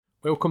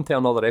Welcome to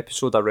another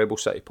episode of Rebel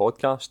City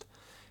Podcast.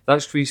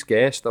 This week's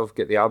guest, I've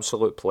got the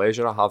absolute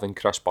pleasure of having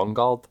Chris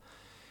Bungard.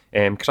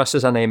 Chris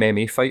is an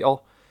MMA fighter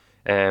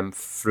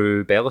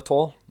through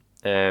Bellator,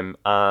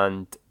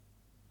 and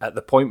at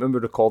the point when we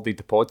recorded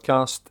the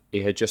podcast,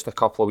 he had just a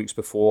couple of weeks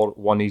before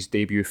won his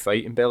debut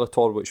fight in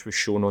Bellator, which was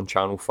shown on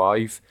Channel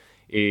 5.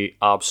 He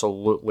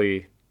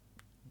absolutely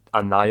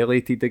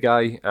annihilated the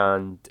guy,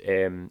 and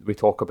we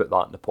talk about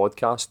that in the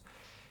podcast.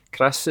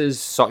 Chris is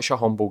such a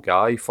humble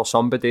guy. For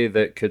somebody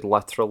that could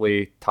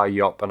literally tie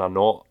you up in a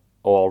knot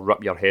or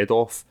rip your head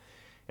off,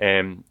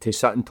 to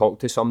sit and talk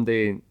to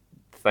somebody and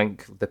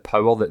think the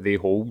power that they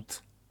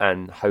hold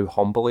and how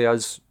humble he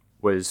is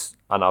was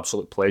an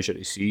absolute pleasure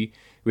to see.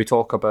 We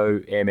talk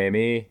about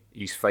MMA,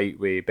 his fight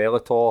with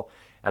Bellator,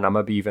 and I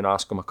maybe even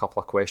ask him a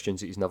couple of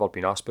questions that he's never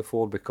been asked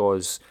before,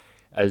 because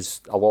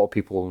as a lot of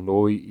people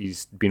know,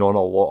 he's been on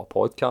a lot of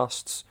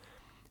podcasts.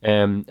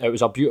 It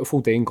was a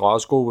beautiful day in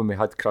Glasgow when we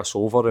had Chris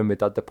over and we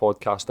did the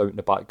podcast out in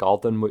the back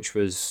garden, which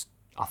was,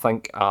 I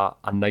think, a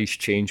nice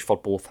change for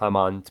both him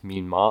and me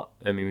and Matt.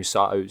 I mean, we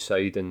sat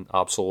outside and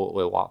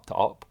absolutely lapped it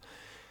up.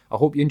 I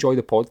hope you enjoy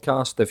the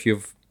podcast. If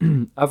you've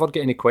ever got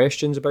any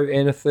questions about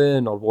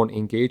anything or want to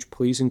engage,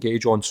 please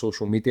engage on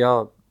social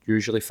media.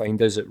 Usually find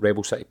us at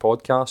Rebel City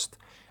Podcast,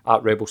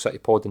 at Rebel City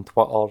Pod on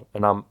Twitter,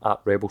 and I'm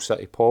at Rebel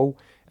City Paul,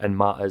 and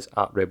Matt is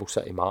at Rebel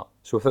City Matt.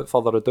 So without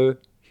further ado,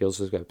 here's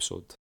the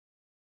episode.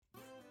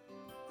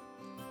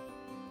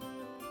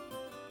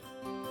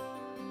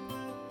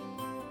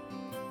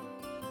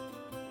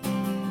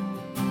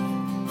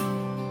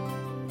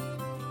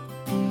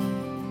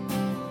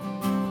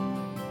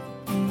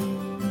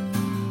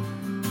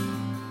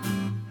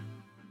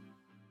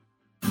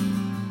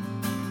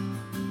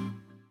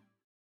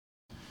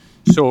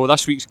 So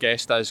this week's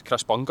guest is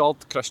Chris Bungard.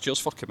 Chris, cheers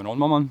for coming on,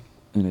 my man.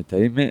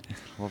 Anytime, mate.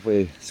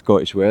 Lovely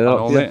Scottish weather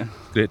up here. Mate.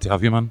 Great to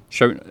have you, man.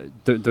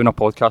 Doing a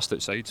podcast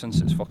outside since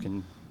it's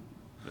fucking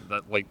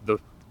like the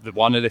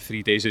one of the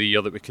 3 days of the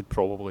year that we could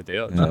probably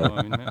do it. Do you know what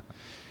I mean,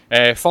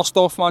 mate? First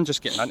off, man,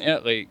 just getting into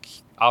it, like,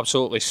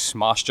 absolutely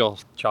smashed your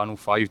Channel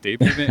 5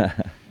 debut, mate.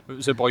 What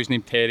was the boy's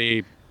name?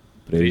 Terry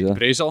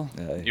Brazier.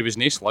 Yeah. He was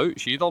no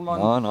slouch either, man.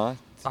 No.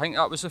 I think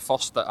that was the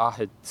first that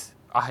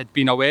I had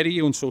been aware of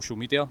you on social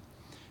media.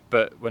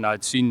 But when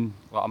I'd seen,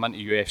 like, I'm into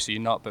UFC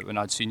and that, but when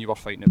I'd seen you were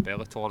fighting at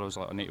Bellator, I was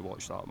like, I need to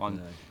watch that, man.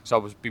 Yeah.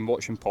 So been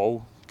watching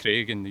Paul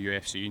Craig in the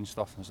UFC and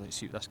stuff, and I was like,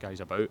 see what this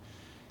guy's about.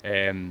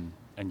 And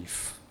you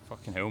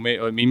fucking hell,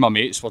 mate. Like, me and my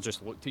mates were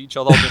just looked at each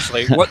other, just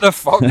like, what the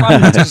fuck,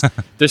 man? You just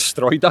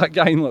destroyed that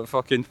guy in like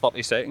fucking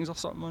 30 seconds or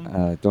something, man.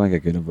 I don't think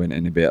it could have went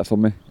any better for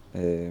me.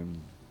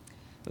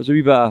 There's a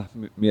wee bit of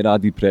more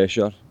added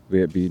pressure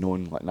with it being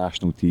on like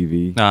national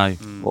TV. Aye.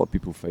 A lot of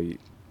people fight.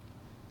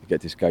 Get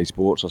to Sky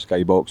Sports or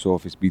Sky Box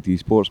Office, BT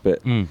Sports, but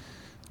I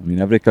mean,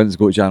 every cunt's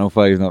got Channel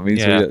 5, you know what I mean?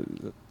 Yeah.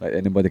 So like,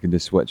 anybody can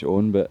just switch it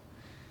on. But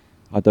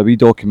I had a wee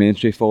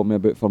documentary for me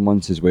about for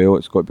months as well.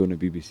 It's got to be on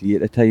the BBC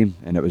at the time,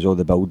 and it was all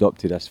the build up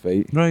to this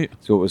fight. Right.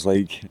 So it was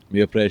like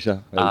mere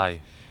pressure. Like,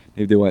 Aye.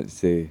 nobody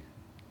wants to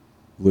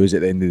lose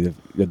at the end of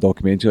your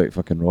documentary like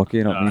fucking Rocky,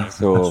 you know what I mean?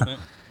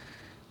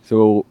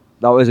 So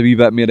that was a wee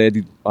bit more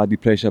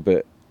added pressure,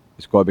 but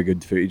it's got to be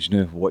good footage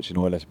now, watching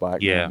all this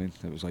back. You know what I mean?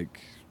 It was like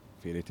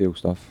fairy tale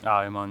stuff.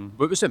 Aye, man.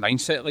 What was the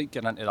mindset like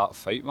getting into that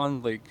fight,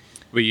 man? Like,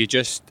 were you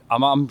just...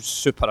 I'm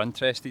super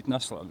interested in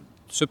this. Like, I'm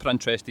super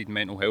interested in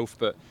mental health,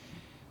 but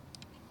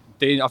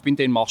I've been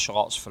doing martial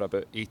arts for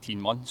about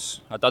 18 months.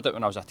 I did it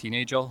when I was a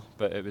teenager,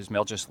 but it was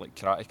more just like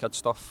Karate Kid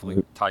stuff, like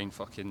tying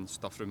fucking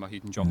stuff through my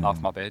head and jumping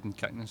off my bed and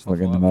kicking and stuff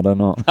Like in like the that. mirror,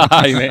 not.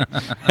 Aye,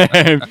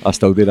 mate. I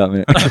still do that,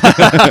 mate.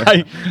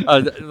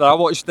 I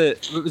watched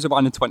it. What was the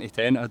one in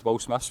 2010? It had Will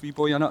Smith's wee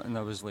boy in it, and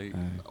I was like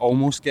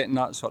almost getting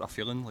that sort of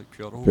feeling, like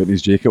pure old. Putting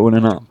his jacket on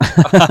and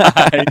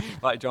that.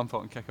 Like jump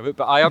out and kick a bit.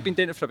 But I've been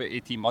doing it for about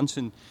 18 months,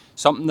 and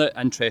something that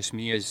interests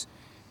me is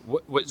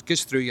what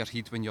goes through your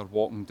head when you're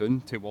walking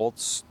down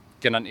towards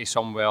getting into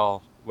somewhere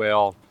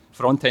where,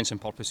 for all intents and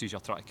purposes, you're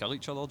trying to kill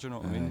each other. Do you know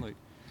what I mean? Like,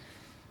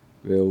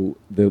 Well,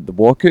 the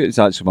walkout is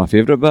actually my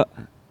favourite bit,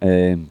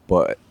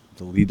 but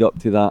the lead up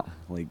to that,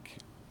 like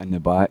in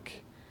the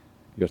back,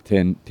 you're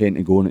 10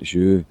 to go and it's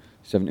you,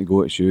 7 to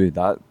go, it's you.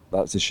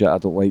 That's the shit I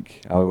don't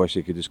like. I wish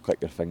you could just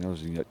click your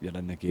fingers and you're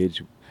in the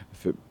cage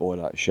with all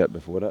that shit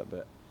before it.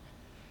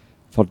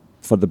 But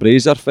for the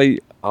Brazier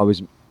fight, I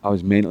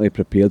was mentally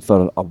prepared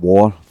for a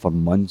war for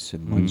months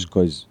and months,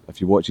 because if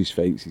you watch his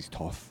fights, he's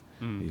tough.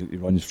 He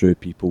runs through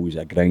people, he's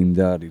a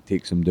grinder, he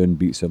takes them down,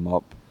 beats them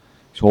up.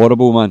 It's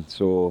horrible, man.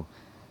 So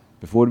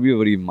before we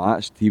were even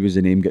matched, he was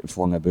the name getting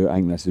flung about. I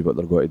think this is what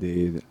they're going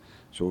to do.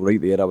 So right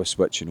there I was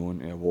switching on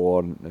to a war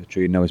and the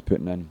training I was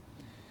putting in.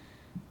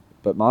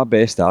 But my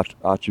best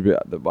attribute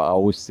that I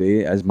always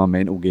say is my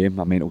mental game,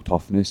 my mental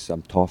toughness.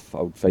 I'm tough,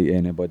 I would fight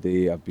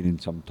anybody. I've been in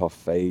some tough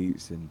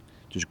fights and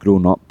just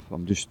grown up.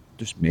 I'm just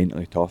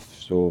mentally tough.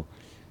 So,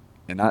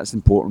 and that's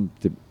important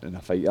in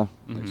a fighter.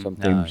 Like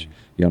sometimes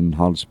you're in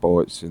hard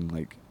spots, and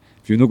like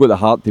if you've not got the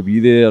heart to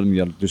be there and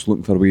you're just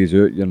looking for ways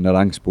out, you're in the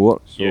wrong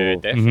sport. So, yeah,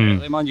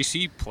 definitely, man. You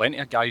see plenty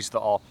of guys that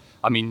are,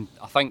 I mean,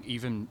 I think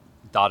even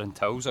Darren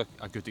Till's a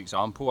good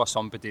example of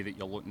somebody that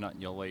you're looking at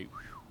and you're like,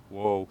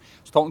 whoa.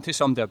 I was talking to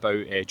somebody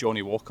about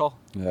Johnny Walker,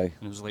 Aye. and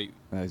I was like,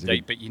 He's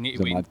right, but you need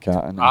to a wait. mad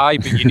cat, isn't he? Aye,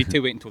 but you need to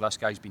wait until this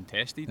guy's been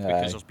tested, Aye.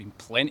 because there's been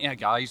plenty of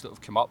guys that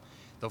have come up.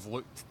 They've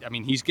looked. I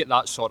mean, he's got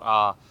that sort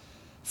of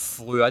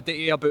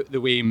fluidity about the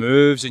way he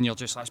moves, and you're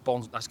just,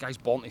 this guy's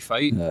born to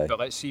fight. Aye. But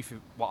let's see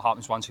what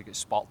happens once he gets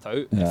sparked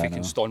out. Yeah, if I he know.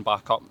 can stand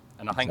back up,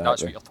 and I think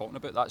that's Exactly. what you're talking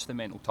about. That's the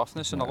mental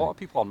toughness, and a Aye. lot of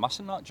people are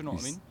missing that. Do you know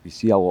what I mean? You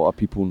see a lot of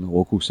people in the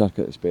local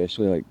circuit,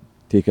 especially, like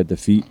take a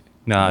defeat,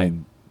 Aye.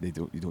 and you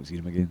don't see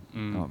them again.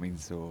 You know what I mean?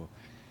 So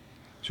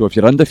if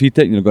you're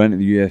undefeated and you're going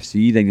into the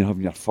UFC, then you're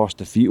having your first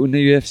defeat on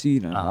the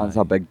UFC, and that's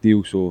Aye. a big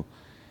deal. So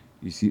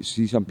you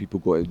see some people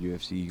go to the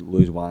UFC,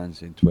 lose once,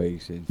 then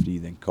twice, then three,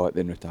 then cut,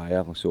 then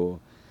retire. So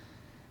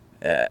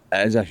it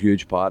is a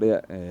huge part of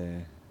it,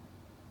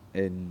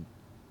 and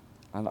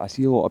I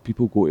see a lot of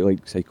people go to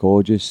like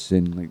psychologists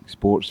and like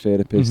sports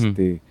therapists Mhm.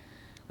 to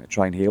like,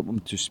 try and help them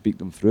to speak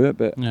them through it.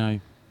 But Aye.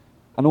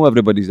 I know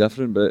everybody's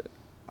different, but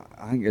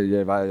I think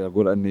you've either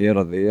got it in there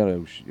or there,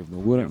 or you've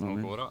not got it. You've you know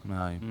not what I mean? got it.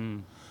 Aye.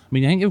 I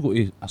mean, I think you've got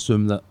to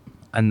assume that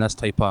in this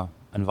type of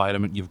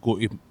environment, you've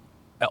got to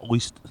at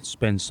least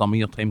spend some of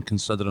your time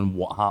considering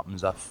what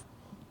happens if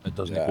it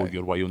doesn't go Aye.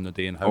 your way on the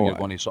day, and how Oh, you're aye.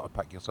 going to sort of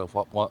pick yourself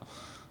up. Like,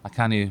 I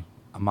can't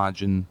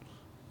imagine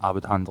I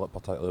would handle it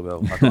particularly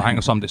well. I think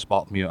if somebody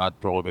sparked me out, I'd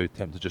probably be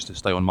tempted just to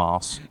stay on my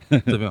arse, to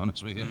be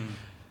honest with you.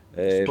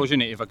 I suppose you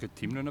need to have a good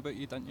team round about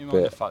you, don't you, man?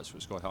 but If that's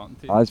what's going to happen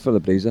to you. As for the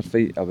Brazier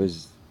fight, I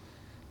was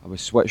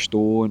switched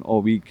on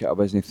all week. I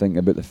wasn't thinking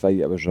about the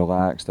fight. I was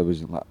relaxed. I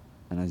was like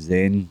in a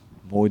zen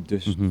mode,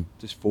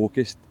 just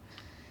focused.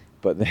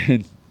 But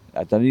then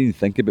I didn't even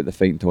think about the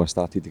fight until I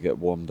started to get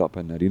warmed up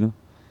in the arena.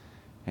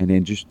 And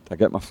then I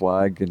get my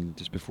flag, and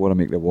just before I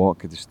make the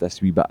walk,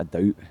 this wee bit of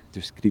doubt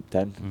just creeped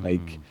in.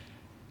 Like,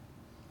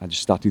 I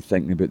just started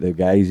thinking about the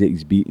guys that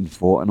he's beat and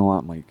fought and all that.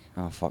 I'm like,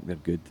 oh fuck, they're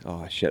good.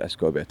 Oh shit, that's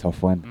got to be a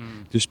tough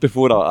one. Just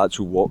before I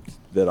actually walked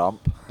the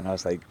ramp, and I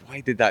was like,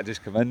 why did that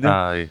just come in there?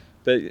 Aye.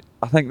 But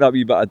I think that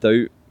wee bit of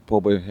doubt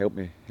probably helped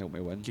me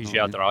win. Gives know you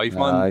a what I mean? drive,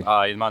 man.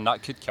 Aye. Aye, man,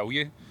 that could kill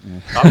you.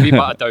 That wee bit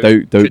of doubt.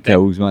 Doubt could-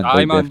 kills, man. Aye,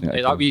 Doubt man.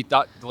 definitely That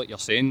kills. wee, like you're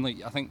saying, like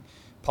I think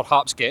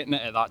perhaps getting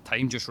it at that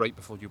time, just right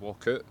before you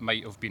walk out,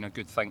 might have been a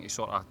good thing to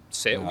sort of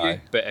settle you.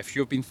 Aye. But if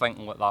you've been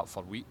thinking like that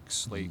for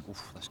weeks, like,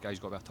 oof, this guy's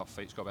got to be a tough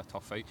fight, it's got to be a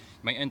tough fight,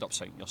 you might end up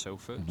psyching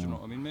yourself out. Do you know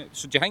what I mean, mate?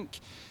 So do you think,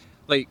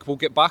 like, we'll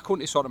get back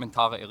onto sort of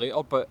mentality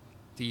later, but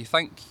do you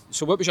think,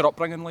 so what was your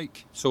upbringing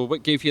like? So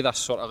what gave you this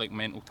sort of like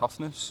mental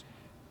toughness?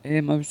 I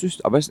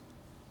was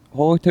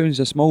Hollowtown's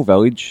a small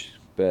village,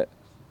 but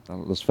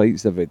there's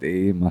fights every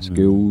day. In my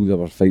school, there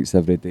were fights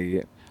every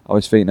day. I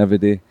was fighting every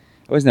day.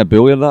 I wasn't a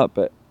bully or that,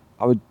 but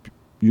I would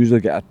usually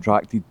get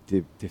attracted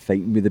to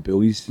fighting with the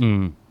bullies,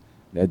 the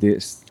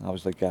idiots. I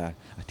was like a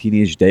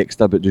teenage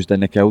Dexter, but just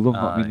didn't kill them.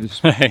 I mean,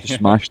 just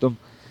smashed them.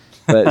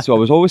 But so I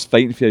was always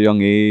fighting for a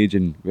young age,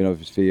 and when I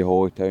was for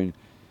Hollowtown,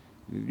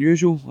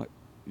 usual, like,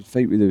 you'd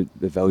fight with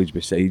the village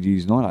beside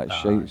you and all that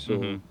shit.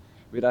 So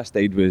where I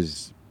stayed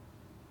was,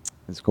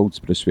 it's called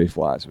Spruceway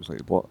Flats. It was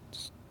like, what?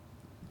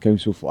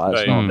 Council Flats.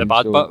 Right, you know what I the mean?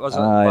 bad So, bit, was it?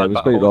 Aye, Bad it was bit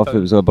of quite rough. Hollowtown? It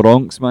was a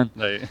Bronx, man.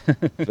 Right.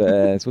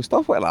 But so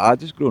stuff like that,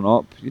 just growing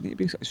up, you need to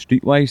be sort of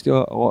streetwise to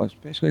a lot,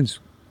 especially in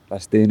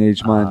this day and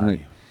age, man. Like,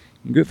 you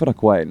can go for a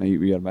quiet night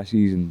with your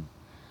missus and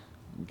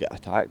get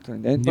attacked.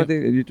 And anybody,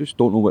 you just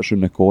don't know what's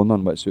around the corner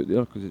and what's out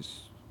there, because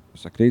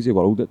it's a crazy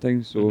world at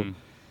times. So,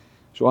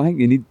 so I think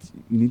you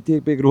need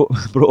to be brought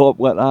up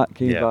like that,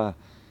 kind of.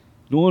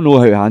 Know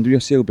how to handle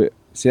yourself, but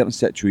certain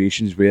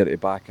situations where to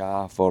back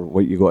off or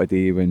what you got to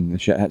do when the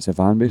shit hits the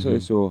fan, basically.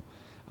 So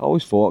I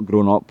always thought,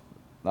 growing up,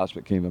 that's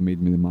what kind of made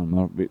me the man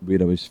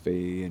where I was fae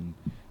and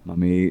my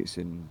mates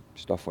and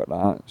stuff like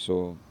that.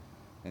 So,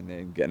 and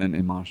then getting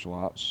into martial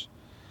arts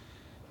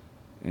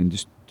and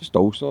just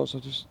all sorts.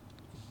 It's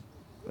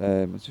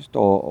just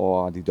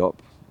all added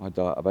up. I had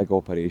a big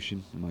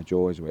operation in my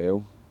jaw as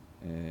well.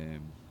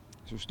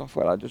 So stuff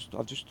like that.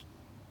 I've just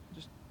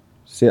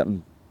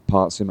certain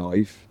parts of my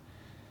life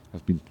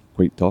have been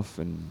quite tough,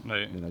 and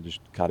then I just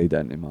carried it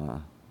into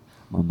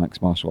my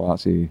mixed martial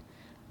arts.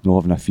 Not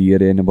having a fear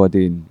of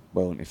anybody and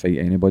willing to fight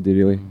anybody,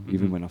 really.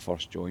 Even when I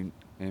first joined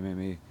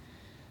MMA,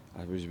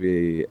 I was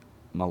with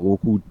my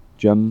local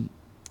gym,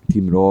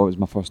 Team Raw. It was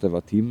my first ever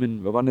team,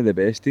 and we're one of the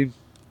best teams.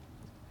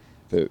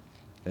 But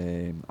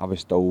I was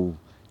still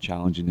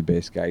challenging the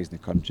best guys in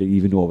the country,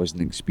 even though I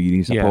wasn't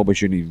experienced. I probably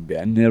shouldn't even be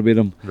in there with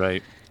them.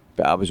 Right.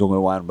 But I was the only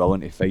one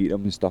willing to fight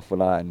them and stuff like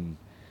that. And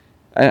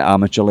at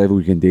amateur level,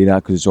 you can do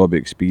that because it's all about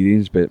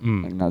experience. But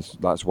I think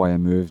that's why I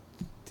moved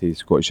to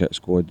Scottish Hit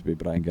Squad with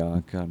Brian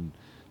Gallagher and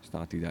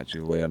started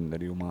actually learning the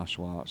real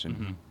martial arts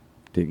and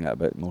taking it a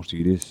bit more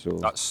serious. So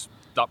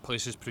that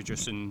place is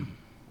producing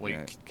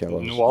like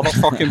killers. no other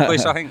fucking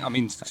place. I think. I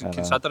mean,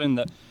 considering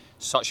that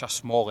such a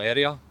small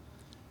area,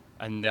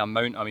 And the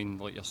amount, I mean,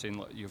 like you're saying,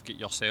 like you've got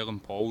yourself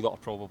and Paul that are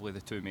probably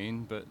the two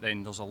main, but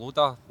then there's a load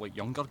of like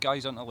younger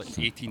guys, aren't there, like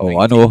 18, Oh, 19.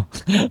 I know.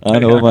 I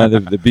know,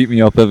 man. They beat me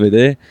up every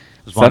day.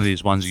 There's one of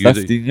these ones you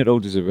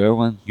 15-year-olds as well,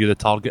 man. you're the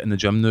target in the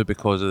gym now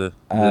because of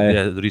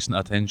the recent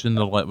attention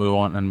they're like we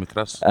want in with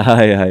Chris.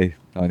 Aye.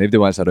 Oh, nobody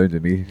wants around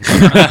with me.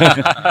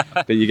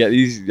 But you get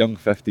these young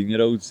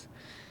 15-year-olds,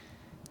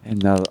 and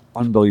they're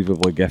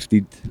unbelievably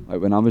gifted. Like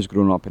when I was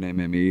growing up in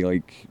MMA,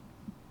 like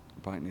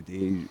back in the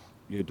day,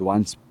 you had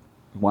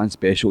one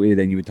specialty,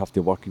 then you would have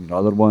to work in your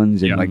other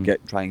ones and Yeah.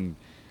 like try and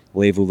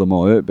level them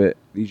all out. But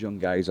these young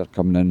guys are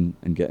coming in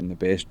and getting the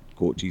best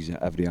coaches in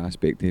every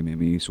aspect of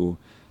MMA, so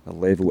the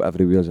level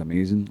everywhere is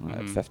amazing. Like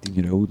Mhm. at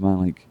 15-year-old, man,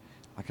 like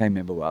I can't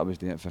remember what I was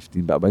doing at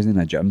 15, but I wasn't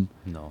in a gym.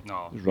 No. No,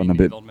 I was me running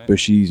neither, about mate.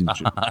 bushes and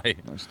Aye.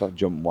 start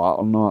jumping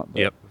water and that. But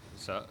Yep.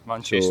 That's it.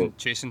 Man, So-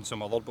 chasing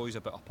some other boys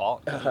a bit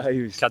apart.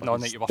 Aye, Kidding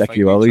on that you were Sticky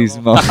fighting Willies,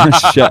 each man. other.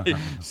 Shit.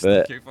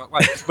 But, Sticky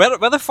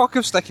where the fuck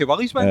have Sticky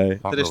Willies been?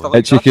 Aye. Did they still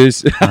Itchy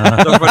exist? coos.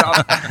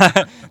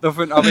 They've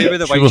went away with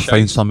the Sure white we'll shites.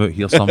 find some out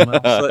here somewhere.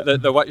 So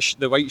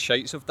the white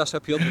shites have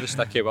disappeared with the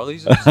Sticky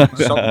Willies.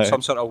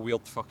 Some sort of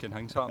weird fucking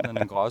things happening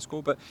in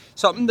Glasgow. But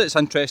something that's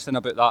interesting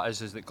about that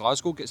is that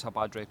Glasgow gets a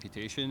bad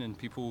reputation, and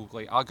people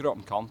like I grew up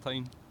in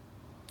Carntyne,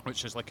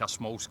 which is like a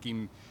small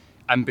scheme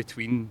in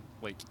between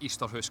like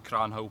Easterhouse,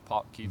 Cranhill,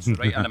 Park Kids,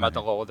 right in the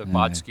middle of all the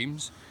bad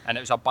schemes, and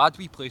it was a bad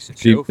wee place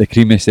itself. The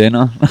creamy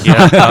centre.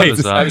 Yeah, that It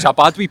was was a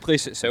bad wee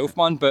place itself,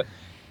 man. But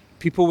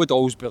people would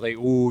always be like,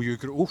 "Oh, you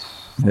grew,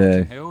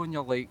 Yeah. hell," and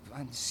you're like,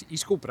 "Man,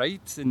 East Kilbride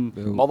and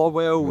Well,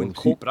 Motherwell Well, and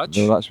see, Coatbridge."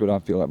 well, that's where I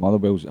feel like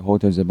Motherwell's,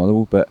 Holytown's in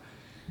Motherwell, but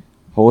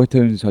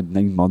Holytown's had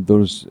 9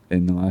 murders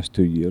in the last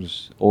 2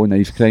 years, all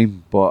knife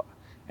crime, but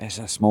it's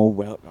a small,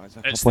 it's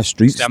a couple of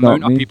streets. the not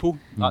amount of me. people.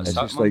 That's It's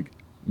it, just man. like,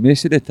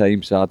 most of the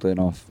time, sadly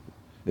enough,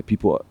 the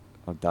people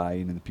are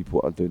dying and the people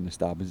that are doing the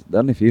stabbings, they're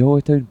in the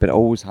Holytown, but it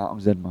always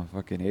happens in my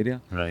fucking area.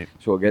 right.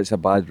 So it gets a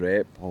bad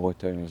rep.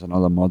 Holytown, there's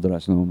another murder,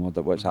 it's another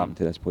murder, what's Mhm. happened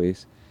to this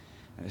place?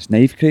 And it's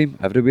knife crime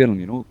everywhere, and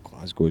you know,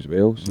 Glasgow as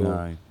well, so...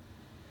 Aye.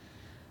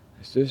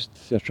 It's just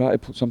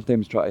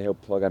sometimes try to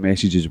help plug a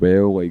message as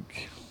well,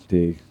 like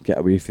to get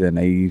away from the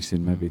knives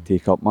and maybe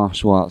take up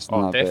martial arts. And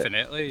Oh, that, but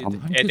definitely.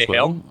 I'm- Eddie as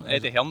well. Hearn.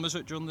 Eddie Hearn was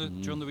out during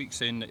the week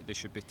saying that they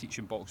should be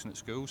teaching boxing at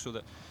school, so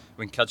that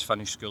when kids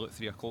finish school at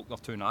 3 o'clock, they're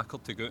too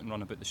knackered to go out and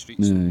run about the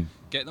streets. And Aye.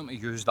 get them to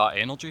use that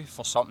energy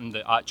for something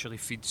that actually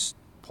feeds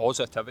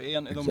positivity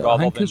into them, Exactly. I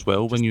rather think than as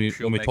well when just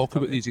you when we pure talk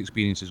about negativity. these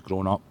experiences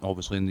growing up,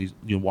 obviously in these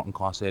working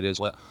class areas,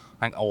 like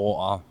I think a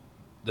lot of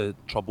the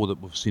trouble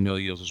that we've seen over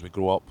the years as we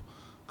grow up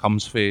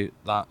comes for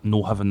that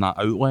no having that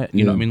outlet.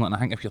 You know what I Yeah. mean? Like I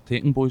think if you're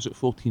taking boys at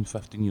 14,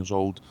 15 years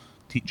old,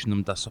 teaching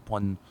them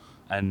discipline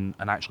and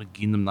actually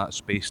giving them that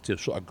space to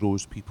sort of grow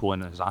as people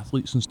and as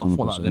athletes and stuff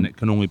like that, 100%. then it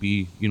can only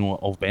be, you know,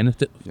 of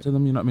benefit to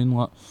them, you know what I mean?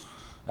 Like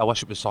I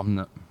wish it was something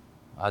that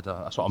I had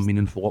a sort of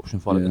meaningful option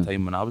for at Yeah. the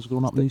time when I was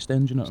growing up in the East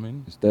End, you know what I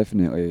mean? It's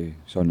definitely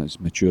something that's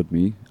matured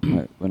me.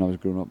 Like, when I was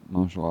growing up,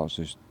 martial arts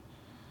just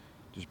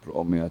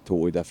brought me a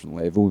totally different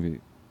level.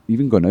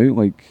 Even going out,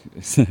 like,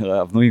 like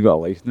I've not even got a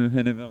life now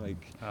anymore.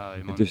 Like, Aye,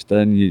 you're man. just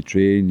in, you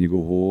train, you go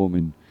home,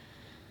 and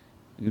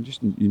you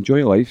enjoy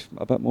your life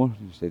a bit more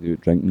instead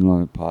of drinking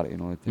or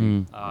partying all the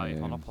time. Aye,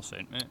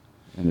 100%, mate.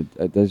 And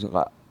it does,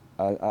 like,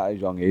 at a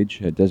young age,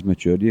 it does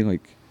mature you.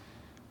 Like,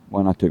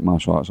 when I took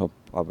martial arts up,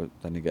 I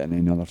didn't get in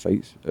any other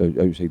fights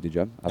outside the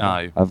gym.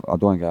 Aye. I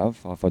don't think I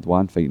have. I've had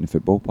one fight in the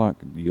football park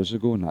years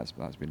ago, and that's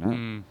been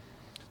it.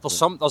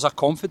 There's a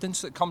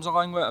confidence that comes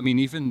along with it. I mean,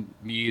 even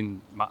me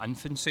in my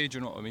infancy, do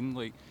you know what I mean?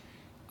 Like,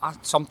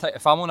 sometimes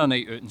if I'm on a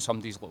night out and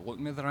somebody's like,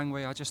 looking me the wrong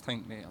way, I just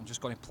think, mate, I'm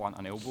just going to plant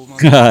an elbow, man.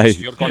 Aye.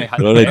 You're going to hit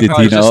You're me. already I was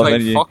teeing just up, like,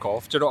 aren't you? fuck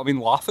off. Do you know what I mean?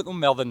 Laugh at them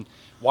more than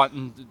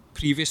wanting.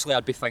 Previously,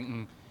 I'd be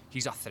thinking,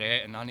 he's a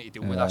threat and I need to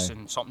deal with this Aye.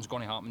 and something's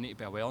going to happen, I need to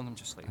be aware. And I'm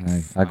just like,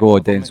 Aye. I "Nah, go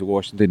whatever, Denzel mate."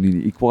 Washington in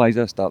the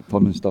equaliser, start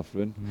turning stuff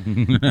around.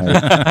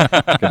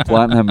 Can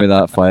plant him with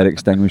that fire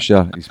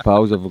extinguisher. His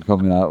pals will be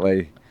coming that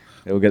way.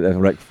 He'll get the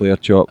Ric Flair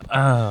chop.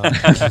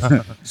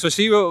 So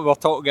see what we were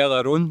talking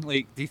earlier on,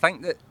 like, do you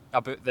think that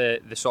about the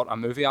sort of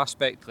movie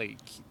aspect, like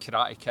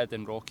Karate Kid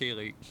and Rocky,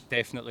 like,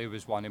 definitely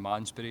was one of my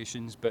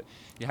inspirations, but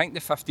you think the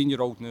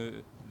 15-year-old now,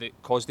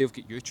 that cause they've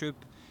got YouTube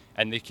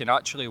and they can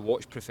actually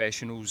watch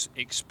professionals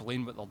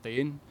explain what they're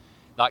doing,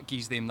 that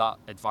gives them that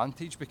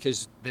advantage?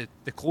 Because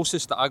the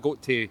closest that I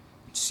got to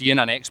seeing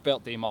an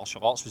expert do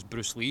martial arts was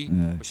Bruce Lee,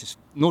 Aye. which is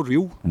no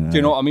real. Do Aye.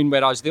 you know what I mean?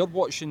 Whereas they're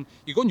watching,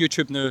 you go on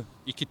YouTube now,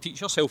 you could teach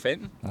yourself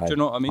anything. Aye, Do you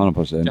know what I mean?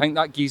 100%. Do you think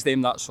that gives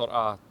them that sort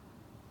of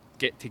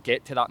get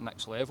to that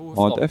next level? If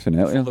Oh, they're-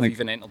 definitely. Before they've Like,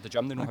 even entered the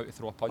gym, they know how to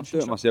throw a I punch. do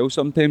and it shit. myself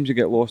sometimes. You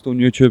get lost on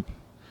YouTube.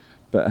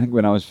 But I think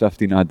when I was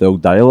 15, I had the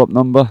old dial-up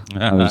number.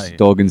 I was Aye.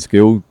 dogging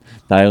school,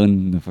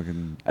 dialing the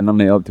fucking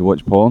internet up to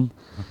watch porn.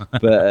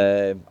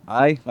 But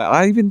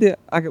I even do.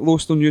 I get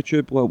lost on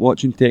YouTube, like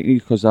watching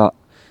technique, because I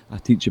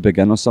teach a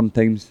beginner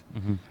sometimes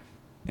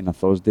in a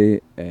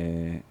Thursday,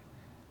 in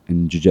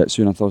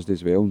jiu-jitsu on a Thursday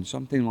as well. And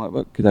sometimes like,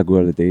 what could I go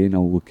of the day, and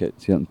I'll look at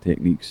certain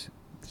techniques,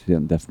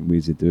 certain different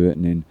ways to do it,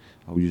 and then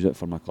I'll use it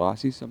for my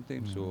classes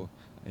sometimes. So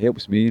it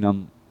helps me,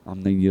 and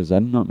I'm 9 years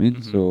in, you know what I mean?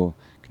 Mhm. So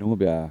it can only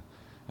be a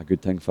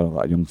good thing for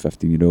like, a young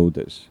 15-year-old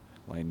that's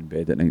lying in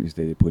bed at night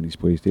instead of playing his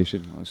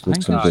PlayStation. That's I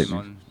think sounds Aye, like me.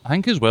 man. I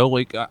think as well,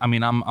 like, I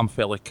mean, I'm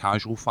fairly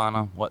casual fan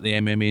of like the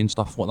MMA and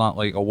stuff like that.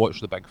 Like, I'll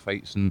watch the big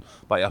fights, and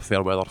but I'm a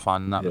fair weather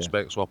fan in that Yeah.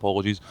 respect. So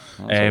apologies.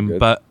 That's all good.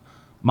 But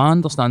my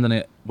understanding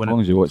it As when long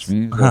it, as you watch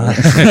me. it's all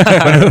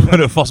right.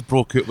 when it first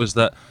broke out was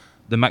that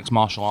the mixed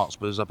martial arts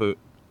was about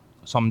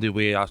somebody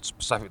with a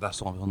specific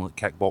discipline like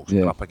kickboxing Yeah.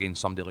 going up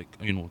against somebody like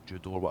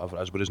judo or whatever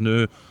it is. Whereas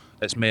now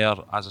it's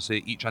more, as I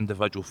say, each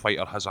individual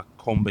fighter has a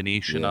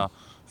combination Yeah. of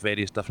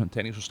various different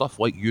techniques. So stuff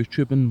like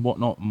YouTube and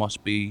whatnot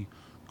must be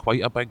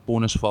quite a big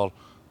bonus for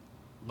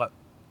like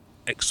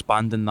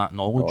expanding that Oh,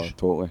 knowledge.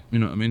 totally. You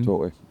know what I mean?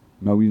 Totally.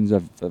 Millions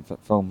of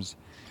films.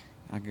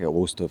 I can get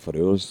lost to it for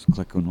hours,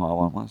 click on what I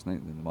want last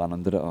night, and the man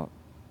under it. A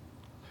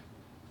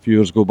few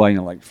years go by and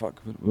you're like,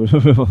 fuck, what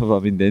have I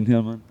been doing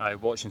here, man? Aye,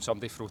 watching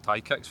somebody throw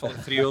Thai kicks for like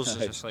 3 years is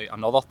just like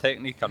another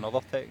technique.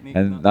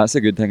 And that's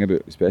a good thing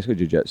about, especially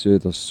jiu-jitsu,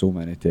 there's so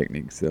many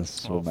techniques, there's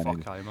so oh,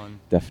 many fuck aye, man.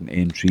 different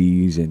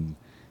entries and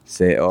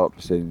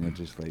setups, and you're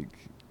just like,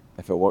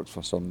 if it works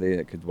for somebody,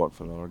 it could work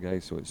for another guy,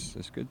 so it's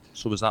good.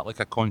 So was that like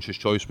a conscious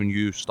choice when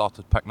you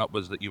started picking up?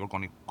 Was that you were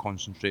going to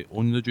concentrate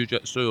on the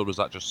jiu-jitsu, or was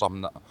that just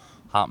something that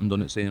happened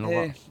on its own?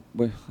 Or what?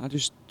 Well, I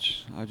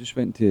just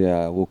went to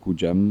a local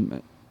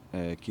gym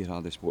at Keir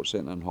Hardie Sports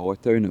Centre in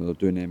Hollytown, and they were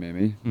doing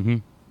MMA.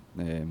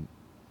 Mm-hmm.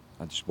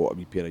 I just bought a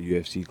wee pair of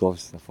UFC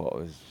gloves. I thought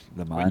it was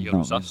the man. What year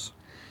was this?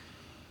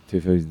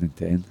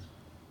 2010.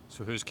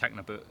 So who's kicking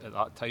about at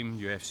that time,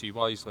 UFC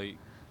wise? Like,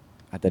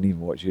 I didn't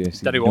even watch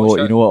UFC. Did you you know watch what?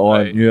 it? You know what all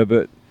I Right. knew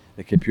about?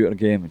 The computer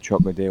game and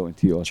Chuck Liddell and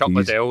Tito Ortiz. Chuck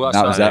Liddell, And that's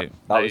that was right. it.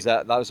 That was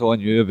it. That was all I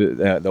knew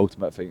about the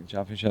Ultimate Fighting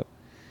Championship.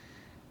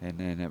 And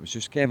then it was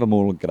just kind of a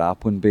more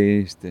grappling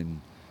based,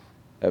 and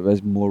it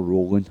was more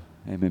rolling.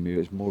 MMA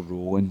was more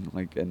rolling,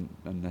 like in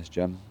this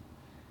gym.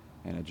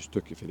 And I just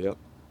took it for there,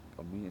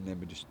 and then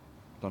we just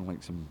done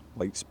like some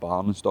light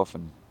sparring and stuff,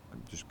 and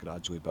just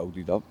gradually built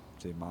it up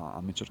to my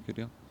amateur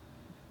career.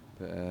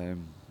 But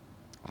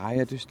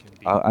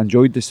I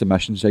enjoyed the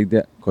submission side of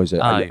it because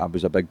Aye. I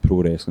was a big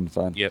pro wrestling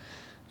fan. Yep.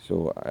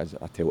 So as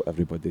I tell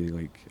everybody,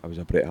 like, I was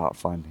a Bret Hart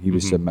fan. He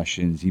was Mhm.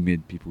 submissions, he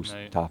made people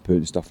Right. tap out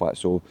and stuff like that.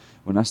 So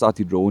when I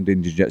started rolling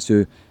doing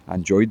jiu-jitsu, I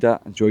enjoyed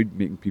that. I enjoyed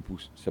making people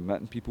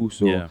submitting people.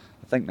 So Yeah.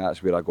 I think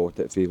that's where I got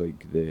it for,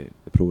 like, the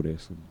pro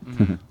wrestling. mhm.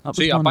 That So was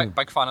you're a one big, of-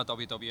 big fan of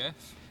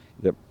WWF?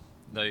 Yep.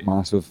 Right.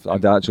 Massive.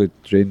 I'd actually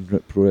trained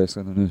pro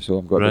wrestling now, so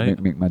I'm going Right.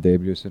 to make my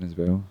debut soon as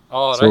well.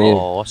 Oh, So- right. Oh,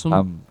 awesome.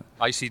 I'm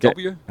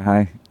ICW?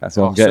 Hi.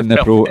 So Oh, I'm getting the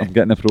superb. I'm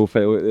getting the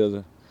profile out there.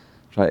 To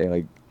try to,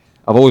 like,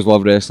 I've always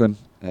loved wrestling.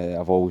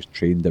 I've always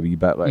trained a wee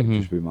bit, like, Mhm.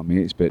 just with my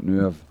mates. But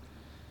now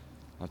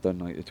I've done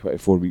like the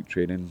 24-week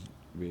training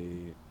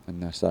in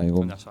the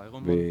asylum, In the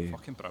asylum, with man.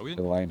 Fucking brilliant.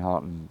 the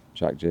Lionheart and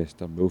Jack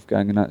Jester, and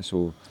Wolfgang and that.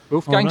 So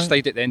Wolfgang Alright.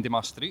 stayed at the end of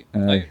my street. Aye.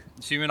 Right?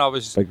 See, when I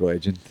was, big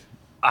legend.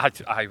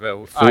 Floats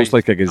Floats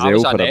like a I gazelle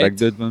was for an a Ed. big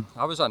dude, man.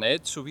 I was an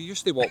Ed, so we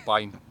used to walk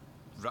by and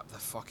rip the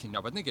fucking. I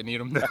wouldn't get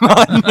near him, man.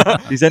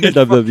 He's in the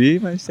WWE,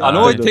 man. He's I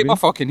know, in I'd the take my WWE.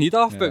 fucking head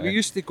off, but we Yeah.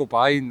 used to go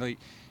by and, like,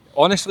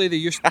 honestly, they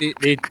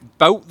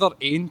built their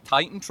own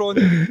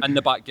Titantron in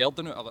the back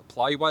garden out of like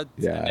plywood,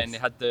 and then Yes. they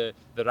had the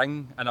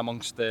ring in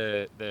amongst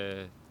the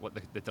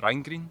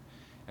drying green,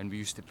 and we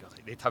used to be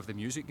like, they'd have the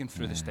music going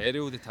through the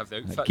stereo, they'd have the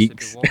outfits, they'd be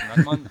geeks. walking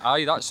in, man.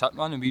 Aye, that's it,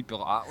 man, and we'd be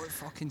like, what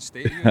fucking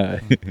state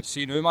are you?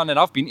 See, now, man, and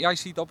I've been to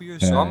ICW,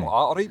 so I'm Aye. like,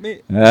 alright,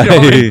 mate. You know what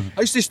I mean?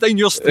 I used to stay in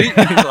your street.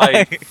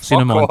 Like,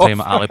 Seen him fuck one off.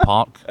 time at Ali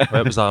Park.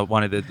 It was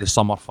one of the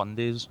summer fun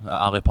days at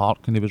Ali Park,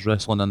 and he was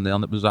wrestling in there,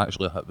 and it was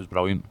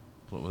brilliant.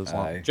 So it was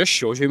like, Aye. Just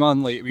shows you,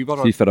 man, like, we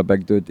were. See, for a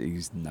big dude,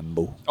 he's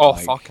nimble. Oh,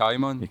 Like, fuck, aye,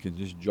 man. He can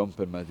just jump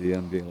in midair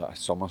and do like a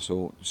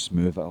somersault,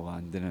 smooth at a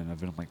landing and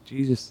everything. I'm like,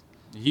 Jesus.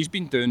 He's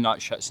been doing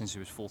that shit since he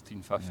was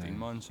 14, 15, Yeah.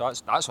 man. So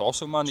that's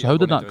awesome, man. so how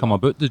did that come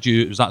about?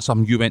 Was that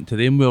something you went to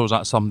them with, or was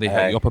that something they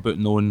hit Aye. you up about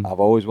knowing? I've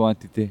always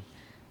wanted to.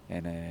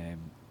 And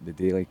they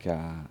do like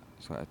a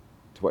sort of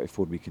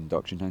 24-week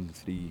induction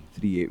thing,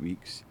 three 8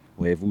 weeks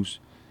levels.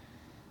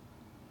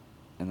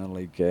 And they're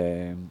like,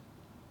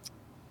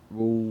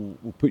 we'll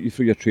put you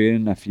through your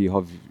training if you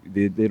have.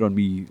 They run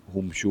me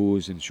home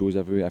shows and shows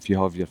everywhere. If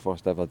you have your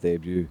first ever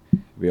debut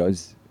with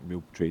us,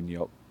 we'll train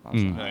you up. I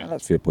was Mm. like,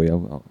 that's fair play.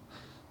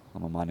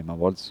 I'm a man of my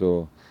word.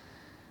 So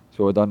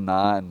I done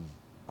that, and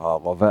I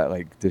love it.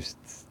 Like, just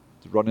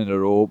running the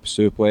rope,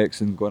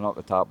 suplexing, going up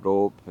the top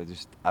rope,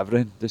 just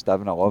everything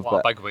I love. What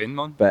a But big win,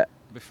 man. but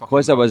Be fucking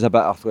because I was a bit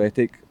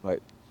athletic,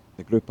 like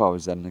the group I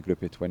was in, the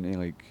group of 20,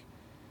 like,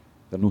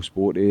 they're no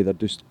sporty, they're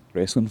just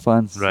wrestling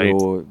fans. Right.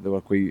 So they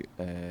were quite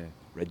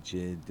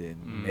rigid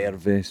and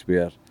nervous,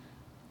 where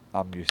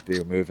I'm used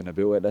to moving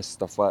about like this,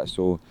 stuff like that.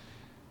 So,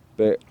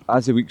 but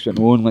as the weeks went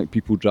on, like,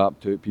 people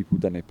dropped out, people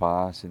didn't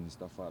pass and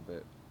stuff like that.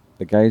 But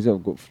the guys that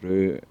have got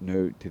through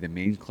now to the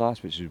main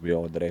class, which is where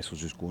all the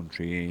wrestlers just go and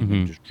train Mhm.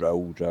 and just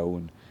drill,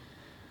 and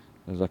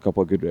there's a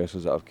couple of good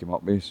wrestlers that I've come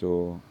up with.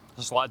 So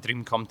It's like a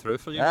dream come true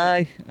for you.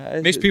 Aye.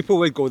 Most people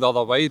would go the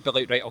other way, be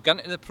like, right, I'll get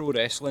into the pro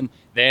wrestling,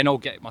 then I'll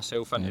get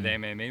myself into the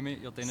MMA, mate.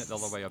 You're doing it the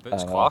other way about.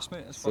 It's class,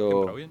 mate. It's fucking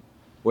brilliant.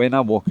 When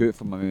I walk out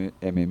from my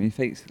MMA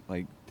fights,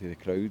 like to the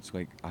crowds,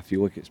 like I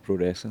feel like it's pro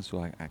wrestling,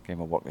 so I kind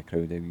of work the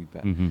crowd a wee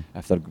bit.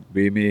 If they're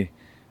with me,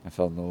 if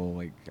they're no,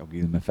 like I'll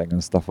give them my finger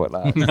and stuff like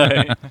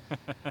that.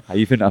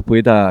 I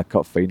played a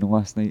cup final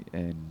last night,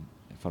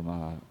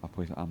 I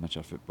played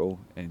amateur football,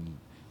 and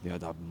they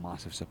had a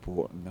massive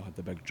support, and they had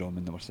the big drum,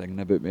 and they were singing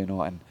about me and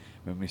all. And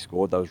when we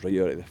scored, I was right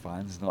out of the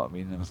fans. You know what I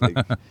mean? I was like,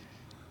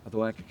 I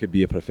don't think I could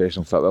be a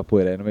professional football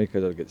player anyway,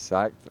 because I'd get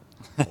sacked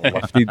or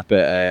lifted.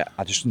 But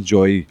I just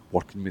enjoy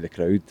working with the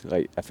crowd,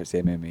 like if it's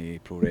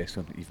MMA, pro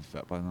wrestling, even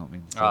football. You know what I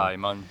mean? So Aye,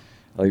 man.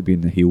 I like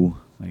being the heel,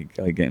 I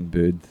like getting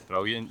booed.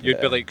 Brilliant. You'd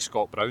be like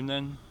Scott Brown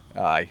then.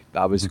 Aye,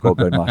 that was Scott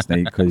Brown last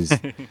night, because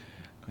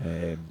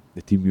the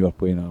team we were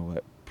playing are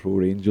like Pro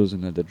Rangers,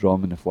 and had the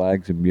drum and the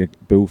flags, and we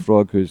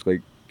Bullfrog, who's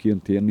like Kieran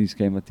Tierney's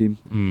kind of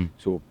team.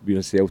 So we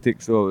were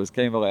Celtic, so it was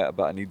kind of like a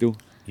bit of needle.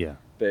 Yeah.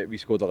 But we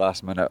scored the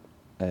last minute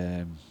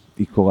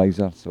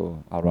equaliser,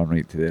 so I ran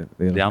right to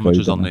the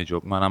amateurs are no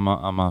joke, man. I'm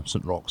a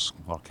St Rock's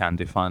or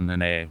Candy fan,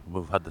 and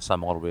we've had the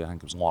similar way. I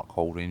think it was Lark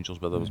Hall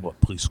Rangers, where there was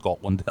Police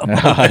Scotland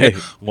there.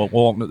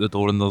 Walking out the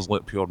door, and there's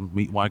like pure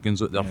meat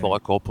wagons out there full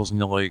of coppers, and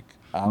you're like,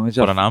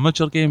 amateur, for an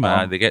amateur game,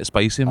 they get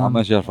spicy, man.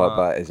 Amateur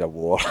football is a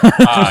war.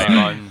 Aye,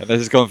 man. And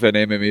this is coming for an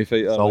MMA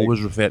fighter. It's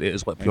always referred to it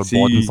as like pure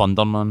blood and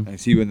thunder, man. And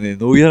see, when they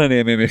know you're an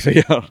MMA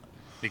fighter,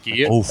 The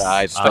gear.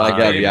 they try to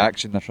get a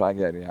reaction. They try to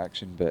get a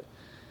reaction, but.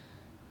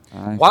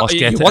 What, Let's you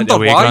get it wonder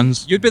into the why?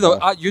 Wagrans.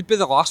 You'd be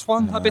the last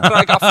one. I'd be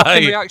trying to get a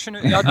fucking reaction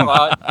out of you. I'd be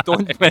like,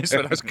 don't mess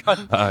with this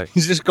cunt.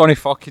 He's just going to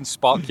fucking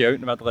spark you out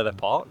in the middle of the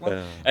park.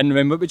 Like. And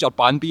then what would your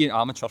ban be in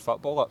amateur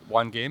football at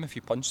one game if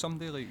you punch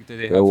somebody? Like, do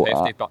they have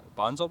hefty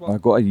bans or what? I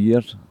got a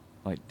year,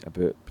 like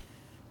about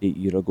 8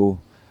 years ago,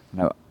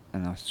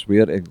 and I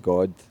swear to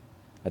God,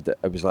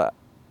 it was like,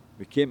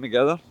 we came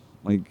together,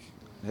 like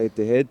head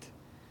to head,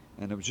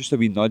 and it was just a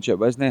wee nudge. It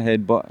wasn't a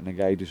headbutt, and the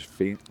guy just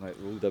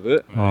rolled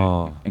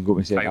about and got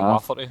me sent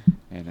off.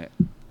 And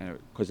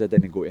because I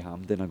didn't go to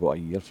Hampden, I got a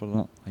year for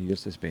that, a year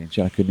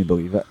suspension. I couldn't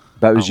believe it.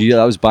 But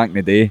that was back in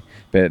the day.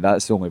 But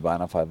that's the only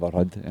ban I've ever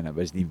had, and I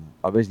wasn't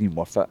even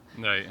worth it.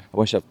 Right. I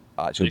wish I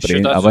actually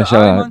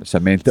I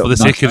cemented it. For the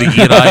sake of the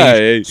year,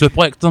 I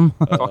suplexed them.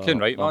 Fucking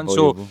right, man.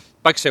 So,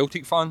 big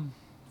Celtic fan,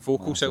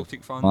 vocal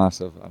Celtic fan.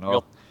 Massive, I know.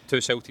 We're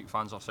two Celtic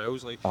fans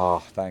ourselves, like. Oh,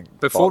 thank.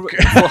 Before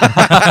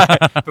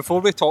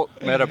we talk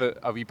more about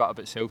a wee bit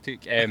about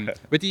Celtic,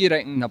 what do you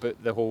reckon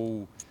about the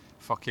whole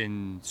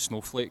fucking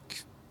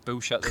snowflake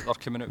bullshit that they're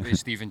coming out with?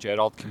 Stephen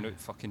Gerrard coming out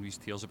fucking with his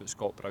tears about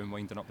Scott Brown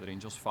winding up the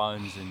Rangers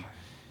fans, and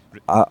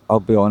I'll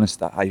be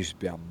honest, I used to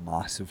be a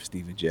massive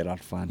Stephen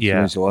Gerrard fan. Yeah.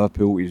 He was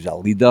Liverpool, he was a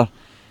leader.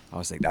 I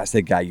was like, that's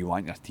the guy you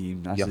want in your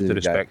team. You have to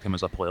respect him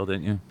as a player,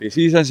 don't you? But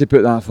see, since he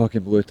put that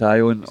fucking blue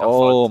tie on,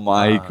 oh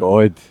my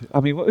God.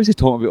 I mean, what was he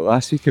talking about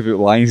last week about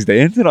Lions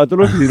Den? I don't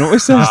know if you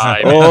noticed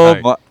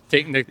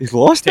this. He's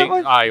lost it,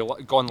 man.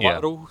 Gone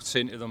literal,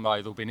 saying to them,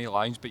 there'll be no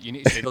lines, but you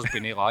need to say there's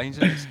been no lines.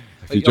 If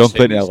you jump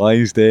into a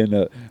Lions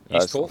Den,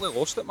 he's totally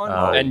lost it,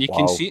 man. And you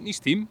can see it in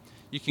his team.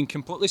 You can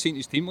completely see it in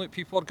his team. Like,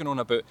 people are going on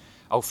about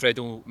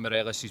Alfredo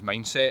Morelos'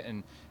 mindset,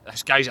 and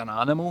this guy's an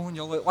animal, and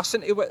you're like,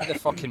 listen to what the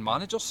fucking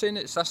manager's saying.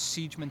 It's this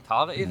siege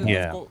mentality that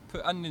they've got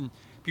put in, and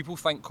people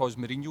think because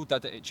Mourinho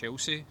did it at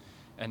Chelsea,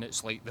 and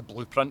it's like the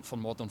blueprint for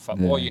modern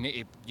football. You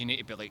need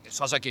to be like,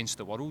 it's us against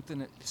the world,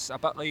 and it's a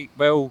bit like,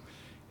 well,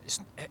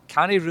 it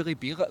can't really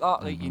be like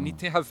that. Like, you need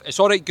to have. It's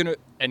all right going out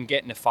and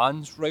getting the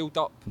fans riled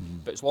up,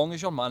 but as long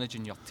as you're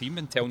managing your team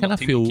and telling your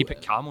team to keep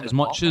it calm on as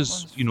much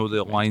as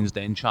the Lions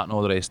Den chat and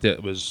all the rest of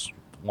it was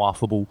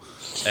laughable.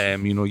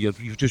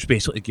 You've just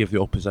basically give the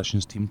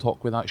opposition's team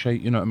talk with that shit.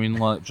 You know what I mean?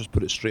 Like, just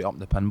put it straight up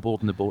the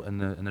pinboard in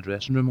the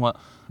dressing room. Like,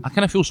 I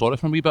kind of feel sorry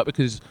for him a wee bit,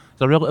 because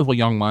he's a relatively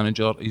young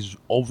manager. He's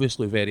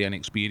obviously very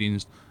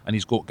inexperienced, and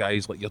he's got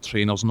guys like your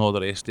trainers and all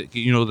the rest of it.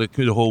 You know,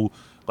 the whole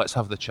let's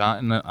have the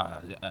chat, and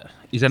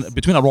he's in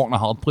between a rock and a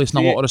hard place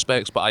in a lot of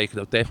respects. But I could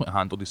have definitely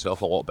handled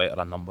himself a lot better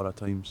a number of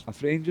times.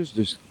 If Rangers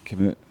just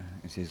come out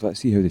and says, let's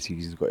see how the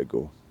season's got to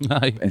go.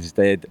 Aye.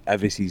 Instead,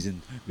 every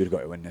season we've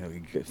got to win the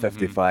league at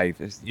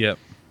 55.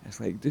 It's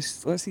like,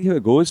 just let's see how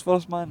it goes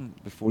first, man,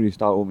 before you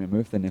start opening your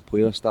mouth. Then the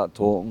players start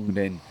talking, and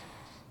then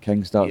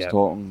King starts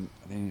talking,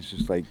 and then it's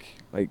just like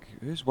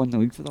who's won the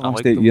league for the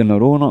last 8 years in a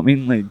row? You know what I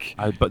mean? Like,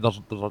 but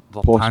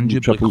they're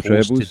tangibly close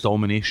trebles to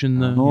domination.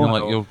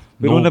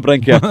 We're on the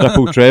brink of a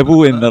triple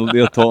treble, and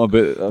they're talking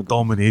about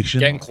domination.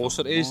 Getting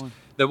closer it is.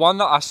 The one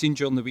that I seen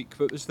during the week,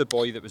 what was the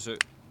boy that was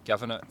out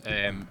giving it,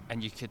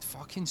 and you could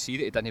fucking see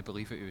that he didn't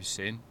believe what he was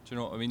saying. Do you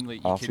know what I mean?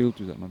 Like, Arfield,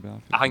 was it maybe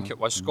Arfield? I think it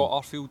was Scott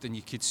Arfield, and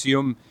you could see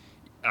him.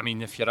 I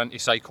mean, if you're into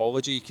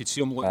psychology, you could see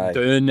him looking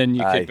down, and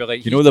you could be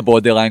like, you know, the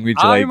body language,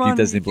 man, he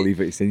doesn't believe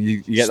what he's saying.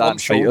 You get that in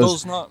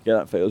fighters. Get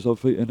that fighters off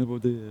fight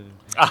anybody.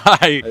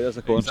 Aye. There's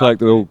a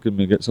contract. Well, can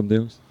we get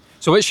somebody else?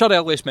 So, what's your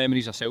earliest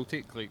memories of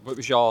Celtic? Like, what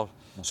was your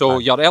So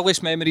your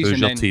earliest memories Who's and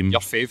your then team?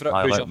 your favourite.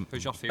 Aye, Who's like-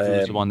 who's your Who's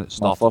favourite? the one that My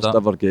started first that?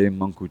 ever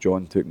game, Uncle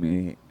John took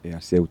me to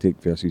a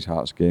Celtic versus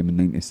Hearts game in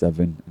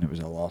 '97, and it was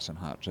a Larson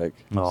hat trick.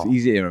 Oh. It's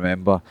easy to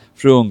remember.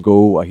 Through on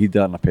goal, a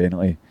header and a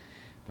penalty.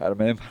 But I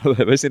remember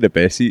it wasn't the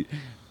best seat.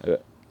 I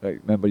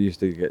remember you used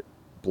to get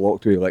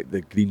blocked with like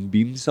the green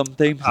beans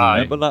sometimes.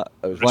 Aye. Remember that?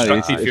 It was one of those.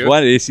 Restricted It was few.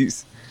 one of those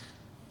seats.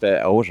 But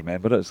I always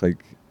remember it. It's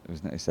like it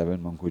was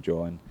 '97, Uncle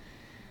John.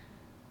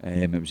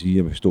 It was the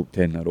year we Stoke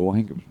 10 in a row. I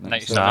think it was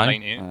 97, Aye.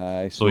 98.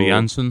 Aye, So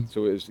Janssen.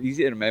 So it was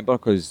easy to remember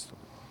because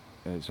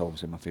it's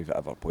obviously my favourite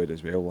ever played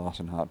as well,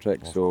 Larson hat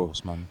trick. Of So,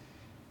 course, man.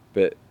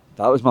 but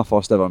that was my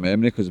first ever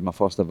memory because it was my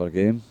first ever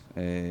game.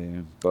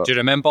 But Do you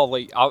remember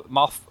like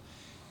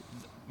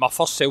my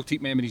first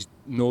Celtic memories?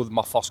 No,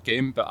 my first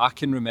game, but I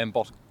can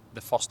remember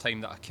the first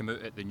time that I came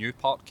out at the new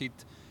Parkhead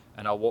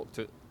and I walked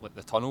out like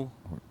the tunnel.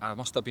 And I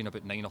must have been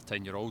about 9 or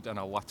 10 year old, and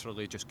I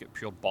literally just get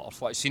pure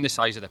butterflies. Seen the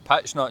size of the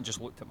pitch now, and just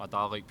looked at my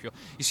dad like pure.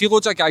 You see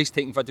loads of guys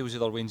taking videos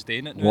of their Wednesday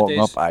in it walking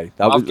nowadays. up, aye,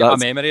 I've got a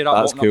memory of that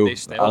that's walking cool. up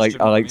these stairs. I do like you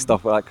know I what like mean?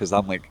 stuff like that because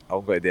I'm like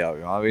I'm going to do it. You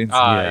know what I mean?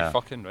 Aye, Yeah.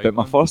 fucking right. But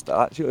my man. first,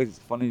 actually, it's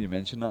funny you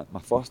mentioned that. My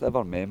first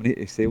ever memory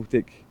of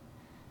Celtic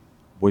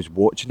was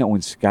watching it on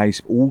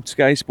old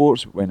Sky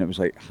Sports when it was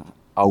like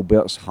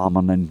Albert's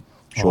hammering in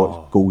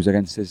shots, goals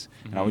against us.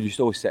 And I was just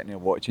always sitting there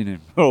watching and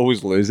we're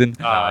always losing.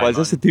 Aye, But is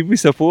this a team we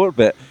support?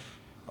 But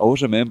I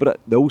always remember it,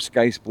 the old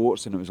Sky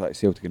Sports, and it was like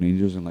Celtic and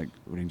Rangers, and like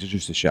Rangers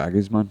used to shag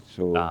us, man.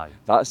 So Aye.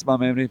 that's my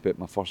memory. But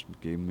my first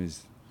game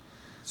was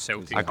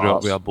Celtic. I grew up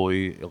Hearts. with a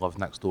boy who lived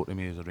next door to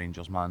me as a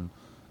Rangers man,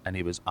 and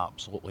he was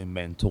absolutely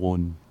mental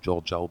on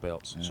George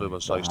Alberts. So he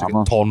was the I used to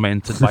hammer. get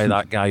tormented by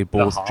that guy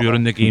both hammer.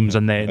 during the games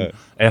and then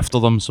after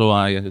them. So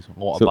I a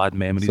lot of bad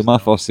memories. So my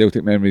there. first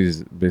Celtic memory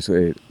is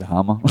basically the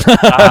hammer.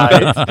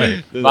 Aye.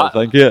 Does That- that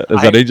think it? As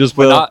aye, a Rangers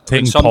when player? that- when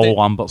Taking somebody-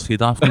 Paul Lambert's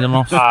head off near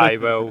enough. Aye,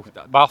 well,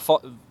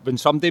 when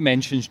somebody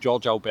mentions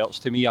George Alberts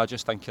to me, I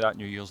just think of that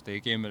New Year's Day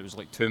game. It was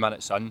like 2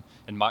 minutes in,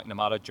 and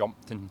McNamara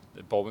jumped and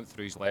the ball went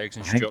through his legs,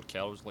 and I think- Stuart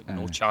Kerr was like,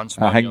 no chance,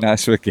 I man. think you're-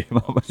 that's what came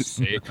up. fuck's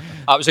sake.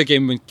 That was a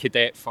game when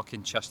Cadet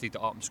fucking chested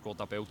it up and scored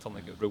a belter and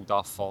they got ruled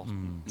off for See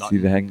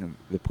nothing. the thing,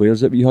 the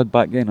players that we had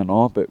back then and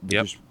all, but we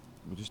Yep.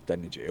 just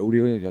didn't gel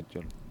really. You had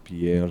your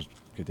Pierres,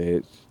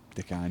 Cadets,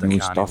 Decanios,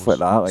 Decanios. stuff like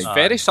that. It's Like,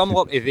 very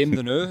similar to them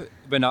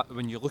the now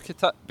when you look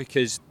at it,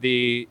 because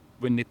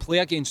when they play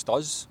against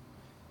us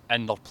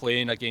and they're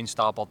playing against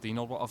Aberdeen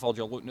or whatever,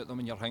 you're looking at them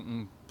and you're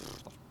thinking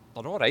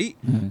they're all right.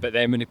 But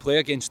then when they play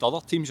against other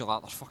teams, you're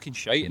like, they're fucking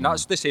shite. And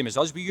that's the same as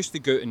us. We used to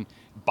go out and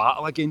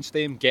battle against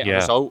them, get a Yeah.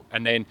 result,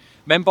 and then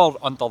remember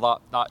under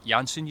that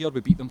Janssen year,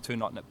 we beat them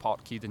 2-0 at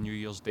Parkhead on New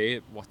Year's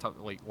Day.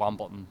 Like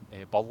Lambert and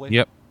Burley.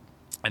 Yep.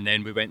 And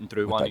then we went and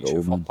drew What one a at goal,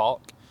 Shuffle man.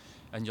 Park.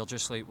 And you're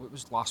just like, what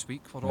was last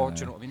week for all?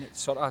 Do you know what I mean?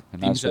 It's sort of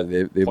And that's deems what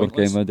it they were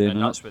pointless, kind of doing, and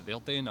innit? that's what they're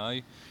doing now.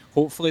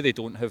 Hopefully they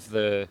don't have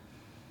the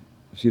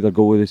see their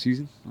goal of the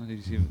season. Oh, did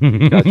you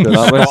see catch where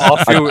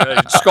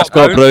that was? Scott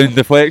Scott Brown, Brown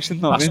deflection.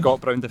 Know a what I mean?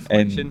 Scott Brown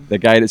deflection. And the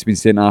guy that's been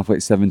sent off like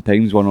 7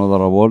 times won all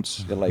their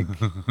awards. You're like,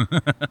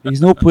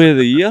 he's not player of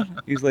the year.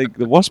 He's like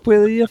the worst player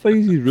of the year for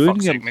you. He's ruining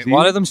Fuck's your sake, mate. team.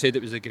 One of them said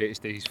it was the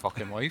greatest day of his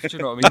fucking life. Do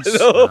you know what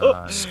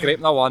I mean?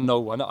 Scraping a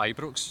 1-0 win at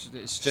Ibrox.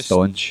 It's just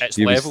Staunch. it's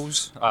He was-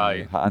 levels.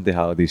 Aye. Andy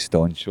Halliday's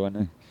staunch,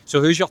 wasn't he? So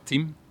who's your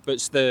team?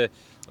 What's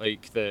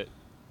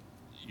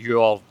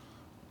your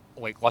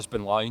like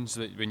Lisbon Lions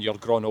that when you're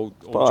grown old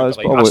But it's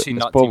you're like, I've seen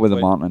it's that probably team the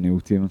play. Martin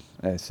O'Neill team,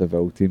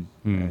 Seville team.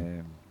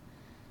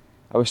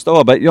 I was still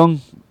a bit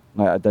young.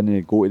 Like I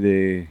didn't go to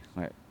the.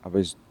 Like, I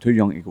was too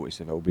young to go to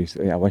Seville.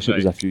 Basically, I wish it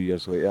was Right. a few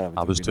years later.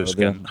 I was too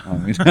there, you know what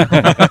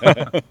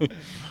I mean?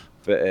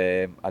 But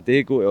I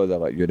did go to other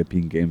like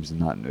European games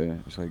and that now.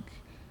 It's like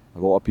a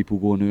lot of people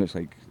go now. It's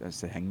like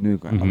that's the thing now.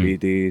 Like, away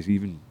days,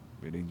 even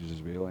with Rangers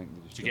as well. I think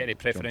they just Do you get any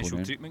jump on preferential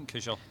in. treatment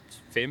because you're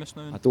famous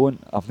now? I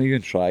don't. I've not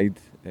even tried.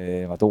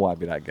 I don't want to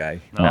be that guy.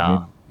 No. Know what I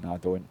mean? No, I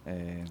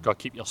don't. Got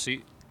to keep your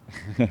seat.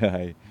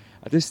 I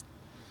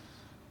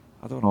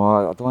don't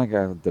know. I don't want to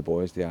get the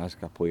boys to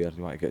ask a player, do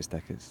you want to get his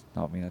tickets?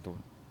 Know what I mean? I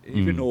don't.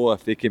 Even though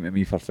if they came to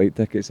me for fight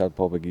tickets, I'd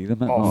probably give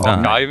them it. Oh, know what fuck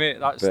I mean? aye, mate.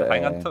 That's the But,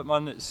 thing, isn't it,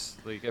 man? It's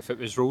like if it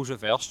was roles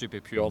reversed, you'd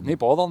be pure. No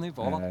bother, no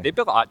bother. Aye. They'd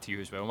be like that to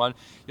you as well, man.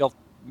 You're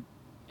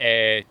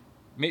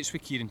mates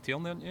with Kieran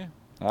Taylor, aren't you?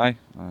 Aye.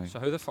 So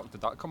how the fuck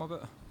did that come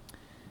about?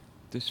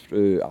 Just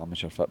through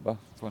amateur football,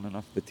 fun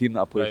enough. The team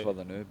that I play Right. for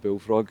the now,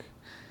 Bullfrog,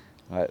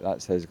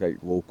 that's his like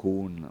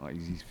local, and like,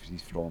 he's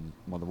from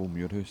Motherwell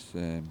Muirhouse.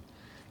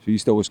 So he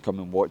used to always come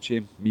and watch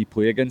him, me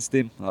play against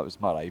him. That was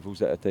my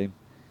rivals at the time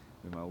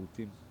with my old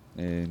team.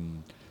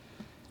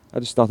 I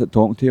just started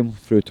talking to him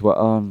through Twitter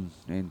and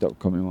ended up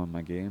coming to one of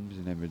my games,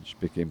 and then we just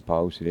became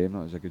pals with him. That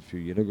was a good few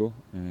years ago.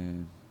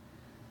 And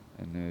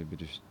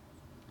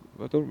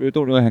we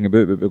don't really hang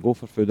about, but we go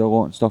for food a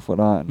lot and stuff like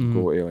that, and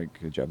go to like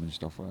the gym and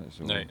stuff like that.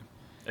 So. Right.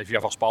 Have you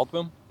ever sparred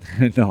with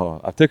him? No,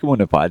 I took him on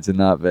the pads and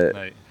that, but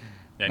Right.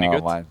 Any no,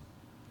 good? man.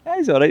 Yeah,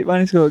 he's alright,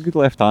 man. He's got a good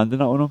left hand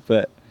in it on him,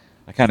 but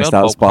I can't Fair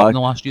start bulked up in sparring. the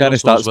last year or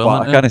Can't so as well,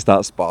 I innit? can't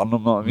start sparring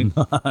him. Know what I mean?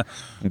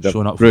 They've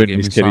Showing up for a ruined game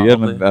his on career,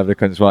 Saturday. and every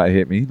cunt's want to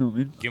hate me. Know what I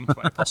mean? Give him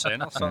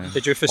 20% or something.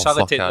 Did you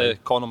facilitate fuck the aye.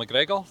 Conor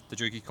McGregor? Did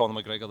you give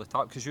Conor McGregor the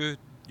tap? Because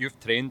you've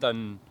trained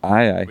in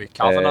Aye. with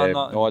Kavanagh and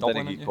that No, I in Dublin, didn't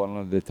didn't get you?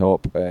 Conor at the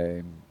top.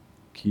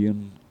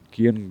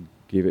 Kieran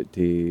gave it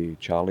to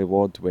Charlie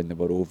Ward when they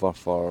were over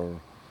for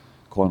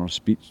Conor's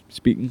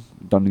speaking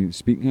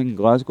in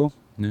Glasgow.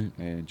 Yeah.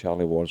 And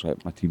Charlie Ward's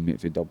like my teammate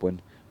for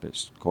Dublin, but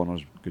it's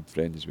Conor's good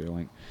friend as well. I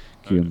think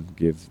Kieran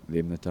gave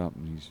them the tap,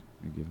 and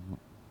he gave him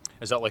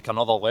Is it like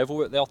another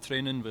level out there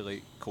training with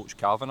like Coach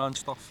Kavanagh and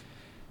stuff?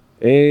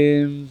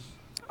 it.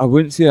 I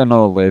wouldn't say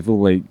another level,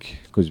 like,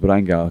 because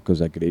Brian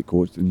Gallagher's a great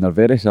coach, and they're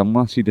very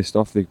similar. See the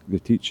stuff they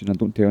teach, and I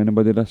don't tell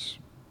anybody this.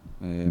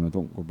 I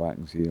don't go back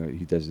and say like,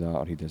 he does that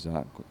or he does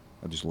that.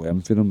 I just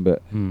learn from them,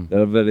 but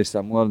they're very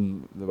similar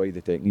in the way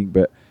the technique.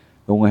 But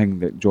the only thing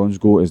that John's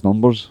got is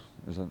numbers.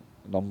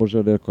 Numbers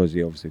are there because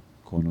he obviously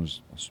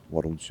Conor's a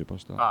world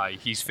superstar. Aye,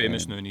 he's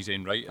famous now in his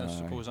own right, I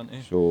suppose, isn't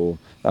he? So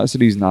that's the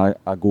reason I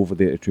go over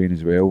there to train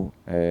as well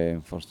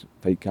for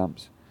fight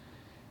camps.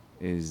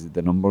 Is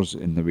the numbers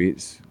and the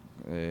weights.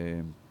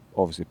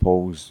 Obviously,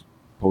 Paul's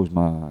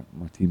my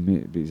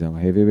teammate, but he's a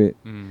heavyweight.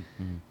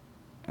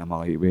 I'm a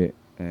lightweight.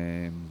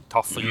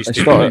 Tough for you It's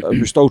to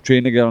we still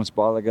train together and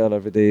spar together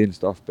every day and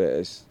stuff,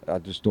 but I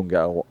just don't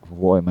get a lot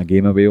of my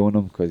game away on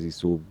him because he's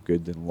so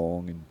good and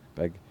long and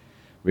big.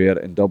 Where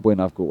in Dublin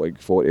I've got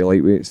like 40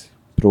 lightweights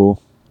pro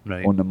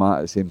Right. on the mat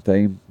at the same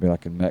time where I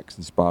can mix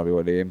and spar with all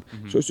of them.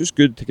 So it's just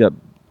good to get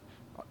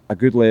a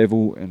good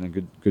level and a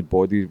good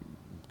body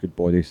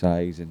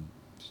size and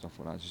stuff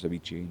like that. It's just a wee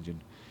change. And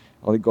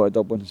I like got to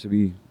Dublin, so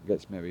he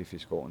gets me away from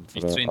Scotland for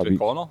You trained a with week.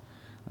 Conor?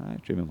 I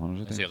train with him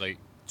hundreds of Is he times. like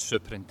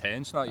super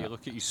intense? Now you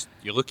look at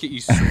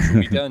his social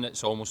media and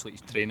it's almost like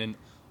he's training.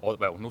 Well,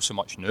 not so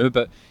much now,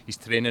 but he's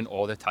training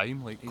all the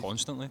time, like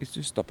constantly. He's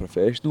just a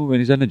professional. When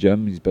he's in the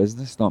gym, he's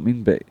business. Know what I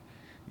mean? But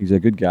he's a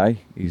good guy.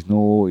 He's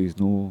no.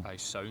 Aye,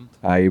 sound.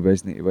 He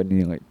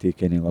wouldn't like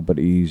take any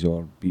liberties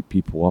or beat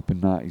people up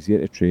and that. He's here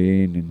to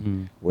train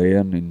and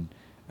learn, and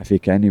if he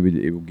can, he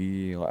will give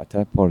you like a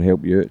tip or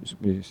help you out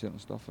with certain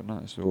stuff and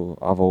that. So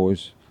I've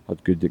always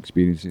had good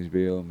experiences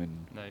with him,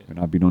 and Right. when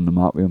I've been on the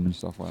mat with him and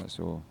stuff like that.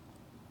 So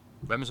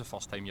When was the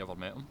first time you ever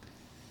met him?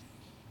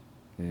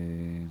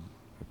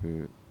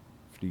 about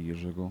 3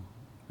 years ago.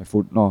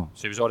 No,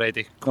 So he was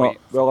already quite.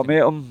 well, I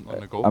met him. on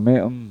the go. I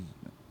met him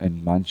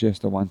in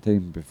Manchester one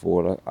time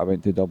before I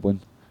went to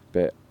Dublin.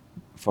 But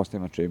first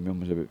time I trained with him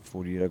was about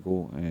 4 years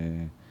ago.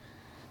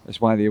 It's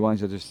one of the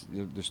ones you're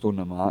just on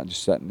the mat,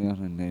 just sitting there,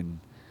 and then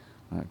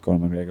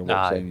Conor McGregor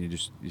walks Aye. in,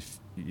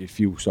 you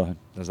feel something.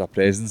 There's a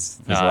presence.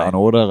 There's Aye. like an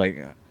aura. Like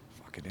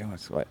fucking hell,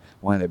 it's like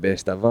one of the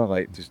best ever.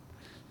 Like just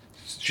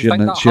Do you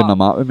think that sharing the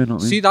mat with me. Know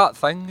what I mean? See that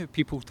thing?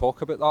 People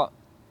talk about that,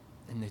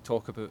 and they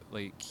talk about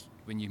like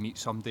when you meet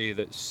somebody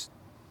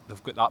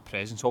they've got that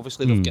presence.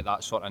 Obviously, they've got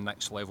that sort of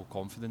next level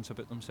confidence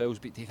about themselves.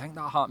 But do you think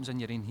that happens in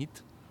your own head?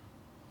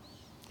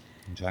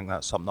 Do you think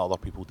that's something that other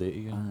people do to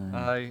you?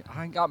 Aye, I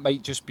think that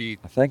might just be.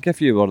 I think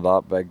if you were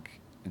that big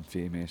and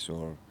famous,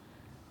 or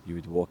you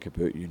would walk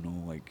about,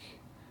 like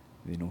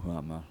they know who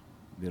I'm.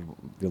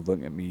 They're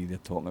looking at me, they're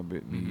talking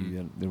about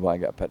me, they want to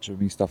get a picture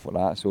of me, stuff like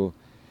that. So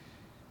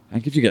I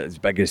think if you get as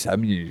big as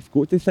him, you've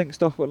got to think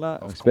stuff like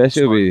that. Of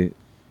Especially course,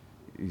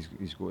 with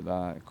he's got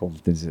that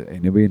confidence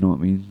anyway. You know what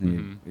I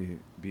mean? He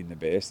being the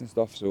best and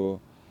stuff. So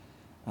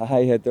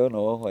I don't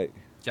know. Like Do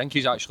you think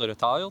he's actually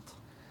retired?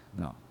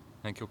 no,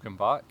 Think he'll come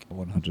back?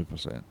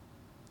 100%.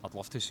 I'd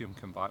love to see him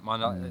come back,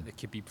 man. The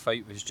Khabib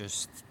fight was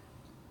just.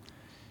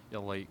 You're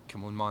like,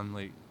 come on, man.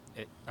 Like,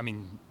 I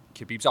mean,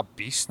 Khabib's a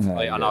beast, Yeah,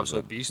 like an yeah,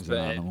 absolute he's beast. an But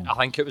animal. I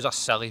think it was a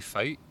silly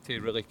fight to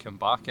really come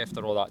back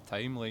after all that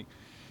time, like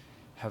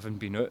having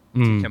been out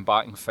to come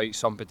back and fight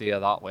somebody at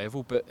that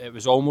level. But it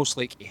was almost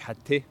like he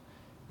had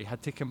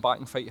to come back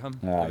and fight him.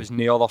 Aye. There was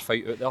no other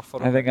fight out there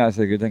for him. I think that's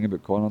the good thing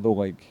about Conor though.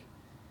 Like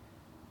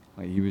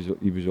he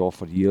was off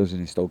for years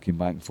and he still came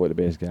back and fought the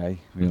best guy.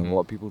 I mean, a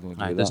lot of people don't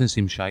do It that. doesn't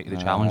seem shy to the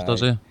challenge,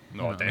 does it?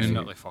 No,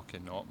 definitely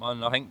fucking not,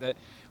 man. I think that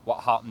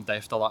what happened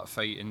after that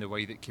fight and the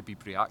way that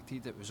Khabib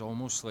reacted, it was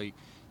almost like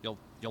you're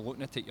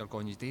looking at it, you're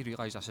going, you do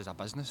realise this is a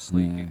business.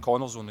 Like Yeah.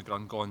 Connor's on the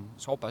ground going,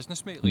 it's all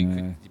business, mate. Like,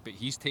 Yeah. but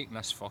he's taking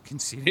this fucking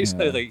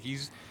seriously. Yeah. Like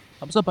he's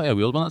That was a bit of a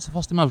weird one. That's the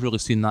first time I've really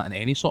seen that in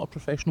any sort of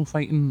professional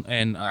fighting.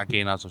 And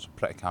again, as a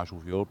pretty casual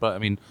viewer, but I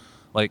mean,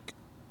 like,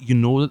 you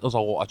know that there's a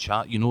lot of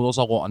chat, you know there's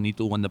a lot of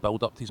needle in the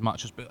build up to these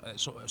matches, but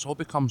it's all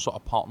become sort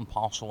of part and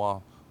parcel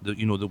of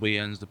the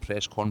weigh-ins, the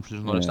press conferences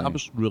and all this. Yeah. I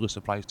was really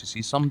surprised to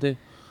see somebody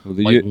Well,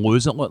 the like U-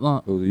 lose it like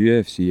that. well, the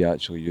UFC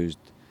actually used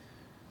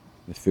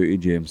the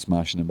footage of him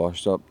smashing the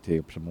bus up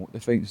to promote the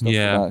fight and stuff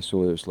Yeah. like that.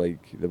 So it was like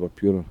they were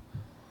pure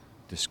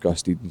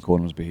disgusted in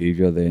Conor's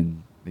behaviour.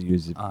 Then they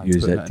used Aye, it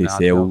putting it to in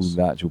sell adverts.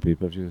 the actual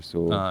pay-per-view.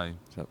 So Aye.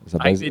 it's a,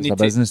 I think they it's need a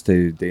to- business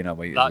to Dana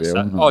White that's as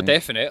well. it. you know Oh, what I mean?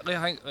 definitely.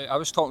 I think like, I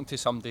was talking to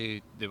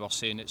somebody. They were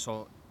saying it's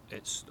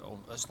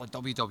like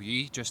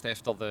WWE just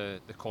after the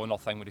Connor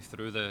thing where he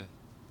threw the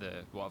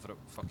whatever it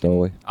fucking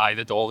Dolly. Aye,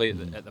 the dolly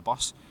at the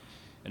bus.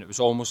 And it was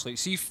almost like,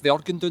 see if they're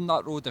going down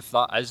that road, if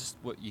that is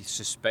what you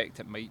suspect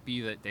it might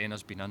be, that Den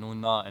has been in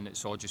on that and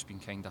it's all just been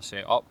kind of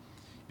set up,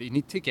 they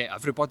need to get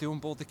everybody on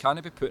board. They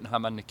can't be putting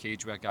him in the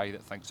cage with a guy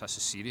that thinks this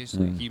is serious.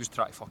 Like, he was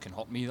trying to fucking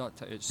hurt me.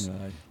 It's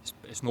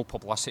no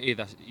publicity.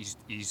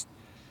 He's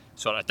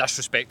sort of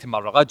disrespecting my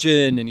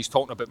religion and he's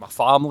talking about my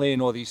family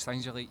and all these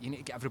things. You're like, you need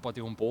to get everybody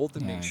on board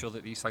and make sure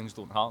that these things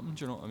don't happen.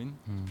 Do you know what I mean?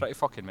 Pretty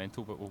fucking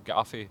mental, but we'll get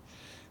off of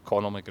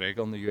Conor McGregor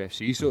in the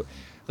UFC. So,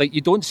 like,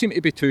 you don't seem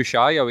to be too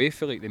shy away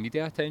for like the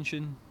media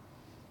attention.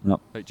 No.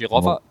 Like, do you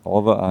love it? I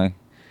love it, aye.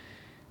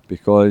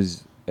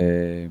 Because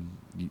you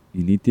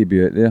need to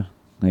be out there.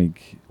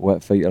 Like,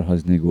 what fighter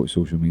hasn't got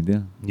social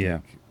media? Yeah.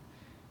 Like,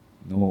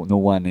 no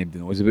one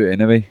knows about it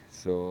anyway.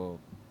 So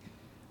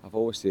I've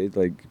always said,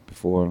 like,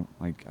 before,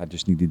 like, I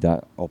just needed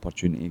that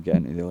opportunity to get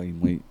into the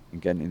limelight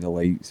and get into the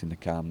lights and the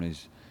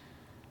cameras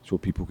so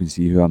people can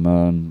see who I'm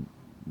and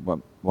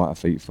what I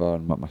fight for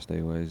and what my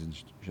style is and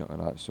shit like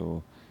that.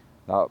 So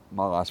that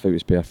my last fight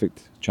was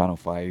perfect. Channel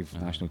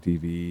 5, national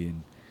TV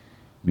and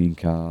main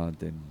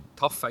card and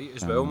Tough fight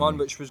as well, man,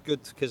 which was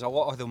good because a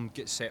lot of them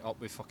get set up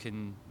with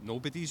fucking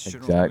nobodies. Do you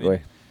know exactly.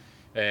 what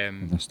I mean?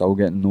 And they're still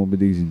getting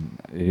nobodies, and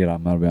here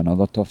I'm with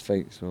another tough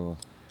fight. So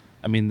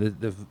I mean,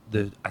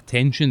 the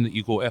attention that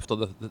you got after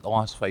the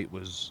last fight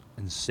was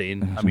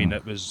insane. I mean,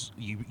 it was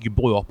you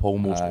blew up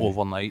almost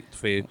overnight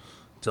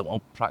to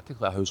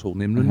practically a household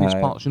name in these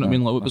parts. You know what I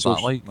mean? Like, what was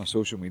that like? My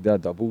social media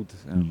doubled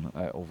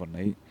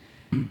overnight.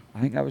 I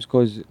think that was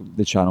because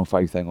the Channel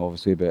 5 thing,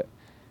 obviously, but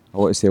a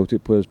lot of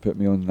Celtic players put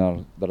me on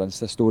their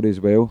Insta story as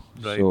well.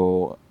 Right.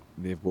 So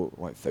they've got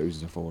like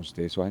thousands of followers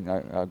today. So I think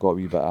I got a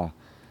wee bit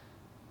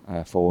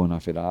of following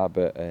after that.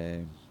 But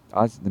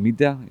as the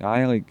media,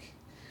 like,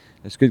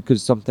 it's good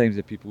because sometimes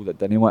the people that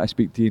didn't want to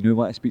speak to you knew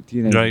want to speak to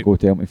you, and then you go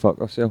tell them to fuck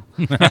yourself.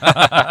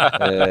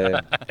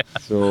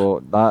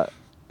 So that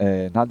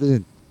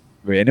doesn't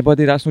with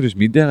anybody. That's not just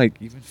media. Like,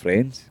 even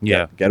friends,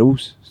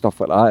 girls,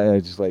 stuff like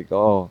that. Just like,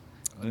 oh,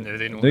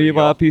 They know no, you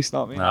want a piece,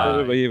 not me.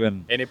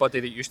 Aye. Anybody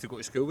that you used to go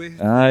to school with,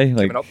 like,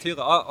 coming up to you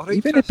like, all right,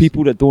 even Chris. the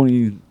people that don't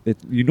even,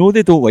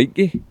 they don't like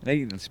you,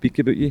 right? They'll speak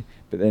about you,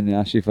 but then they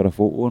ask you for a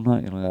photo and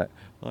that, you're like,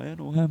 oh, I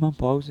know him, I'm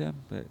pals with him,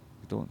 but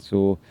you don't.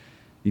 So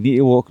you need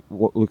to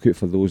look out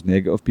for those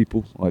negative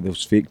people, like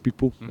those fake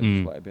people that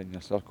just want to be in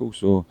your circle.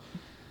 So,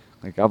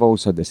 like, I've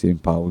always had the same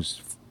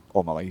pals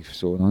all my life,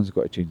 so nothing's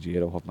got to change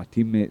here. I'll have my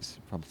teammates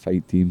from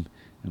fight team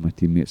and my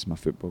teammates from my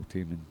football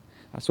team, and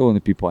that's all the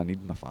people I need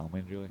in my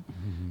family, really.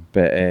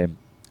 But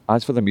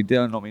as for the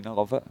media, I mean, I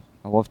love it.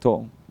 I love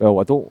talking. Well,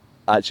 I don't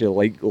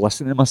actually like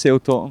listening to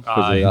myself talking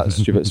because of that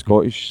stupid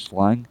Scottish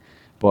slang.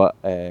 But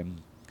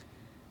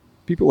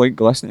people like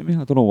listening to me.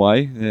 I don't know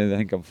why. They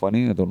think I'm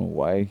funny. I don't know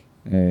why.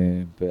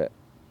 But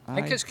I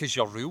think it's because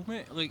you're real,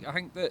 mate. Like, I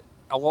think that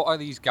a lot of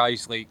these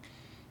guys, like,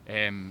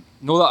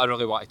 not that I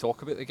really want to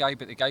talk about the guy,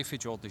 but the guy for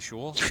Geordie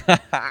Shore.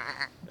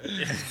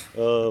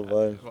 Oh,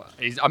 man.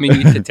 I mean,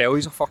 you can tell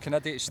he's a fucking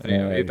idiot straight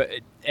away. But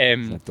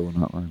It's a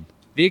donut, man.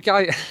 the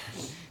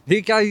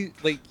guy,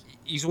 like,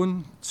 he's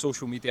on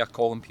social media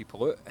calling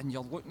people out, and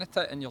you're looking at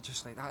it and you're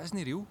just like, that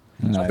isn't real.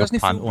 So it doesn't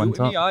feel real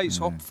to me. It's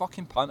all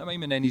fucking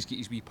pantomime, and then he's got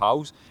his wee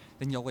pals.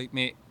 Then you're like,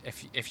 mate,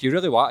 if you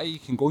really want to, you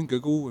can go on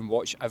Google and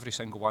watch every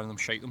single one of them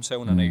shite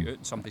themselves on a night out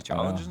and somebody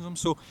challenges them.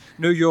 So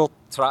now you're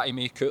trying to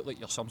make out like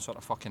you're some sort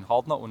of fucking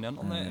hard nut on the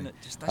internet, and it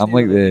just doesn't I'm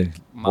like really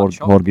the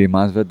match up. Jorge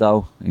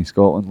Masvidal in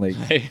Scotland. Like,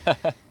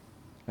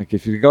 like,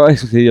 if you've got to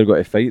say you're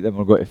going to fight, then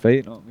we're going to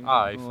fight. Not me.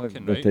 Aye,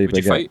 fucking right. Would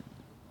you fight?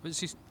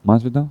 What's his?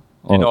 Masvidal?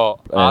 You know,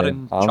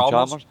 Aaron Chalmers.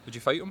 Chalmers. Would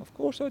you fight him? Of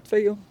course I'd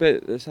fight him,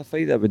 but it's a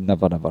fight that would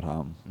never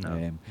happen.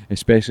 No.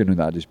 Especially now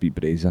that I just beat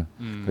Brazier.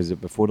 Because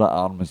before that,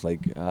 Aaron was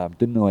like, I'm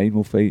doing the line,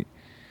 we'll fight.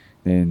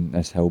 Then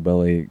this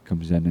hillbilly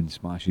comes in and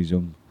smashes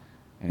him,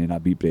 and then I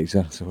beat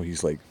Brazier. So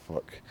he's like,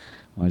 fuck.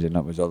 Imagine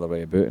that was the other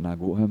way about, and I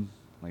got him.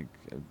 Like,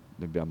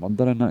 there'd be a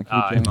murder in that.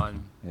 Aye,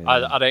 man.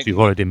 I reckon. So you've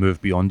already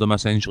moved beyond him,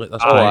 essentially, at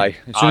this point. Aye.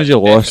 As soon as you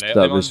lost,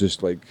 definitely, that was man.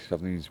 just like,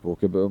 I've not even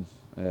spoke about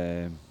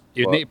him.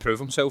 He'd need to prove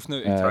himself now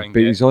to try and but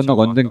get he's on the himself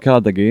London back up.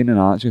 card again, and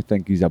I actually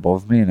think he's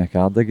above me in the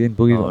card again,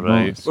 believe it or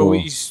right. not. So, Well,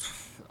 he's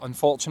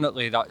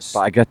unfortunately that's. but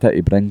I get it,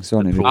 he brings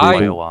something to the Aye.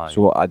 table. Aye.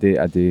 So I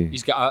do.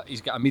 He's got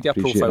a media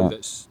Appreciate profile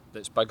that.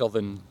 that's bigger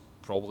than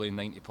probably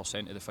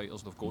 90% of the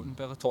fighters they've got in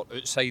Bellator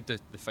outside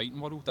the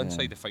fighting world.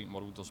 Inside the fighting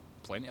world, there's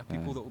plenty of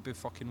people that will be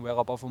fucking well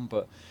above him,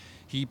 but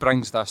he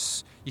brings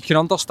this. You can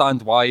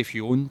understand why, if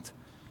you owned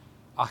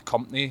a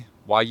company,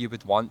 why you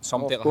would want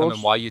somebody like him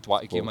and why you'd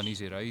want to give him an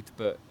easy ride,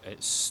 but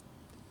it's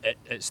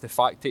the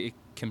fact that he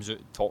comes out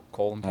and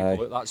calling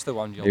people out. That's the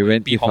one you're He like,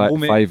 went be to humble,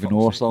 mate. 5-0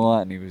 or something like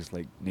that, and he was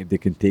like, nobody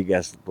can take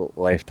this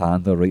left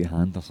hand or right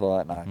hand or something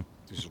like that. And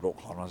I just rock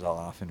corners of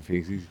laughing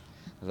faces.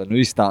 Because I know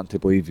he's starting to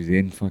believe his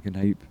own fucking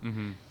hype.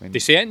 They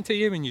say it to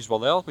you when you were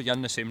there, were you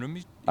in the same room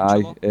as each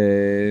Aye,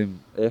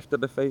 other? after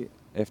the fight,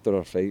 after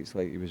our fights,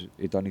 like,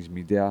 he done his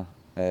media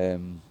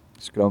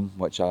scrum,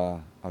 which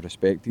I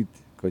respected,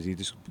 because he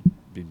just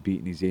been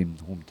beating his own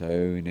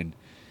hometown,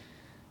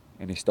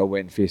 and he still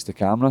went and faced the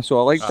camera, so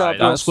I liked that.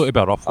 That's got to be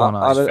a rough one.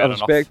 I fair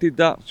enough. respected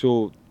that.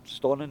 So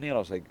standing there, I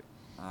was like,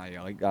 Aye,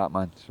 I like that,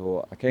 man.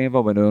 So I kind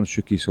of went on,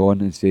 shook his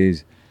on and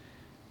says,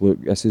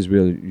 look, this is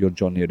where your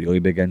journey really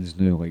begins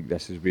now. Like,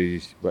 this is where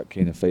what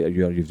kind of fighter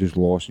you are. You've just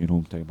lost in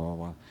your hometown, blah, blah,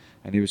 blah.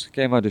 And he was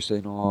kind of just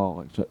saying,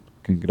 oh, like,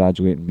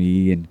 congratulating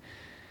me. And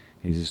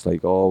he's just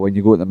like, oh, when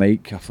you go to the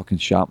mic, I fucking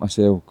shat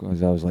myself.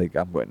 Because I was like,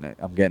 I'm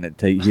getting it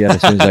tight here as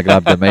soon as I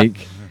grabbed the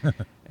mic.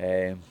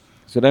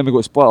 So then we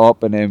got split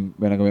up. And then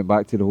when I went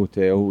back to the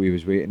hotel, he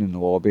was waiting in the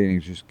lobby. And he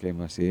was just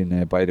kind of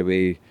saying, by the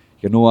way,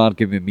 you're not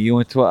arguing with me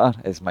on Twitter.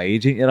 It's my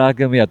agent you're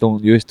arguing with. I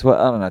don't use Twitter,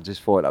 and I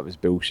just thought that was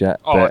bullshit.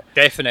 Oh, but,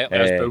 definitely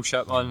it's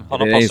bullshit, man.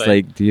 100%. And then he's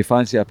like, do you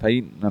fancy a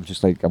pint? And I'm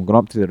just like, I'm going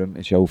up to the room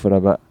to chill for a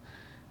bit.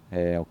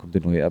 I'll come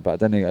down later,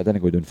 but I didn't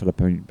go down for a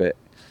pint. But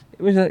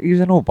he was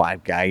a no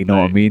bad guy, you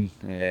know what I mean?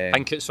 I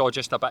think it's all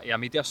just a bit of a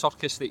media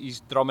circus that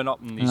he's drumming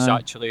up, and he's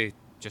actually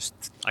just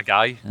a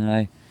guy.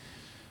 Aye.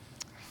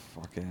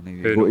 Fucking,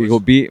 he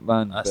got beat,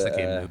 man. That's the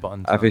game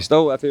button.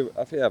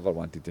 If he ever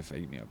wanted to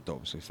fight me, I'd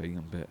obviously fight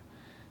him, but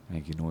I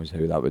think he knows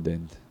how that would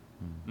end.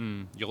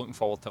 You're looking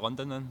forward to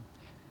London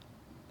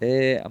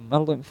then? I'm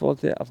not looking forward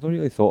to it. I've not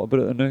really thought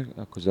about it now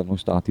because I've not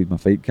started my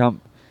fight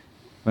camp.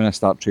 When I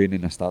start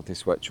training, I start to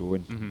switch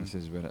on. This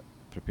is when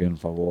preparing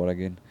for war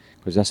again.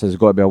 Because this has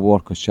got to be a war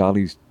because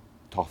Charlie's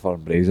tougher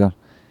than Brazier.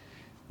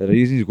 The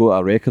reason he's got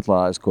a record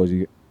like that is because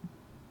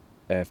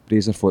if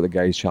Brazier fought the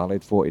guys Charlie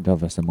had fought, he'd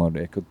have a similar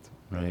record.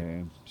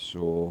 Right.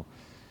 So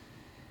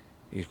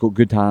he's got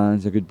good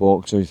hands, a good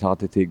boxer, he's hard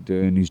to take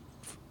down, he's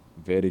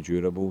very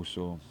durable,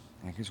 so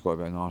I think it's got to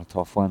be another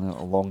tough one,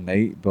 a long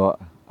night,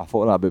 but I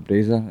thought that about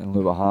Brazier and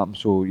look what happened,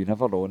 so you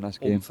never know in this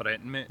game.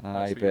 Threaten, mate.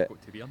 Aye, That's what you've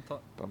got to be, isn't it?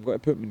 But I'm going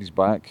to put him in his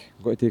back,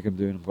 I'm going to take him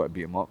down, I'm going to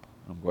beat him up,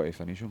 I'm going to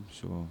finish him,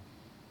 so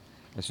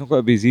it's not going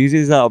to be as easy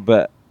as that,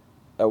 but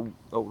it'll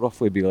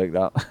roughly be like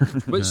that.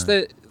 What's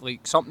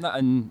something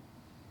that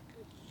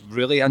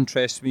really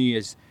interests me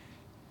is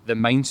the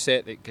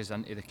mindset that goes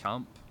into the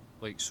camp.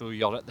 Like, so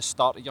you're at the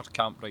start of your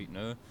camp right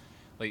now,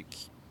 like,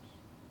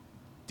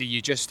 do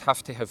you just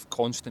have to have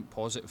constant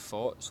positive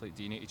thoughts? Like,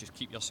 do you need to just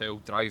keep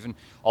yourself driving,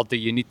 or do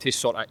you need to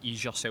sort of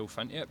ease yourself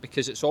into it?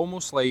 Because it's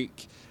almost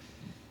like,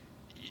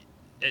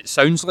 it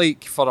sounds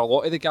like for a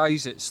lot of the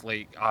guys, it's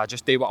like, I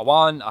just do what I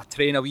want, I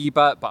train a wee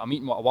bit, but I'm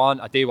eating what I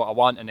want, I do what I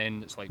want, and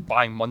then it's like,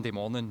 bang, Monday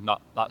morning,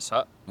 that's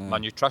it. My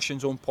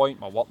nutrition's on point,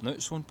 my working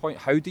out's on point.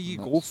 How do you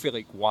go for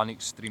like one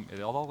extreme to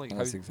the other? Like,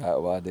 that's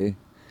exactly what I do.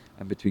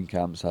 In between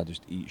camps, I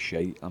just eat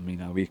shite. I mean,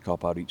 I wake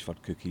up, I reach for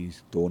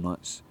cookies,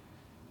 donuts,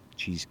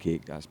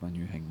 cheesecake. That's my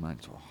new thing, man.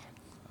 So,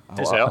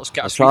 desserts,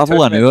 I'll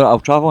travel an hour. I'll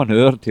travel an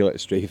hour to like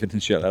Strafen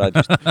and shit like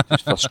that.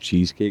 Just for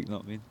cheesecake, you know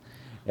what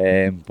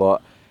I mean?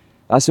 But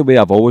that's the way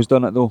I've always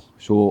done it though.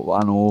 So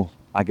I know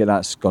I get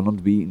that scunnered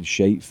with eating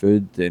shite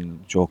food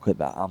and chocolate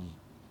that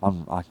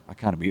I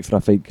can't wait for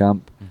a fight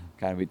camp.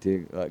 Can't wait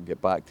to get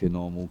back to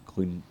normal,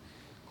 clean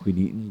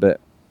eating.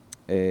 But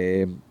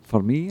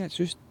for me,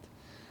 it's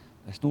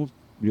not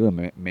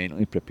really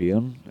mentally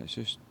preparing. It's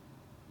just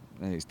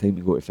it's time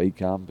to go to fight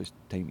camp. It's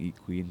time to eat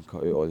clean,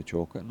 cut out all the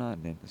chocolate and that,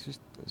 and then it's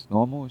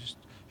normal. Just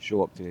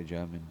show up to the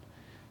gym and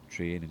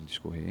train and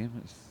just go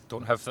home.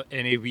 Don't have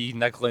any wee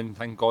niggling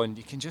thing going.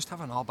 You can just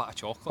have another bit of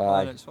chocolate,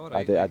 man. It's all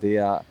right. I do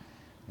that.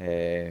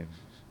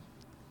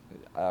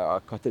 I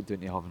cut it down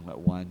to having like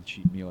one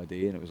cheat meal a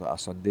day, and it was like a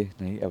Sunday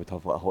night. I would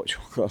have like a hot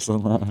chocolate or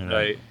something like that.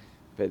 Right.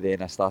 But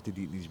then I started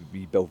eating these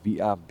wee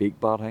Belvita bake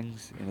bar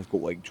things, and it's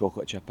got like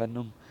chocolate chip in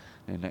them.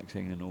 And next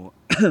thing I know,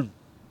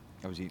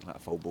 I was eating like a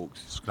full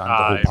box.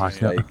 Scrambled the whole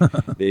packet.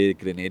 Like the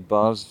grenade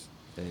bars.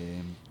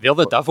 They're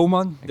the devil,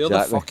 man. They're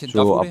the fucking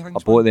devil. I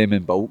bought them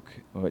in bulk,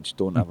 which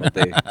don't ever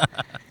do.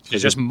 You're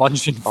just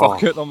munching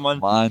fuck out them,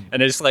 man.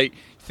 And it's like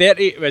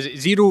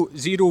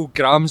 0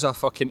 grams of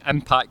fucking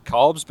impact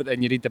carbs, but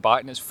then you read the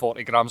back and it's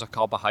 40 grams of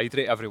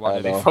carbohydrate every one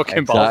of the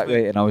fucking bars.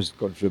 Exactly, and I was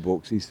going through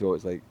boxes, so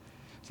it's like,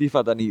 see if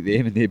I didn't eat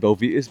them and the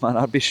Belvitas, man,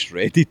 I'd be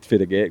shredded for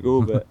the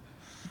get-go, but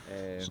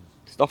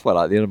stuff like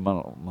that, they're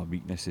my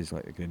weaknesses,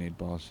 like the grenade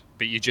bars.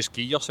 But you just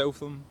give yourself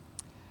them?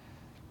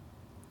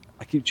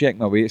 I keep checking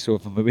my weight, so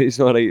if my weight's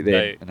alright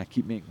then, and I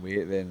keep making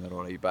weight, then they're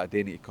alright, but I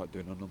do need to cut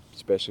down on them,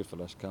 especially for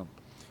this camp.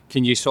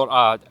 Can you sort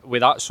of,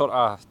 with that sort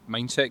of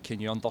mindset, can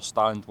you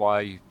understand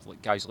why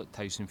like guys like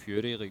Tyson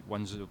Fury, like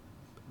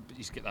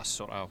he's got this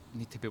sort of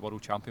need to be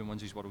world champion,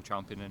 wins he's world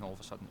champion, and all of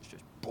a sudden it's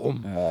just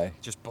boom,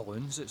 just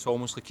balloons. It's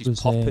almost like his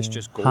purpose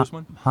just goes,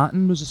 man.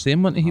 Hatton was the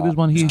same, wasn't he? He was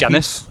one.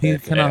 Guinness. He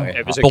kind of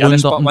it was a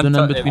Guinness, up but and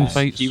down in between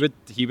fights.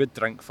 He would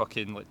drink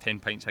fucking like 10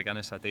 pints of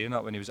Guinness a day and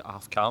that when he was at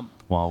half camp.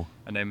 Wow.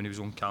 And then when he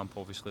was on camp,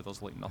 obviously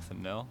there's like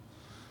nothing there.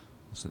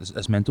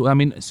 It's mental. I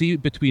mean, see,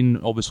 between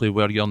obviously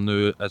where you're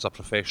now as a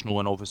professional,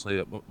 and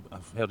obviously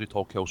I've heard you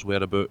talk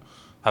elsewhere about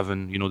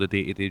having, you know, the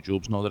day-to-day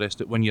jobs and all the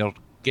rest of it. When you're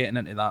getting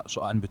into that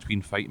sort of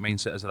in-between fight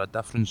mindset, is there a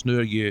difference now?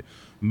 Are you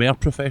more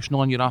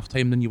professional in your half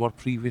time than you were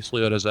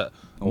previously, or is it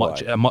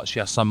much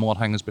a similar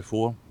thing as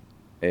before?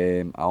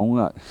 I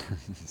only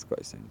it's got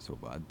to sound so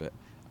bad, but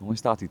I only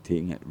started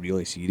taking it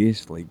really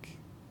serious like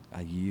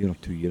a year or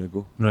 2 years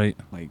ago. Right.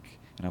 Like,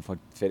 and I've had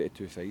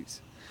 32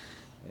 fights.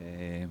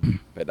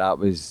 But that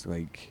was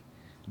like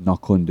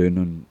knuckling down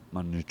on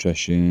my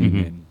nutrition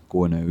Mhm. and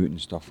going out and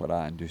stuff like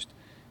that, and just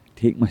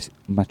take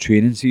my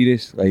training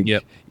serious. Like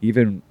Yep.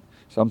 even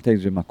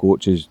sometimes when my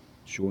coach is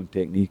showing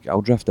technique,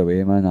 I'll drift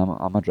away, man.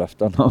 I'm a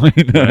drifter, know what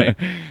I mean? Right.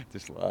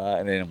 Just like that,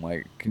 and then I'm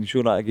like, can you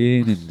show that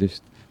again? And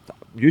just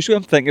usually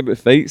I'm thinking about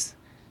fights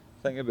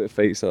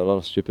or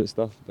other stupid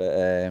stuff.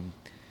 But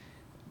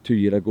 2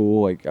 years ago,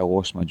 like I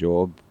lost my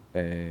job.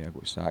 I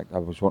got sacked. I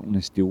was working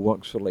in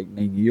steelworks for like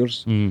 9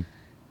 years, Mm.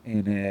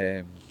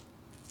 and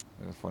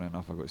funny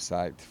enough, I got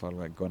sacked for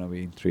like going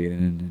away and training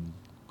and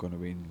going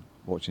away and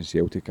watching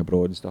Celtic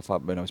abroad and stuff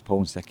like that when I was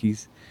pulling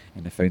sickies,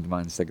 and they found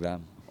my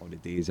Instagram. All the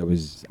days I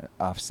was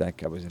half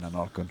sick, I was in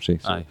another country.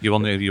 So Aye, you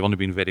weren't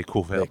being very they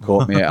covert.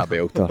 caught me at a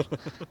belter,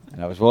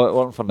 and I was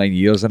working for 9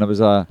 years, and I was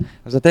a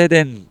dead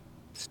end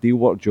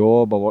steelwork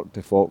job. I worked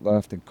the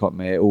forklift and cut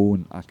metal,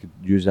 and I could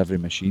use every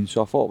machine,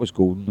 so I thought it was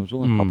golden. I was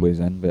only a couple years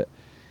in, but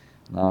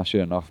nah,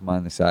 sure enough,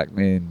 man, they sacked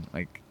me, and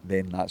like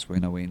then that's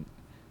when I went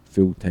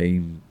full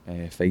time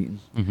fighting.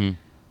 Mhm.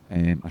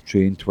 I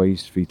trained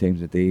twice, 3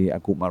 times a day. I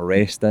got my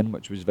rest in,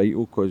 which was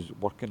vital, because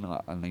working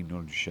at a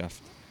 9-hour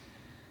shift,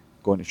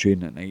 going to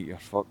train at night, you're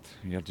fucked.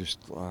 You're just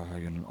you're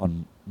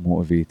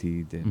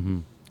unmotivated and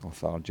Mhm.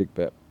 lethargic.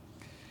 But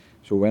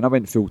so when I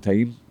went full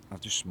time, I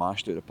just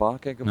smashed out the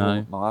park. I think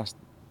Aye. my last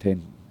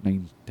 10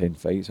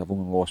 fights, I've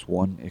only lost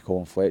one to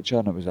Colin Fletcher,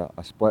 and it was a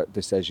split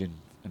decision,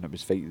 and it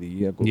was fight of the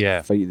year. I got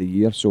Yeah. fight of the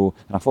year. So,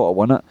 and I thought I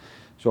won it.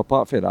 So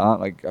apart from that,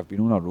 like I've been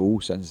on a roll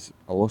since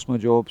I lost my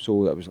job.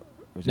 So it was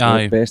the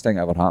Aye. best thing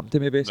that ever happened to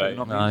me, basically. Right. You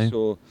know what I mean? Aye.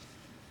 So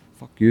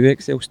fuck you,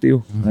 Excel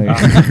Steel. Like,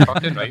 Ah,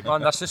 fucking right,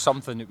 man. This is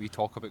something that we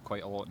talk about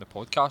quite a lot in the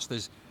podcast.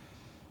 Is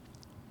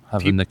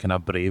Having the kind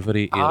of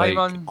bravery to Aye, like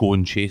man. go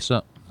and chase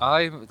it.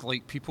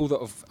 like people that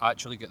have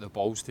actually got the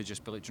balls to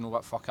just be like, do you know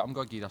what, fuck it, I'm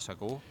gonna give this a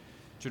go.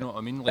 Do you know what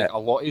I mean? Like a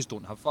lot of us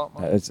don't have that,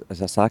 man. it's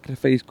a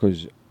sacrifice,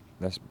 because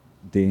this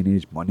day and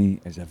age,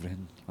 money is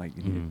everything. Like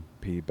you need Mhm. to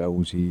pay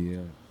bills here.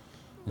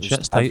 And It's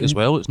shit's tight as everything.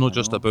 well. It's I not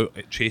just know. about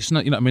it chasing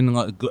it. You know what I mean?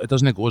 Like, it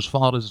doesn't go as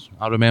far as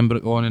I remember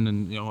it going,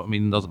 and you know what I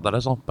mean. There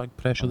is a big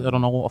pressure there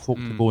on a lot of folk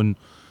to go and,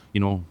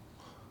 you know,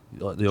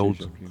 like the old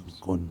your dreams.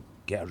 go and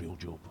get a real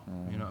job.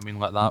 You know what I mean?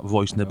 Like that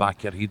voice in the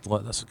back of your head,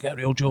 like this, get a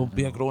real job,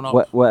 be a grown up.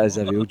 What is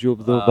a real job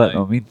though? But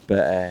know what I mean,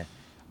 but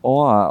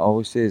all I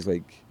always say is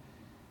like,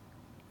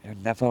 you're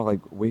never like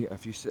wait.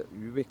 If you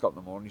wake up in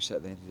the morning, you sit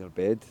at the end of your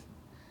bed,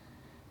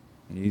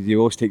 and you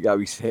always take that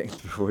wee second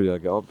before you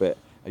get up. But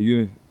are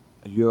you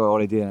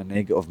already in a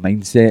negative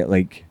mindset?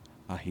 Like,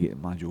 I hate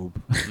my job.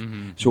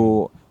 Mhm.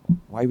 So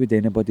why would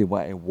anybody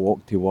want to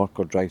walk to work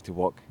or drive to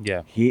work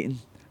Yeah.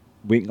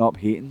 waking up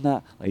hating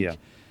that? Like, Yeah.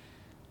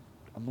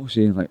 I'm not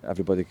saying like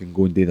everybody can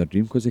go and do their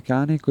dream, because they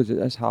can, because it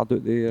is hard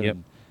out there. Yep.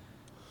 And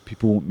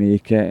people won't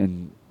make it,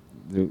 and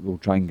they'll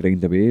try and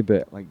grind away.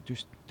 But like,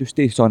 just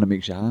do something that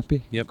makes you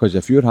happy. Yep. Because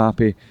if you're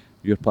happy,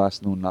 you're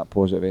passing on that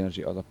positive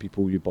energy to other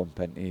people you bump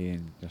into,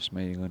 and you're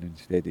smiling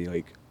instead of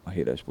like, I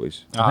hate this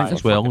place. I think Aye,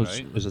 as well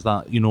fucking right. is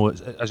that, you know,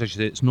 as I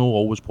say, it's not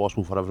always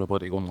possible for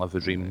everybody to go and live the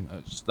dream.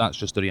 That's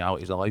just the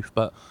realities of life.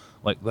 But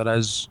like, there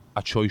is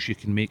a choice you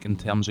can make in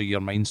terms of your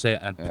mindset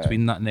and Yeah.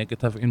 between that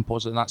negativity and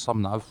positive. That's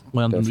something I've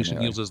learned in recent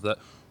Definitely. years, is that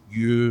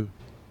you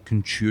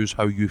can choose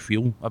how you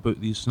feel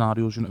about these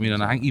scenarios. You know what I mean?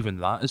 And I think even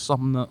that is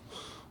something that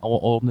a lot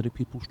of ordinary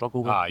people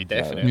struggle with. Aye,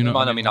 definitely, You know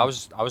what man. I I mean,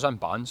 mean? I was in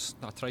bands.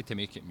 I tried to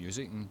make it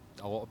music, and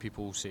a lot of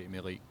people say to me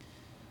like,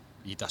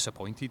 "Are you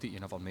disappointed that you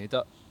never made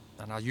it?"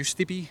 And I used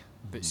to be,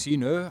 but see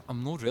now,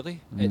 I'm not really.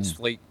 It's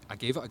like I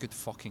gave it a good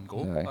fucking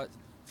go. Aye. I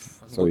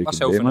That's all look you can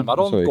myself do, in the man. mirror That's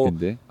all and you go, can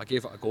do. I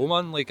gave it a go,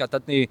 man. Like I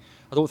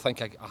don't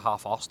think I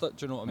half-arsed it.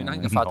 Do you know what I mean? I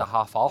think if I'd No. have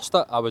half-arsed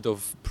it, I would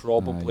have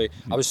probably.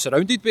 I was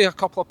surrounded by a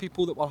couple of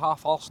people that were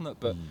half-arsing it,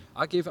 but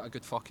I gave it a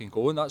good fucking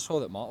go, and that's all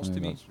that matters to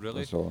me, That's-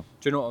 really. that's all.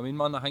 Do you know what I mean,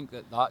 man? I think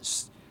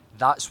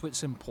that's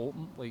what's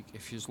important. Like,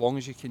 if you, as long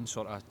as you can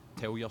sort of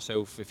tell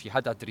yourself, if you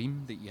had a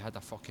dream, that you had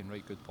a fucking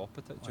right good pop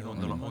at it. Do you know what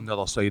I mean? On the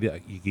other side of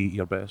it, you gave it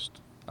your best.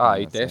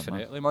 Aye, that's it, man.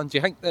 definitely, man. Do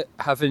you think that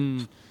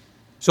having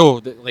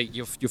like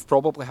you've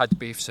probably had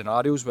both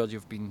scenarios where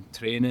you've been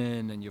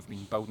training and you've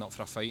been building up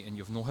for a fight and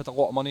you've not had a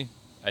lot of money,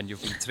 and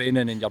you've been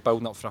training and you're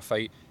building up for a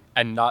fight,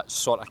 and that's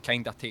sort of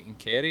kind of taking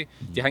care of. Do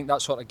you think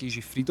that sort of gives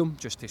you freedom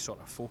just to sort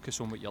of focus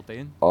on what you're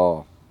doing?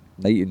 Oh,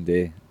 night and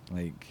day.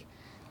 Like,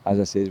 as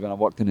I said, when I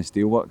worked in the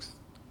steelworks,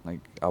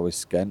 like I was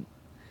skint.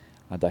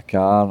 I had a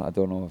car. I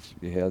don't know if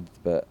you heard,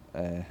 but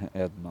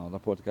heard my other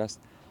podcast.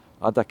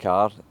 I had a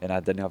car and I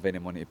didn't have any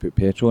money to put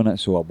petrol in it,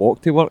 so I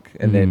walked to work.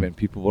 And then when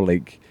people were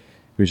like,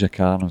 "Where's your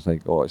car?" and I was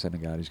like, "Oh, it's in the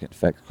garage getting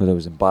fixed," because I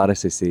was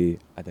embarrassed to say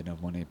I didn't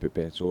have money to put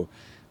petrol.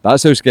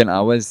 That's how skint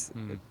I was.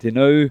 To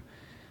now,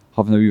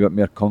 having a wee bit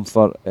more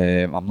comfort.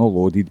 I'm not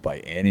loaded by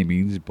any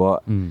means,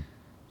 but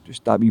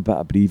just that wee bit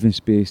of breathing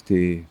space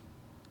to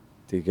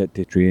get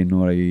to train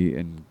alright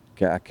and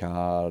get a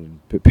car and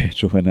put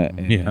petrol in it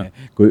and Yeah.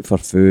 go out for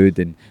food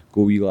and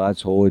go wee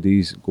lads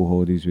holidays, go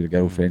holidays with a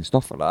girlfriend,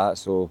 stuff like that.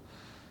 So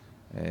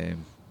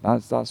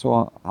that's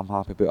what I'm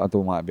happy about. I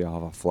don't want to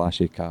have a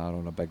flashy car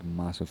or a big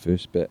massive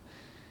house, but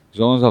as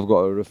long as I've got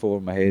a roof over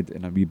my head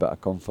and a wee bit of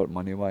comfort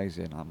money-wise,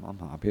 then I'm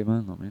happy,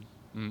 man. I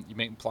mean, You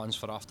making plans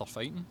for after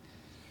fighting?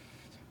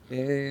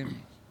 I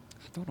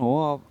don't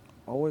know.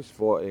 I always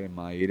thought in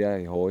my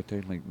area,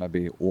 Hollytown, like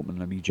maybe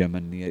opening a wee gym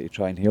in there to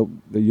try and help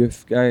the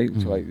youth guys,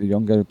 so like the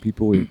younger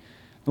people,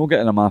 not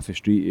getting them off the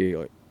street,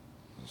 like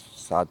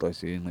sadly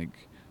saying,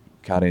 like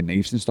carrying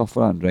knives and stuff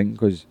like that and drink,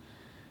 because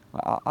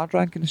I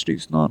drank in the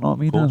streets, not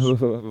me. Now,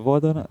 we've all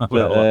done it. But,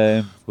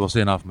 We were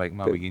saying half Mike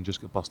McGueen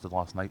just got busted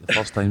last night, the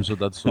first time, so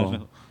did,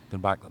 so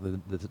going back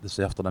this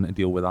afternoon to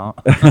deal with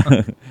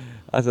that.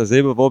 as I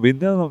say, we've all been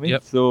there, not me.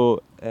 Yep.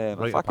 So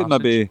Rite if I of could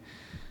passage. maybe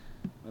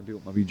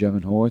open my wee gym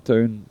in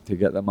Hollytown to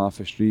get them off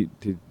the street,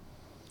 to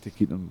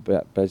keep them a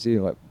bit busy,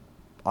 like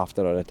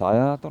after I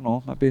retire, I don't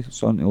know, maybe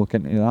something to look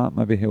into that,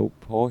 maybe help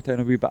Hollytown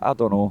a wee bit, I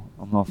don't know,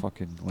 I'm not a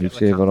fucking Get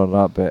lifesaver or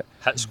that, but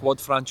Hit Squad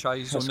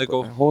franchise on the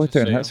go.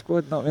 Hollytown Just Hit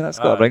Squad, no, I mean, that's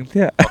got a Aye. ring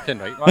to it. Fucking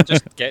right, man.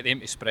 Just get them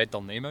to spread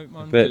their name out,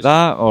 man. But 'cause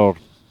that or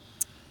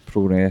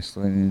pro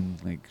wrestling,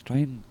 like try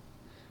and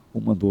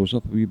open my doors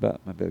up a wee bit,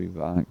 maybe a wee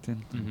bit of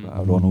acting, a bit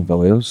of Ronald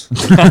Villiers.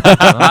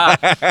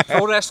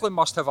 pro wrestling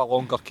must have a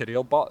longer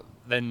career, but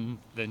than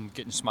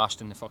getting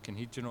smashed in the fucking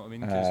head. Do you know what I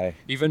mean? 'Cause Aye.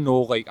 even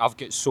though like I've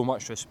got so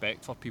much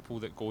respect for people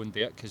that go and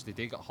do it because they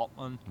do get hurt,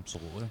 man.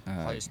 Absolutely.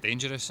 Like, it's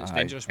dangerous. It's Aye,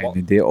 dangerous and work.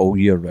 they do it all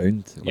year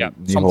round. Yeah, like,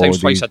 no sometimes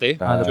twice holidays. a day.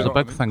 There was Do you a know what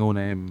I big mean? thing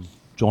on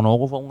John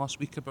Oliver last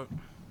week about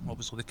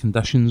obviously the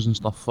conditions and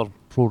stuff for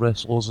pro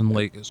wrestlers, and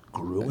like it's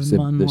grueling, It's the,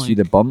 man. the, like, see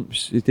the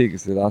bumps you take,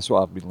 so that's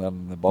what I've been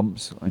learning, the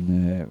bumps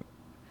and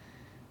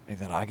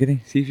they're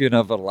agony. See if you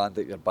never land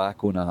at your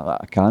back on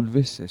a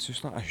canvas, it's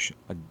just like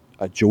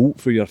a jolt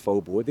through your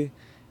full body.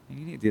 And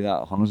you need to do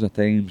that hundreds of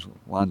times,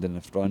 land in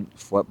the front,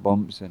 flip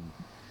bumps and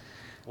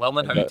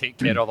Learning how to take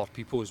care of other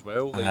people as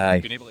well. Like, Aye.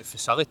 being able to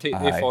facilitate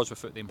Aye. the falls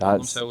without them hurting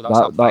that's themselves. That's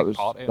a big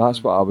part of it. that's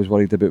man. what I was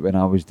worried about when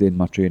I was doing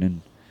my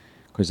training,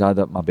 because I had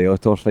my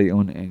Bellator fight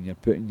on, and you're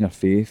putting your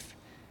faith,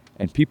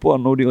 and people are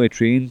not really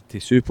trained to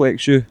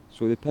suplex you,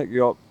 so they pick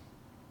you up.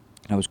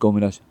 And I was going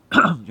with this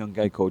young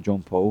guy called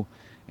John Paul,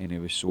 and he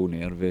was so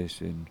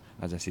nervous and,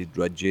 as I said,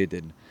 rigid,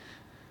 and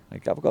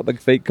like, I've got a big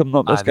fight coming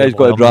up. This Aye, they're guy's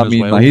got to learning drop as me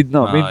in my well. head,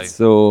 know what I Aye. mean?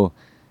 So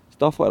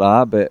stuff like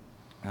that.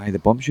 But the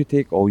bumps you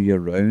take all year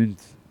round,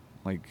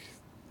 like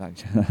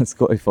that's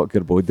got to fuck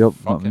your body up. Know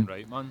what I Fucking mean?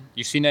 right, man.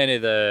 You seen any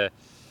of the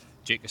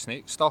Jake the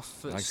Snake stuff?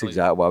 That's It's like-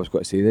 exactly what I was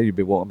going to say there. You'd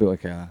be walking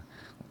about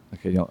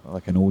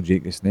like an old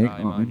Jake the Snake. Aye,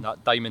 know what I man, mean?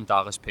 that Diamond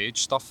Dallas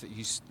Page stuff that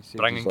he's He saved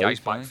bringing his guys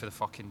life, back aye. for the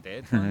fucking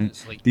dead. Man.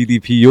 It's like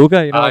DDP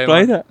yoga, you know, Aye, I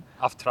tried man. it.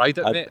 I've tried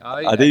it, mate.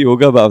 Aye, I do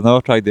yoga, but I've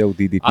never tried the old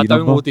DDP I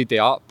number. downloaded the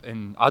app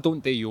and I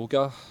don't do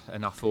yoga,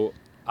 and I thought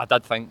I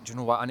did think, do you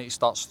know what? I need to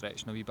start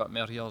stretching a wee bit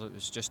more here. It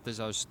was just as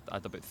I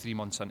had about 3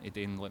 months into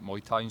doing like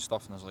Muay Thai and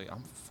stuff, and I was like,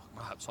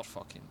 my hips are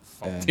fucking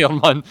fucked here,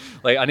 man.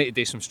 Like I need to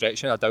do some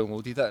stretching. I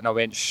downloaded it and I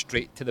went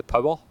straight to the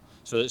power.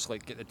 So it's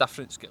like get the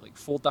difference, get like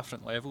 4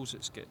 different levels.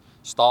 It's get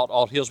start,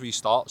 or here's where you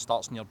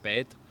starts in your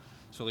bed.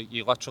 So like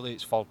you literally,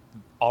 it's for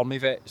army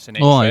vets and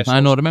Oh, I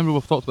ex-wrestlers. know. Remember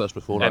we've talked about this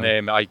before. And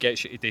right? I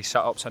get you to do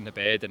sit-ups in the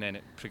bed, and then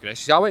it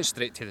progresses. I went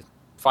straight to the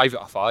 5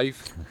 out of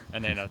 5,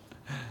 and then I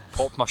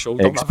popped my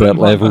shoulder. Expert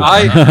level.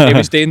 Aye, he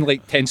was doing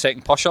like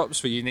 10-second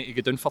push-ups, where you need to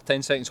go down for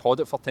 10 seconds, hold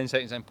it for 10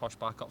 seconds, then push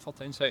back up for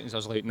 10 seconds. I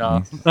was like, nah,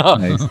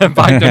 Nice. I'm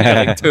back down to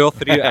like 2 or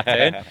 3 out of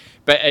 10.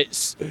 But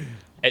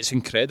it's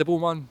incredible,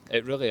 man.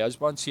 It really is,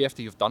 man. See,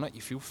 after you've done it,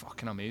 you feel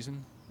fucking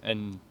amazing.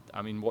 And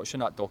I mean, watching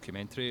that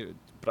documentary, it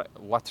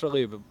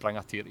literally would bring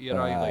a tear to your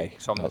eye, Aye,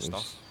 like some of that the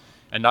was stuff.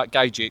 And that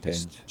guy, Jake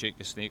intense.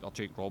 the Snake, or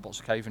Jake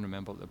Roberts, I can't even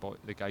remember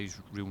what the guy's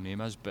real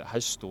name is, but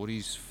his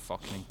story's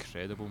fucking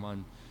incredible,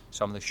 man.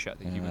 Some of the shit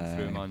that he went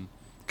through, Aye. man.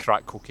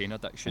 Crack cocaine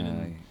addiction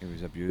and Aye, he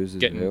was abused as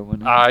getting, well.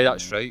 wasn't he? aye,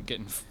 that's right,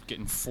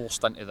 getting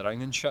forced into the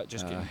ring and shit,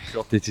 just getting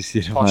pure Did you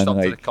see the pushed man, up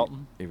to the like,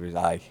 curtain.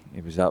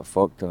 he was that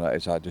fucked, and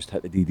like, so I just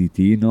hit the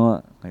DDT and all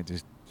that, like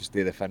just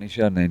do the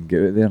finisher and then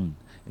get out there, and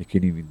he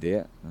couldn't even do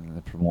it, and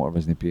the promoter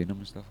wasn't paying him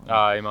and stuff like that.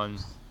 Aye, man.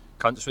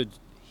 Cunts would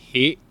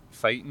hate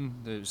fighting.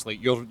 It was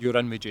like, you're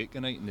in with Jake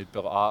tonight, and they'd be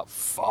like, ah,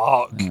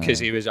 fuck, because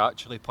he was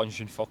actually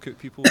punching fuck out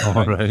people.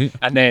 All right.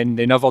 And then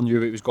they never knew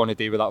what he was going to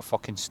do with that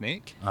fucking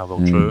snake. Ah,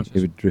 well, true. He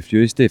would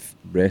refuse to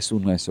wrestle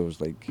unless there was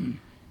like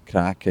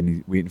crack and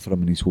he's waiting for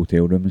him in his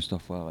hotel room and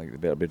stuff like that. Like, there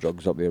better be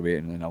drugs up there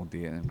waiting, and I'll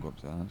do it and go up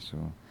to that. So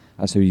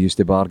that's how he used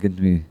to bargain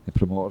with the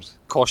promoters.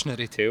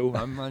 Cautionary tale,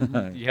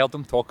 man. You heard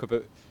him talk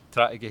about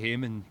trying to get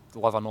home and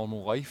live a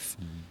normal life.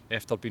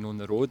 After being on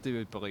the road, they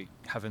would be like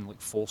having like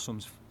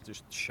foursomes,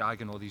 just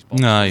shagging all these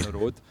bums Aye. on the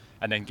road,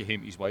 and then get home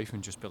to his wife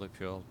and just be like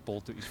pure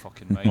bored out his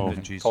fucking mind. Oh,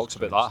 And Jesus talks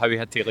about Christ. that, how he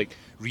had to like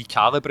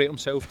recalibrate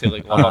himself to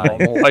like live a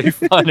normal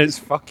life, man. It's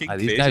fucking Aye,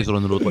 crazy. these guys are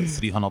on the road like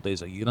 300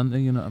 days a year, aren't they?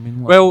 You know what I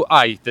mean? Like, Well,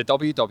 aye, the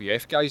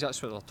WWF guys,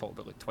 that's what they're talking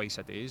about, like twice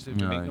a day. They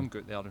Aye. make them go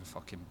out there and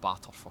fucking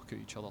batter fuck out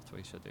each other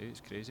twice a day.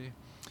 It's crazy.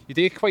 You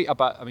do quite a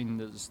bit. I mean,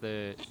 there's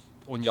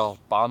on your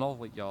banner,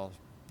 like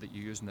that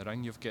you use in the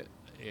ring, you've got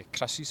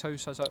Chris's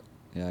house, is it?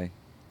 Yeah.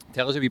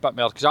 Tell us a wee bit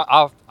more, because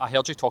I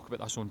heard you talk about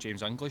this on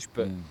James English,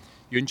 but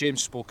you and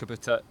James spoke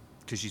about it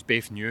because you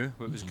both knew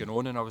what was going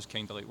on, and I was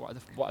kind of like,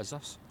 what is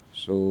this?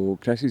 So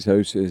Chris's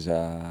House is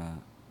a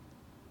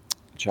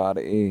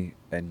charity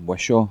in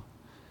Wishaw.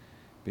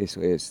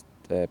 Basically, it's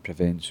to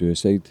prevent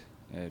suicide,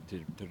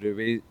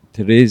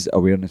 to raise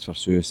awareness for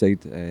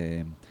suicide.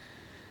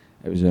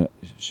 It was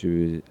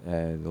the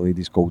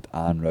lady's called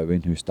Anne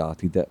Rowan who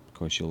started it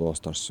because she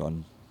lost her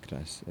son,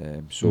 Chris.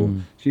 So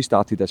she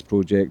started this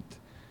project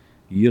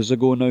years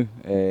ago now,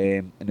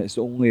 and it's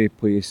the only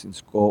place in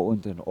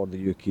Scotland or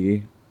the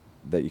UK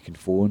that you can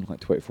phone like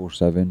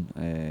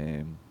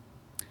 24/7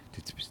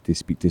 to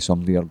speak to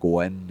somebody or go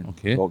in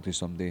and talk to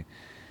somebody.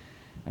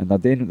 And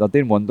they're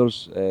doing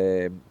wonders.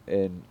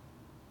 And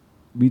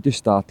we just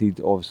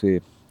started,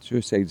 obviously,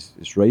 suicides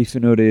is rife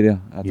in our area.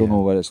 I don't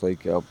know what it's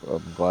like up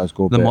in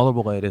Glasgow. The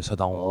Motherwell area's had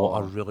a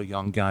lot of really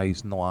young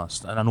guys in the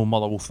last, and I know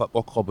Motherwell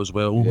Football Club as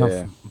well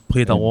have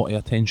paid a lot of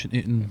attention to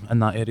it in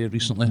that area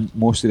recently.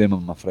 Most of them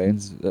are my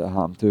friends that it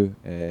happened to.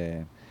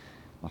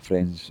 My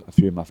friends, a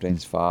few of my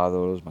friends'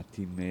 fathers, my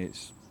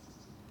teammates.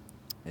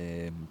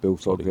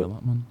 Bullfrog,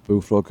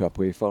 who I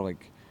play for,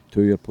 like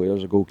 2-year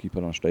players, a goalkeeper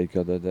and a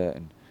striker did it,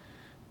 and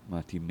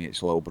my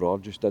teammate's little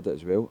brother just did it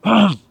as well.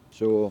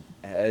 So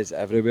it is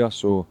everywhere.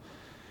 So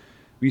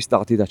we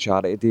started a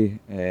charity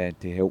day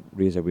to help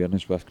raise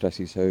awareness with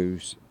Chris's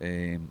House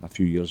a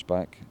few years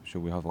back. So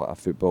we have like a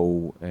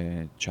football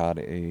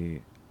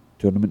charity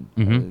tournament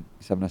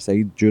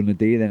 7-a-side during the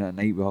day. Then at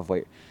night we have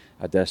like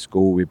a disco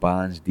with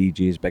bands,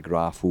 DJs, big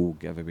raffle,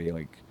 give away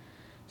like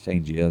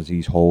signed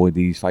jerseys,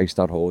 holidays,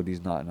 5-star holidays,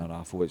 and that in a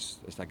raffle. It's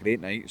a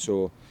great night.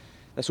 So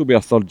this will be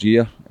our 3rd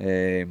year.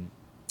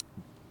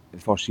 The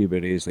first year we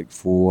raised like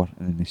 4,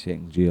 and then the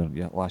second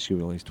year, last year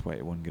we raised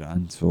 21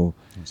 grand. So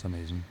that's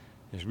amazing.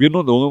 We're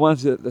not the only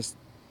ones that this.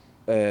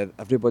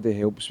 Everybody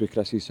helps with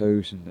Chris's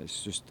House, and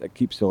it's just it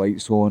keeps the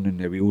lights on and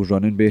the wheels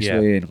running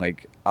basically. And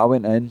like I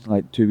went in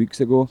like 2 weeks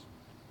ago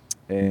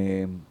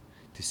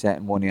to sit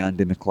in one of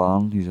Andy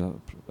McLaren. He's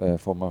a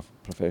former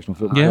professional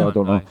footballer. I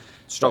don't know.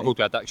 Struggled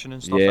with addiction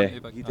and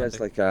stuff. He does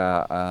like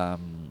a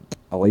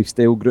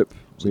lifestyle group.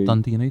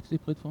 Dundee United he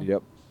played for?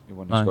 Yep. He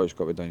won the Scottish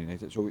Cup with Dundee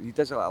United. So he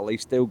does like a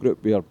lifestyle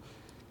group where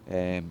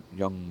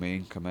young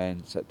men come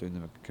in, sit down,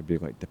 they could be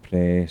like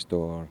depressed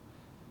or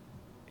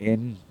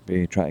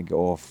anything, trying to get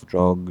off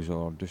drugs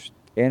or just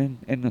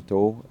anything at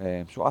all.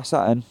 So I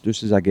sat in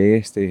just as a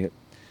guest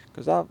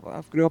because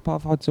I've grew up,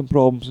 I've had some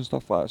problems and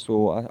stuff like that,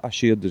 so I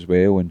shared as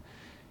well. And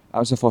that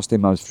was the first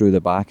time I was through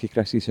the back of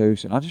Chris's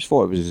House, and I just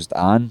thought it was just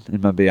Anne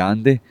and maybe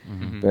Andy,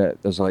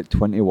 but there's like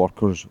 20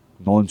 workers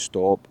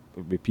non-stop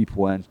with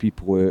people in,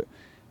 people out.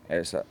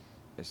 It's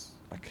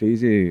a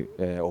crazy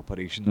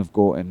operation they've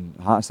got, and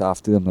hats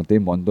off to them. They're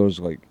doing wonders.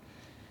 Like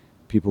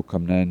people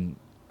coming in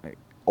like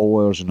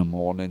all hours in the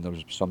morning.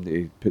 There's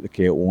somebody to put the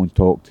kettle on,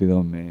 talk to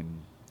them,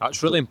 and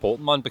that's really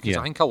important, man, because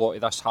I think a lot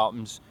of this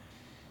happens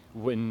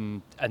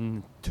when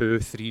in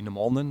 2-3 in the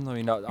morning. I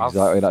mean,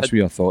 exactly. That's where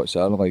your thoughts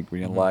are, like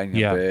when you're lying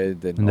in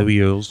bed and the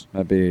wheels.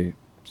 Maybe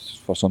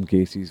for some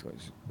cases, like,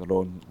 they're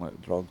on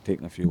like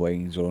taking a few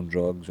lines, or on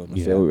drugs, or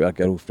they fell out with a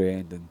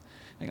girlfriend, and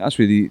I think that's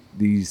where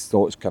these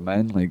thoughts come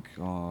in, like,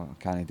 oh, I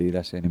can't do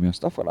this anymore,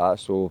 stuff like that.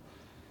 So,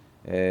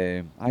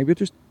 we're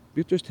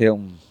just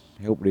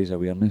help raise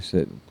awareness,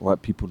 that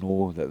let people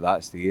know that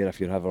that's there if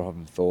you're ever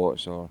having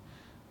thoughts, or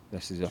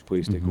this is a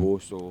place to go.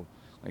 So,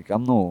 like,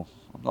 I'm not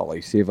a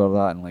lifesaver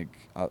that, and like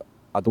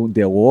I don't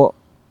do a lot,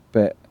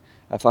 but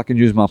if I can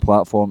use my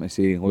platform to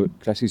say, look,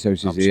 Chris's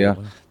House is there,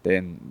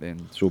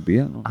 then so be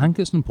it. I think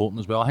it's important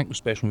as well. I think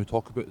especially when we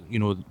talk about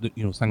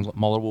things like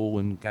Motherwell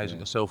and guys like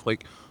yourself,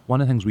 like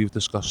one of the things we've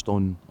discussed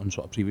on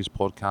sort of previous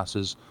podcasts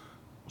is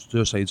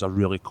suicide's a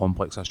really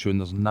complex issue, and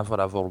there's never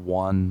ever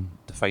one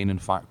defining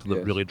factor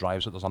that really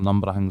drives it. There's a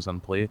number of things in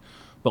play,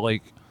 but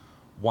like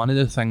one of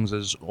the things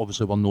is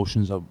obviously our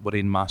notions of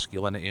in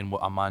masculinity and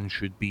what a man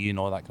should be and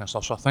all that kind of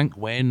stuff. So I think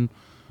when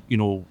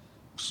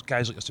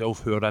guys like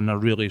yourself who are in a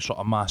really sort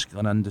of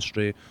masculine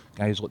industry,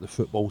 guys like the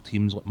football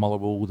teams like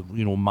Motherwell,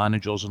 the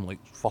managers and like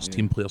first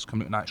team players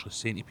come out and actually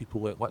saying to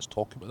people, like, let's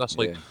talk about this.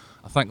 Like,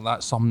 I think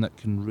that's something that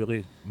can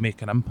really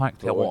make an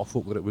impact to a lot of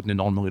folk that it wouldn't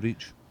normally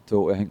reach.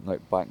 Totally. I think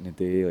like back in the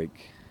day,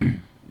 like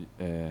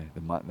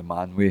the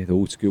man way, the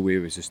old school way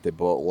was just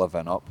about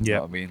living up. You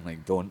know what I mean?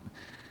 Like, don't.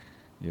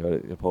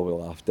 You're probably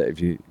laughed at if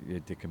you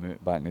had to come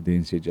out back in the day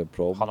and said you had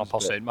problems.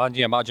 100%, man.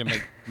 You imagine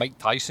Mike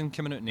Tyson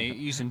coming out in the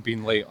 80s and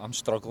being like, I'm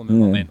struggling with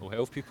my mental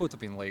health. People would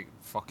have been like,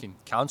 fucking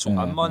cancel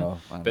him, man.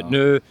 But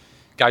now,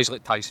 guys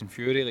like Tyson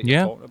Fury, like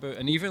you're talking about,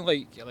 and even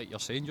like you're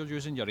saying, you're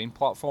using your own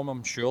platform.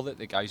 I'm sure that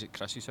the guys at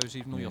Chris's House,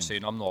 even though you're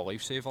saying I'm not a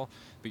lifesaver,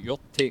 but you're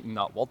taking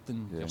that word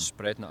and you're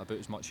spreading it about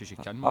as much as you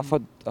can, man. I've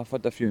had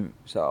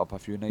set up a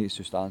few nights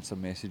just to answer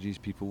messages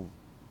people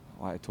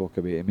want to talk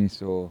about me,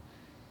 so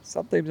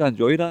sometimes I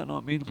enjoy that, you know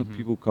what I mean? When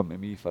people come to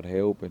me for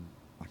help, and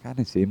I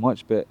can't say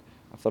much, but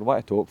if they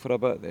want to talk for a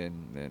bit,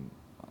 then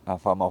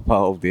if I'm up,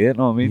 I'll do it, you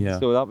know what I mean?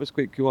 So that was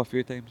quite cool a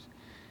few times,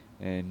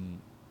 and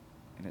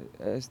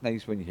it's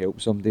nice when you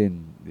help somebody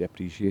and they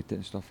appreciate it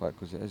and stuff like that,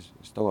 because it's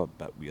still a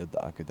bit weird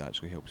that I could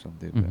actually help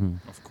somebody.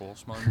 Of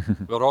course,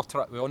 man. We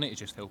all need to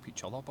just help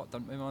each other, but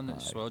don't we, man?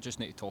 We all just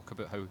need to talk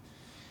about how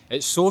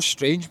It's so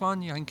strange,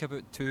 man. You think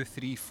about 2,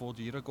 3, 4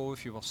 years ago,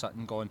 if you were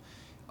sitting going,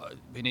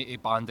 we need to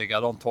band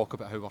together and talk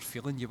about how we're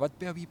feeling, you would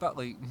be a wee bit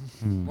like,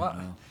 what?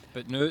 Yeah.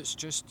 But now it's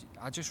just,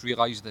 I just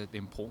realised the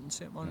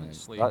importance of it, man. Right.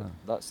 It's like,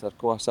 That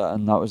circle I sat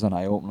in, that was an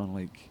eye opener.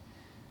 Like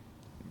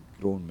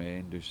grown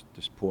men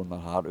just pouring their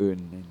heart out,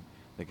 and then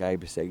the guy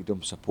beside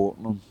them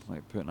supporting them,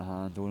 like putting a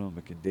hand on them,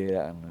 we can do it.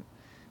 And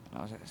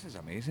I was like, this is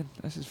amazing.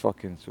 This is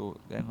fucking. So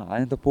then I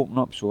end up opening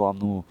up, so I'm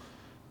no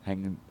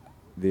hanging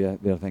there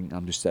thinking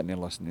I'm just sitting there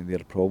listening to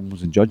their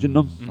problems and judging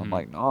them. I'm Mhm.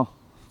 like, no,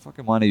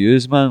 fucking want to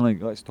use, man.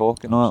 Like let's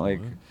talk and all. Like,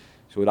 Absolutely.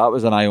 so that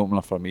was an eye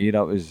opener for me.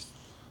 That was.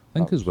 I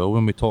think as well,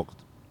 when we talked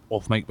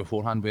off mic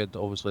beforehand, we had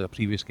obviously a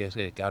previous guest,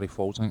 Gary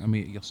Falls, I think, a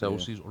mate of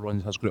yourselves, Yeah. he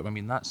runs his group. I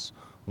mean, that's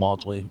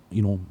largely,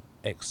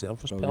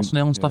 ex-service Brilliant,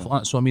 personnel and stuff yeah.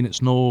 like that. So, I mean,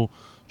 it's no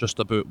just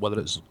about whether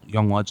it's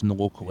young lads in the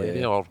local Yeah.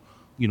 area or,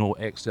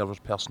 ex-service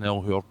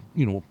personnel who are,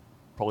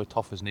 probably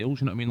tough as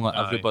nails, you know what I mean? Like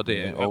Aye. everybody,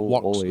 Yeah, it all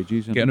works.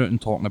 ages. And Getting out and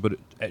talking about it,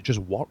 it just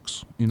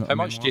works. You know how what I mean?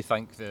 much do you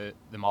think the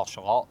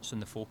martial arts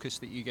and the focus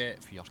that you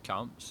get for your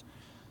camps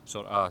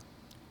sort of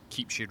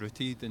keeps you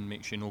rooted and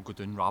makes you not go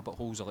down rabbit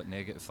holes of like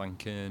negative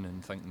thinking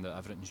and thinking that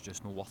everything's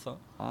just not worth it?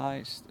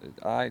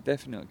 Aye,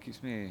 definitely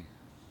keeps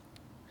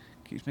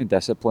me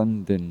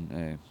disciplined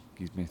and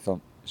gives me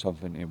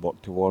something to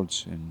work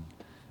towards, and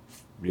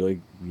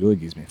really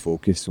gives me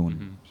focus on.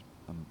 Mhm.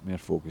 I'm more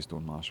focused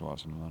on martial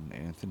arts than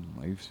anything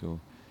in life. So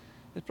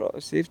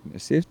it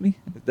saved me.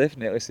 It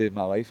definitely saved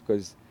my life,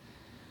 because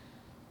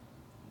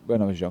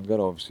when I was younger,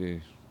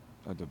 obviously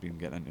I'd have been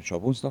getting into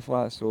trouble and stuff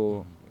like that.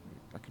 So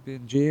I could be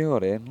in jail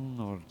or anything,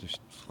 or just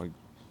like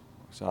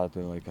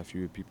sadly like a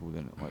few people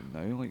that like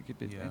now like could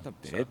be Yeah. end up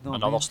So dead. know what I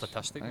another mean?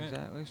 statistic, mate.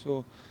 Exactly.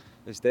 So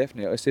it's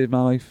definitely saved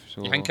my life.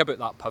 So You think about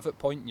that pivot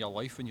point in your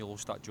life when you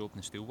lost that job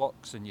in the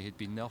steelworks and you had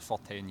been there for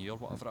 10 years,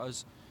 whatever it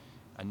is,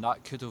 and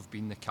that could have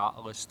been the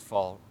catalyst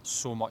for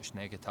so much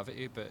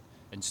negativity, but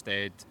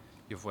instead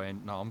you've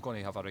went, nah, I'm going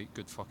to have a right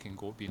good fucking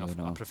go at being I a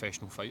know.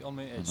 professional fighter,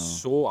 mate. I It's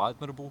know. so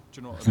admirable, do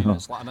you know what I mean?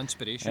 It's like an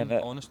inspiration,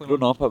 and honestly. growing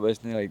man. up, it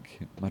wasn't like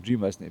my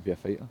dream wasn't to be a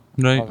fighter.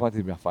 Right. I wanted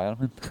to be a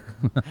fireman,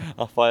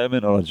 a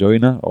fireman or a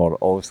joiner, or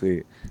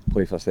obviously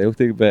play for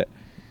Celtic. But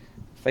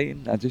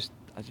fighting, I just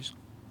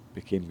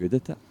became good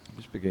at it. I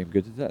just became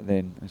good at it. And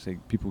then it's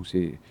like people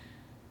say,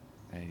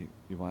 hey,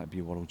 you want to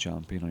be world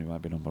champion or you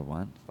want to be number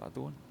one. But I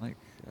don't. Like,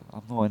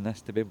 I'm not in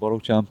this to be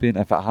world champion.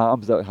 If it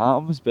happens, it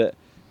happens. But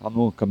I'm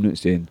not coming out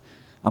saying,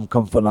 I'm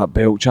coming for that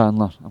belt,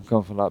 Chandler. I'm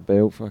coming for that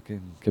belt,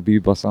 fucking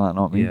Khabib or something.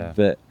 Know what I mean? Yeah.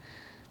 But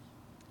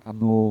I'm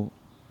no.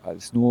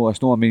 It's no.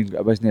 I mean,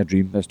 it wasn't a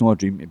dream. It's not a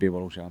dream to be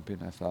world champion.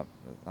 If that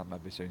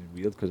might be sounding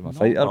weird because I'm a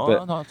fighter, no,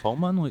 but not at all,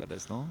 man. Like, but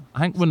it's not. I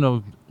think when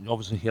I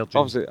obviously heard you,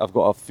 Obviously, I've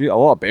got a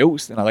lot of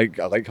belts, and I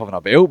like having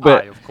a belt,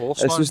 but Aye, of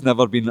course, it's man. just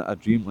never been a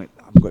dream. Like,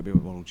 I'm going to be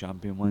a world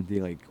champion one day.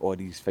 Like all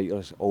these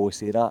fighters always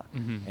say that,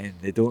 and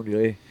they don't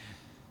really.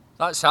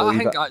 That's it. I believe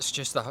think it.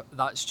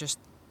 that's just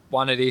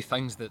one of the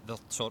things that they're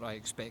sort of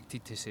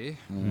expected to say.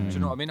 Do you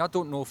know what I mean? I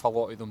don't know if a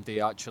lot of them do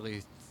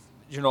actually.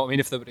 Do you know what I mean?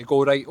 If they were to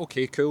go, right,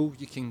 okay, cool,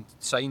 you can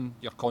sign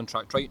your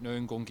contract right now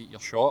and go and get your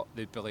shot,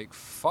 they'd be like,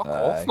 fuck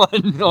Aye. off,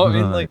 man. You know what I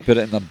mean? Like, Put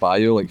it in their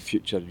bio, like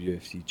future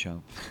UFC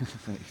champ.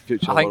 Like,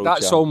 future I think world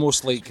that's champ.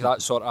 almost like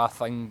that sort of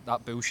thing,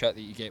 that bullshit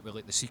that you get with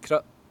like The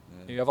Secret.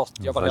 Yeah. You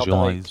ever heard of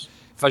like visualise.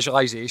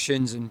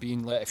 visualizations and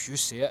being like, if you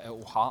say it,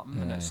 it'll happen,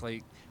 and it's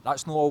like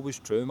that's not always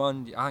true,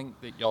 man. I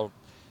think that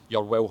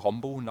you're well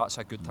humble, and that's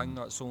a good thing.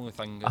 That's the only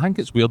thing. That, I think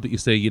it's weird that you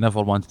say you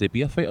never wanted to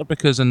be a fighter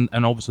because, and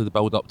obviously the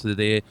build up to the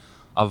day,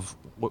 I've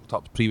looked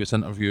up previous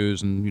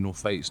interviews and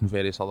fights and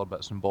various other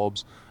bits and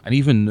bobs, and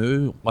even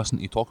now, listening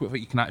to you talk about it,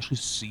 you can actually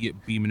see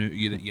it beaming out of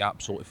you that you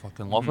absolutely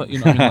fucking love it. You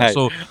know what I mean? Like,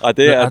 so I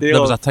do there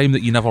was a love- time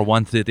that you never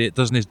wanted to do it.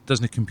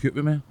 Doesn't compute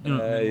with me. You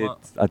know what I mean? Like,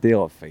 I do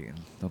love fighting.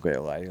 Not going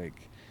to lie.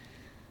 Like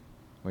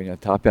when you're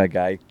tapping a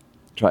guy,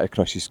 try to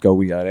crush his skull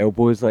with your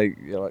elbows, like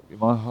you're like you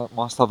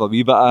must have a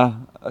wee bit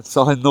of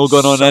something not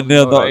going on in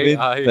there. Know what I mean?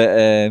 Aye.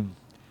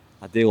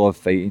 But I do love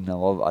fighting.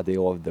 I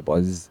do love the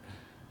buzz,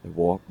 the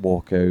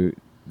walk out,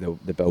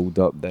 the build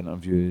up, the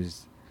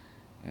interviews,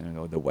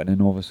 the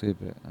winning obviously.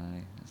 But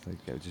aye, it's like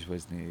it just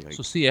wasn't like.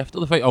 So see, after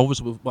the fight,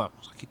 obviously, well,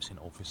 I keep saying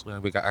obviously,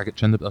 I get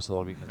chinned about this the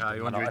other week. Aye,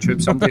 on I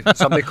YouTube,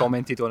 somebody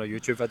commented on a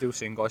YouTube video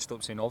saying, "God,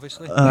 stop saying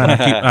obviously."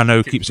 I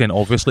now keep saying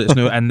obviously it's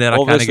now in there. I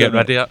can't Obviously, get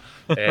rid of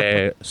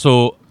it.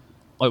 So,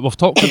 like we've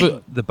talked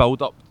about the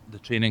build up, the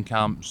training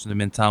camps, the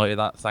mentality of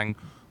that thing.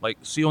 Like,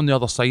 see on the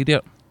other side of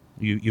it,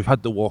 you've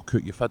had the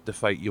walkout, you've had the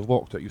fight, you've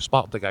walked out, you've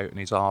sparked the guy out in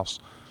his arse,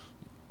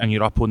 and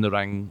you're up on the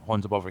ring,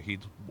 hands above your head.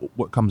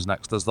 What comes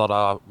next? Is there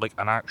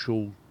an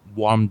actual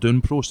warm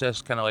down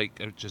process? Kind of like,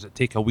 does it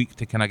take a week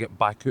to kind of get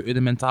back out of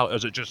the mentality? Or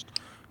is it just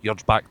you're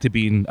back to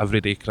being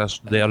everyday Chris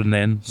there and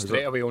then?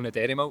 Straight away on the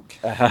dairy milk.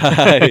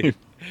 Aye.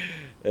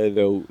 The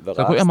So I've got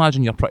to last,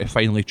 imagine you're pretty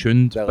finely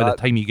tuned the by the la-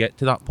 time you get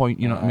to that point.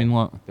 You know what I mean?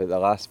 Like, but the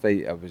last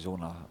fight, I was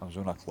on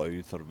a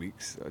cloud for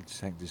weeks. I just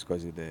think just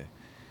because of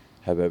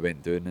how it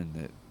went down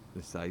and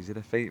the size of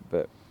the fight.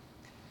 But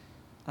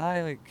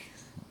I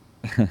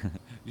like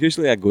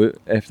usually I go out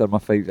after my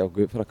fights. I'll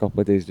go out for a couple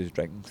of days just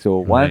drinking.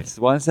 So Right.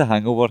 once the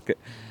hangover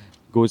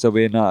goes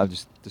away and that, I'm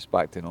just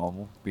back to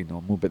normal, be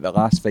normal. But the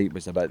last fight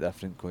was a bit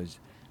different because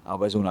I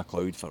was on a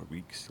cloud for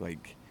weeks.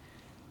 Like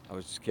I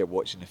was just kept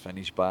watching the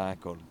finish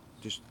back or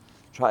just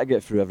try to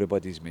get through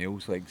everybody's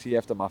meals. Like see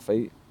after my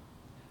fight,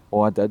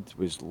 all I did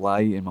was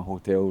lie in my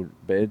hotel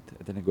bed.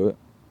 I didn't go out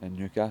in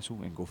Newcastle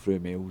and go through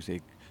meals,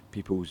 like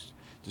people's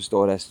just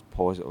all this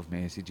positive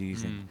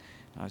messages, and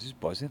I was just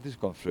buzzing, just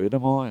going through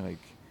them all. Like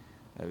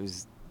it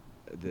was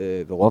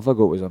the love I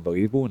got was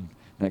unbelievable. And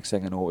next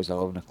thing I know, it was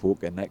 11 o'clock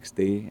the next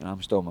day, and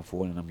I'm still on my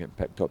phone, and I'm getting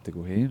picked up to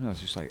go home. I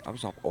was just like, I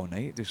was up all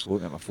night just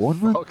looking at my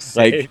phone, man. Fuck's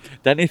Like sake.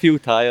 didn't feel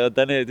tired,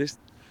 didn't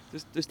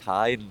just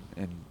high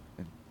and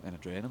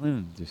adrenaline,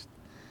 and just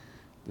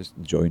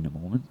enjoying the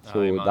moment.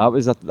 So Aye, man. that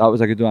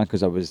was a good one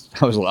because I was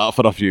like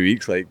for a few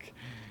weeks, like,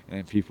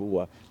 and people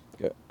were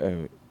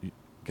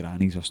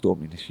grannies were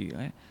stopping me in the street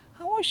like,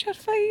 "I watched your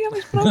fight, it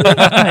was brilliant."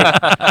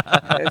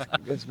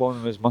 Like, this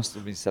woman must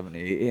have been 70,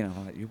 80, and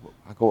I'm like,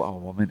 I got a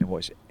woman to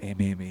watch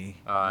MMA. You know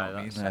what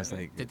I mean? That's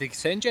like, Did they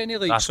send you any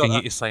like Asking sort you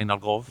of, to sign her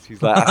glove.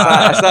 she's like,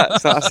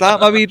 I sat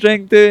my wee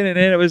drink down, and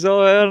then it was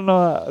all her and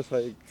all that. It's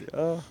like,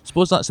 oh.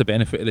 Suppose that's the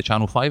benefit of the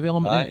Channel 5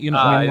 element, Aye. you know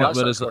what I Aye, mean? that's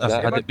Whereas of if course,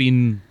 had yeah. it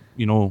been,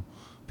 you know,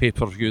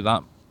 pay-per-view,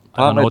 that an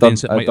Apparently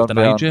audience that I'd might have done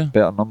denied better, you.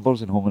 better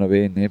numbers in Home and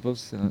Away and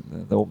Neighbours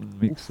in the opening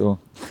week. So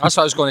That's what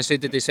I was going to say.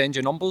 Did they send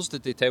you numbers?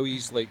 Did they tell you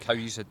like how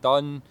you had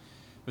done?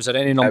 Was there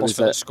any numbers was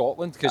for a- the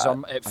Scotland? Because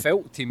it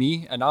felt to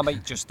me, and I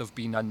might just have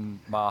been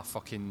in my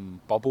fucking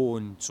bubble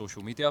on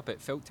social media, but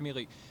it felt to me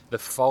like the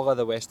full of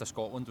the west of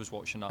Scotland was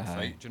watching that Aye.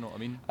 fight. Do you know what I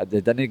mean?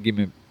 they didn't give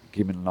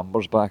me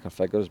numbers back or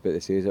figures, but they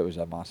says it was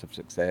a massive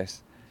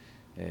success.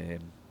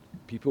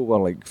 People were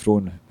like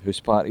throwing house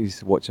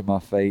parties watching my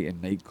fight,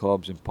 and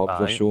nightclubs and pubs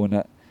were Aye. showing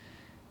it.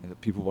 And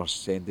people were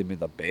sending me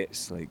their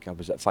bets. Like I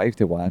was at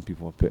 5-1,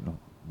 people were putting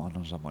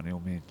manners of money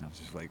on me, and I was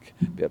just like,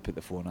 better put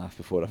the phone off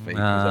before I fight, because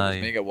it Aye.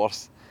 was make it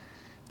worse.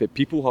 But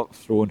people have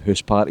thrown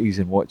house parties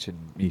and watching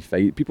me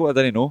fight. People I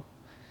didn't know.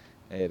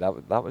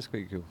 That was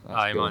quite cool. That's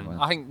Aye, cool, man.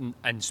 I think,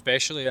 and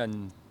especially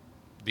in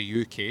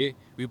the UK,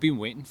 we've been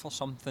waiting for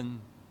something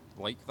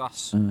like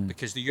this Aye.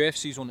 because the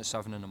UFC's on at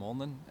 7 in the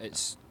morning.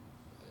 It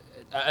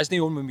isn't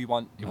on when we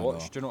want to I watch.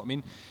 know. Do you know what I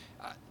mean?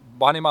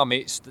 One of my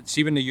mates,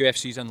 see when the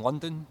UFC's in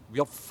London,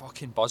 we're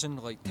fucking buzzing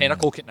like 10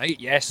 o'clock at night.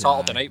 Yes,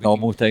 Saturday night. We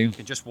normal time.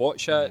 can just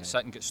watch it,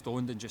 sit and get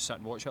stoned and just sit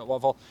and watch it,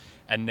 whatever.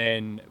 And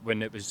then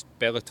when it was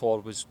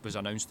Bellator was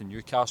announced in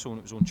Newcastle and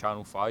it was on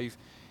Channel 5,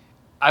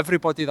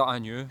 everybody that I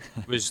knew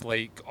was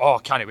like, "Oh, I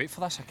can't wait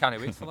for this! I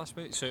can't wait for this!"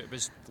 Mate. So it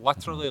was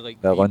literally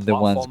like The London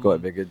one's platform got to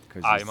be good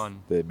Aye, because man.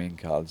 the main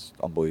card's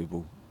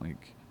unbelievable.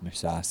 Like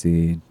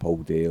Musasi and Paul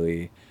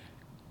Daly,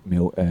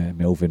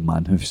 Melvin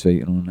Manhoef's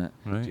fighting on it,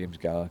 Right. James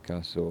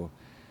Gallagher. So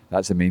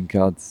that's the main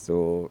card.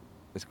 So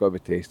it's got to be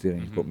tasty.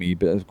 And you've got Mhm. me,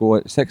 but it's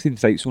got 16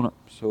 fights on it.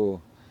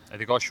 So Have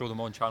they got to show them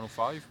on Channel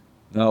 5?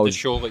 no, They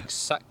show like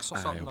 6 or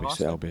something. it'll the be,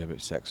 last it'll one? be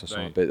about 6 or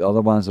something. Right. But the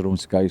other ones are on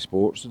Sky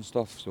Sports and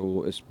stuff.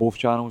 So it's both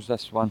channels.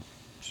 This one.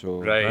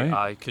 So Right, Right.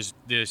 aye, because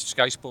the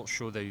Sky Sports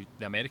show the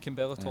American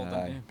Bellator, don't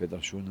aye, they? but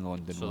they're showing the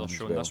London So one they're as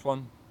showing well. this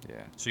one. Yeah,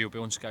 So you'll be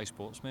on Sky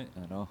Sports, mate.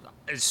 I know.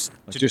 It's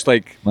It's just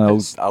like my old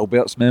it's-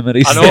 Albert's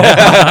memories. I know,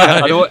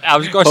 I know. I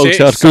was going Full to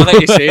say, it's circle.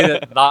 silly to say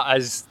that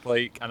is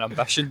like an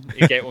ambition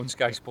to get on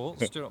Sky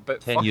Sports. Do you know?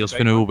 But 10 fuck years right,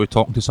 from now, man. we'll be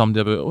talking to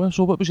somebody about, oh,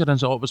 so what was your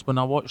insult? It was when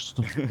I watched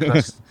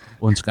Chris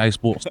on Sky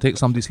Sports take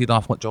somebody's head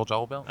off like George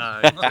Albert.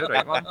 Aye, you're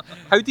right, man.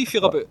 How do you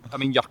feel about? I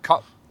mean, your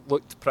cut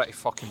looked pretty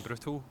fucking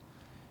brutal,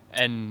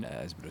 and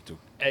It is brutal.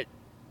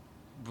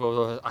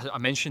 well, I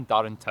mentioned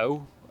Darren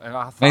Till, and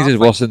I Mine's is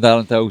worse than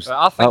Darren Till's.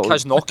 I think That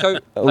his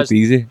knockout, That was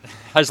easy.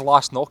 his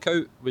last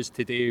knockout was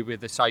today with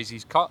the size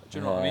he's cut. Do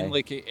you know what I Aye. mean?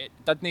 Like it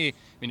didn't. I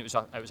mean, it was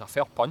a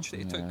fair punch that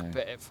he took, Aye.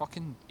 but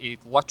he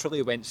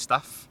literally went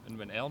stiff and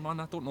went ill, man.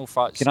 I don't know if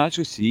that's. You can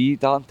actually see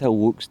Darren Till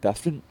looks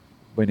different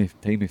when he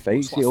fights.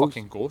 like He a looks,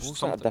 fucking ghost,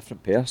 looks like a something.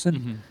 different person.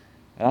 Mhm.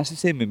 And that's the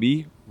same with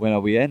me when I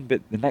weigh in.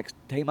 But the next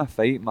time I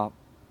fight,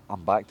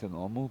 I'm back to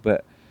normal.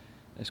 But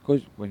it's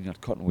because when you're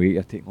cutting weight,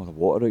 you're taking all the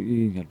water out of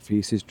you, and your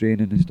face is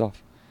draining and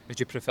stuff. Would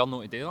you prefer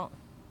not to do that?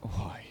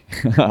 Oh,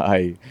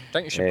 aye.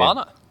 Think you should Eh, ban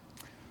it?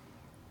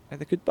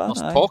 They could ban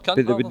There's it, aye. talk, but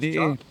isn't they there? would There's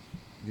need to.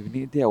 They would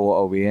need to do a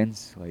lot of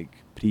weigh-ins, like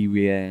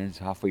pre-weigh-ins,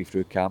 halfway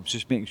through camps,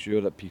 just making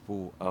sure that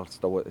people are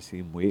still at the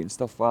same weight and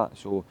stuff like that.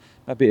 So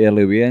maybe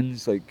early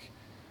weigh-ins, like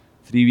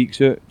 3 weeks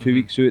out, 2 Mhm.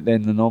 weeks out,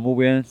 then the normal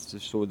weigh-ins,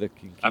 just so they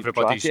can keep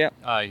Everybody's track of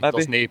it. aye. maybe.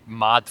 There's no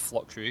mad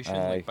fluctuation,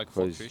 Aye, like big 'cause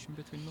fluctuation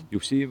between them.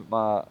 You'll see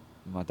my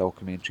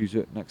documentaries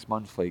out next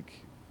month. Like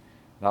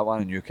that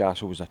one in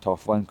Newcastle was a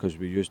tough one because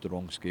we used the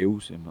wrong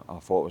scales, and I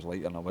thought it was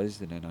lighter than I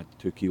was, and then I had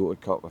 2 kilo to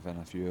cut within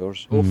a few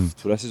hours. Oof.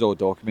 So this is all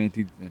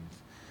documented, and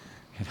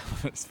you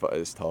know,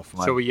 it's tough,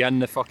 man. So were you in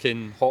the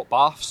fucking hot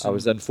baths? I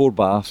was in 4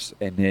 baths,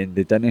 and then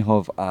they didn't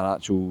have an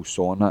actual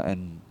sauna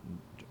in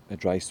a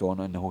dry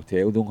sauna in the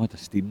hotel. They only had a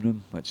steam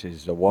room, which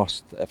is the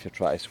worst if you're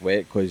trying to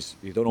sweat because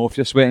you don't know if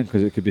you're sweating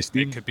because it could be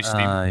steam. It could be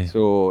steam. Aye.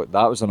 So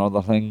that was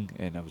another thing,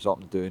 and I was up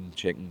and down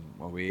checking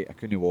my weight. I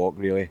couldn't walk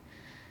really,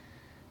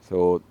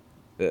 So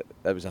it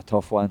was a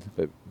tough one,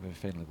 but we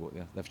finally got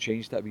there. They've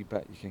changed it a wee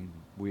bit. You can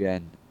weigh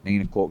in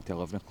 9 o'clock to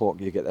 11 o'clock.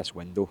 You get this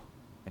window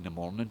in the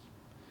morning.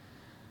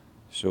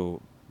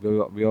 So we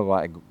were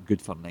like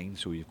good for 9,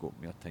 so you've got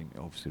more time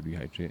to obviously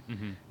rehydrate.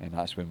 And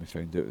that's when we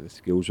found out the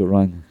scales were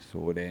wrong.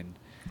 So then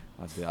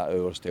I had that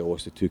hours to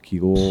lost the 2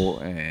 kilo.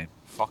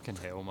 Fucking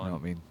hell, You know man.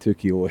 what I mean? 2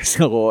 kilo is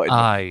a lot.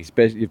 Aye.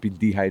 Especially you've been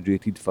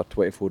dehydrated for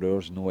 24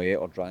 hours, no ate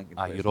or drank in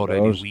Aye, you're 24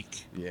 already hours.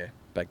 weak. Yeah,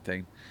 big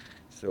time.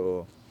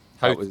 So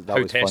How that was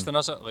fun. testing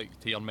is it, like,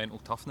 to your mental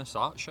toughness,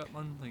 that shit,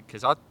 man? Like,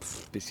 because I...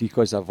 But see,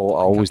 because I I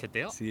always could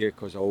do it. see it,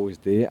 because I always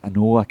do it. I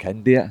know I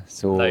can do it.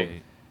 So,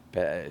 Right.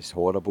 but it's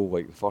horrible.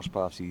 Like the first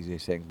bath's easy,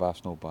 second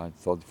bath's not bad,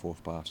 third,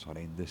 fourth bath's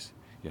horrendous.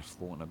 You're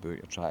floating about,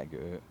 you're trying to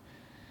get out.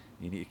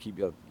 You need to keep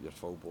your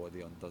full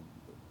body under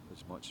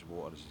as much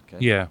water as you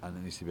can. Yeah. And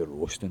it needs to be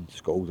roasting,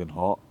 scalding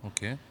hot.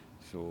 Okay.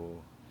 So,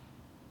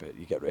 but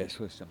you get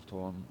restless. I'm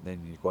torn.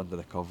 Then you go under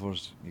the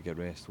covers. You get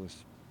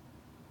restless.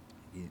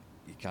 You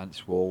can't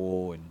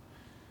swallow, and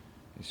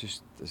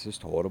it's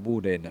just horrible.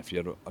 Then if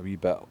you're a wee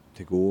bit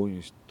to go,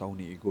 you still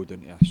need to go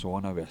down to a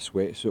sauna with a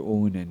sweatsuit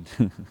on,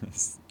 and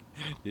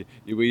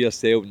you weigh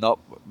yourself up,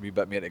 a wee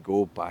bit more to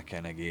go, back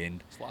in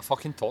again. It's like a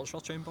fucking torture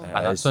chamber. It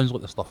And that is. sounds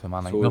like the stuff of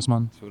my nightmares,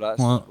 man. So that's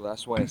What?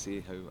 that's why I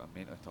say how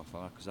mentally tough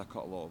I am, because I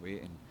cut a lot of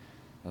weight, and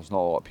there's not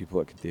a lot of people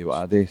that can do what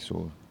I do.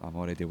 So I'm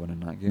already winning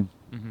that game.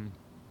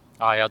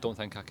 Aye, I don't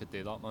think I could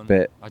do that, man.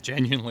 But- I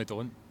genuinely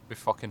don't. It'd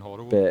be fucking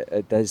horrible. But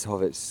it does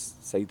have its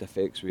side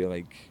effects where,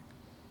 like,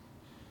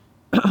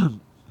 how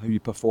you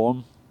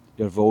perform,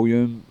 your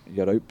volume,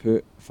 your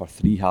output for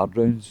 3 hard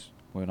rounds.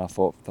 When I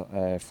fought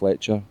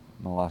Fletcher,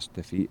 my last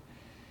defeat,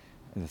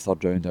 in the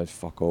third round I had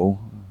fuck all.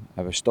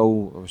 I was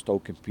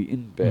still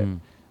competing, but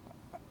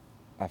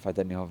if I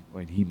didn't have,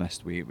 when he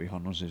missed weight with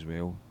Hunters as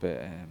well,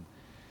 but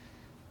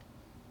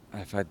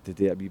if I had to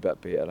do it a wee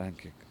bit better, I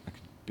think I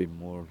could be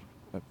more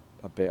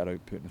a better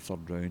output in the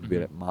third round,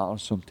 where it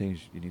matters. Sometimes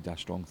you need a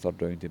strong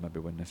third round to maybe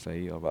win the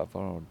fight or whatever,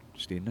 or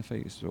stay in the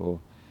fight. So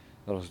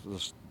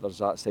there's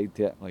that side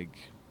to it, like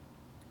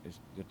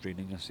you're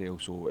draining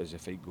yourself, so as the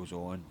fight goes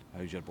on,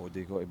 how's your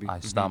body got to be? Aye,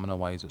 stamina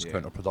wise, it's Yeah.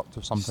 counterproductive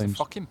It's sometimes. the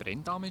fucking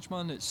brain damage,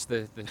 man. It's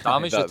the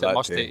damage That- that it that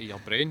must too. do to your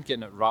brain,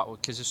 getting it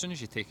rattled. Because as soon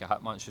as you take a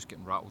hit, man, it's just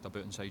getting rattled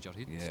about inside your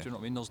head. Yeah. Do you know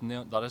what I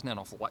mean? There isn't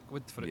enough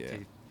liquid for Yeah. it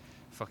to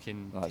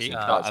fucking That's take it.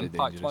 that That's the impact,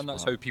 dangerous man.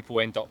 That's part. how people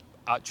end up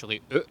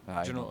actually out.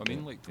 Aye, Do you know what I mean?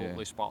 okay, Like totally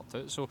yeah. sparked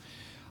out. So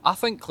I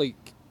think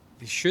like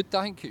I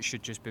think it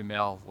should just be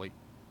more like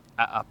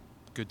at a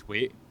good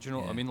weight. Do you know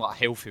what I Yeah. mean? Like a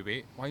healthy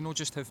weight. Why not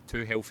just have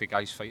 2 healthy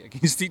guys fight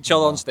against each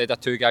other instead of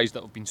 2 guys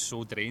that have been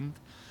so drained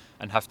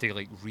and have to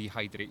like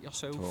rehydrate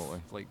yourself,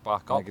 Totally. like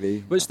back I up.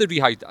 agree. What's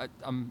the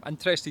I'm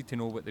interested to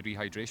know what the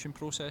rehydration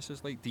process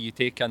is like. Do you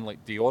take in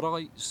like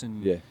Deoralites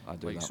and Yeah, I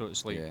do like that. so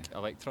it's like Yeah.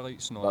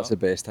 electrolytes and all That's the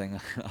that? best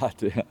thing I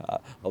do.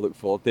 I look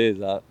forward to is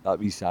that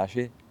wee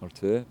sachet or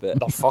 2. But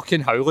They're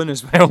fucking howling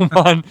as well,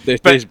 man. they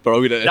But- taste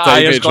brilliant at the Aye,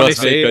 time. I was gonna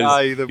trust me, say, 'cause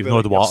aye, they'll You've be not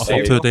like, had water for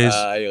 "You're 2 sick." days.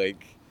 Aye,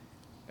 like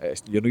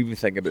you don't even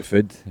think about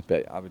food,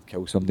 but I would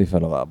kill somebody for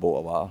a bottle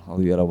of water, a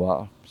litre of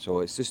water.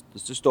 So it's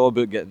just all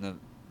about getting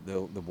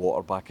the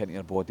water back into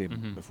your body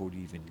before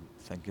you even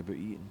think about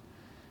eating.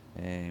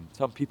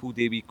 Some people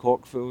do wee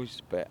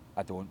corkfuls, but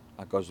I don't.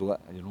 I guzzle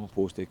it. You're not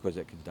supposed to because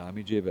it can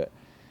damage you, but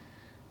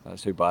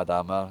that's how bad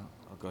I'm at.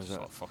 I guzzle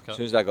So it. fuck As it.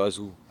 soon as I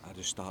guzzle, I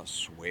just start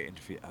sweating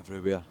feet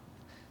everywhere.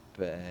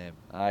 But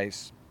I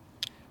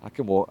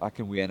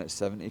can weigh in at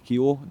 70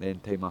 kilo, then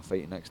time I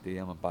fight the next day,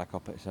 I'm back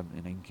up at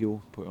 79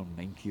 kilo, put on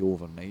 9 kilo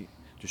overnight,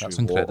 just That's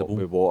with incredible.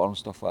 with water and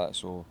stuff like that.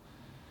 So,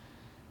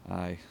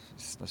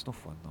 it's no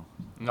fun though.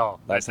 No,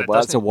 That's it the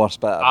doesn't- worst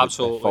bit about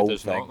Absolutely the full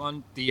does thing. not,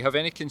 man. Do you have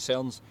any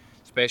concerns,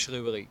 especially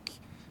with like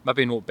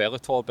maybe not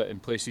Bellator, but in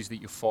places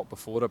that you've fought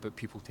before about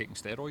people taking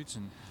steroids?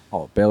 And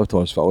Oh,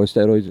 Bellator's full of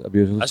steroid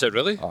abusers. is it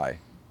really? Aye.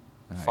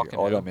 Fucking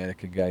all the hell.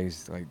 American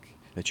guys, like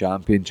the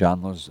champion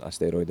Chandler's a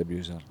steroid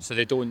abuser. So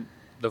they've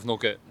not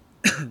got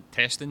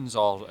testings,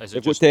 or is it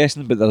They've got just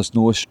testing, but there's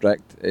no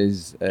strict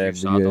as the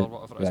USADA or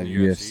whatever it is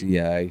in the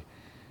UFC. Aye.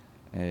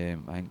 I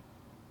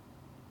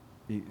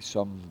think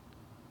some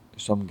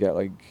get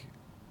like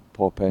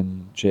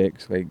pop-in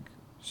checks, like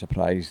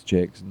surprise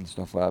checks and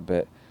stuff like that.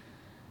 But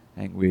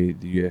I think with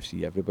the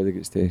UFC, everybody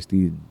gets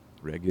tested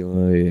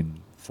regularly and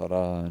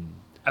thorough. And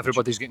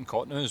everybody's getting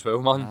caught now as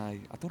well, man? I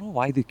don't know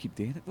why they keep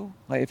doing it though.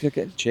 Like if you're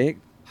getting checked,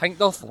 I think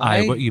they're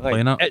Aye, what are you like,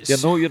 playing at?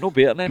 It's you're no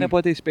better than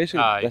anybody, especially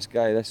Aye.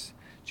 this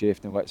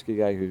Jeff Nowitzki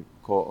guy who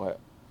caught like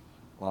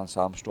Lance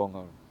Armstrong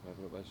or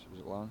whatever it was. Was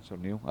it Lance or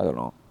Neil? I don't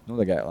know. No,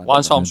 the guy that landed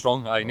Lance on the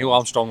Armstrong. Aye, Neil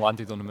Armstrong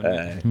landed on the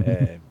moon.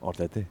 moon. Or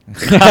did he?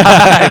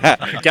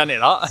 Get into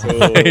that.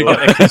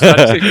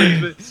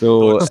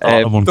 So Don't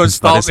start them on don't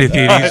start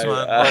conspiracy me. theories,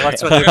 Well, man.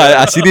 that's what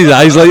I seen his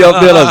eyes light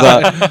up there. I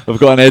was like, we've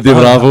got an Eddie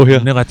Bravo here.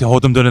 Nearly had to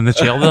hold him down in the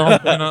chair there.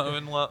 You know what I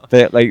mean? Like,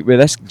 But like with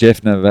this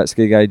Jeff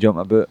Nowitzki guy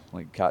jumping about,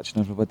 like catching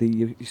everybody,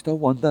 you still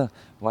wonder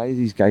why are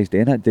these guys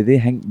doing it? Do they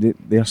think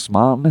they're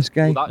smart in this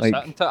guy? Well, that's like, it,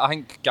 isn't it? I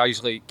think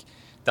guys like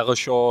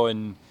Dillashaw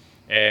and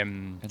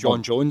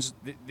John Jones,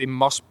 they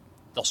must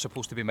they're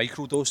supposed to be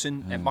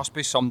microdosing. It must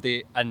be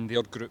somebody in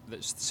their group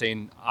that's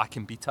saying, I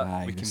can beat it,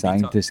 Aye, we the can beat it.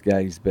 scientist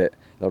guys, but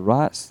they're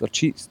rats, they're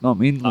cheats, know what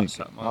I mean? That's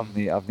Like, it,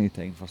 man. I've no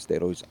time for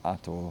steroids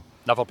at all.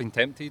 Never been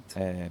tempted.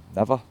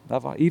 Never.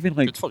 Even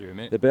like Good for you,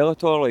 mate. the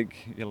Bellator, like,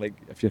 you're like,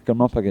 if you're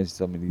coming up against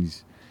some of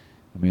these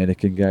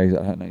American guys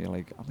that are hitting it, you're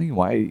like, I think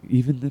why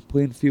even the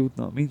playing field,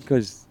 know what I mean?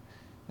 Because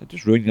it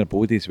just ruin your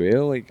body as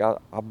well. Like,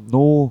 I'm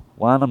no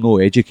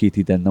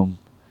educated in them,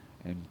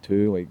 and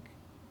two, like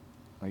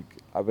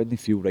I wouldn't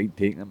feel right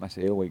taking it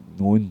myself, like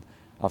knowing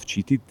I've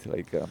cheated.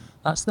 Like,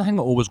 That's the thing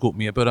that always got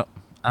me about it.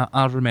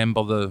 I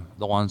remember the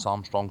Lance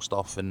Armstrong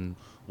stuff and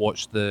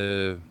watched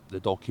the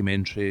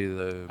documentary,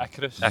 the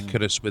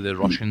Icarus with the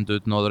Russian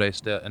dude and all the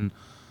rest of it. And,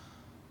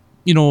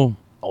 you know,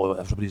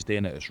 everybody's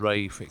doing it, it's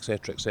rife,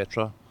 etc.,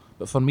 etc.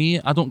 But for me,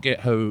 I don't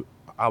get how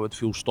I would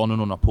feel stunning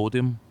on a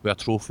podium with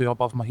a trophy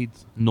above my head,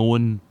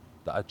 knowing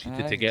that I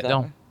cheated to get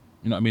there.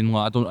 You know what I mean?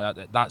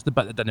 Like, that's the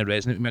bit that didn't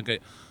resonate with me.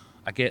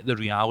 I get the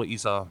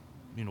realities of,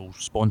 you know,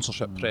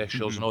 sponsorship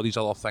pressures and all these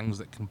other things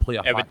that can play a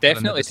factor. It would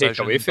definitely in the take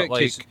away from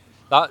decision, it,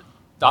 but,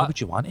 because why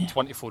would you want it?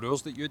 24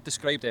 hours that you had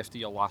described after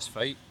your last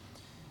fight,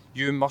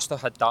 you must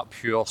have had that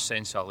pure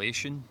sense of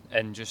elation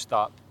and just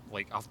that,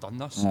 like, I've done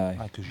this.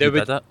 aye. 'Cause There you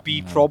would did it.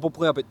 be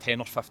probably about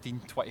 10 or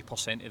 15,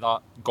 20% of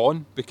that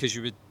gone, because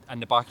you would, in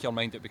the back of your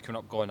mind, it would be coming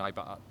up going, I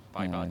bet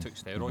I took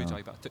steroids,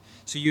 I bet I took...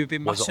 So you'd be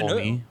Was it missing all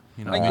out. me?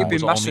 You know, Like, you'd be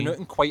was it all missing me? out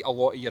on quite a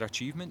lot of your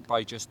achievement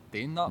by just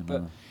doing that,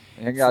 but...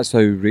 I think that's how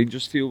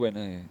Rangers feel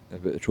when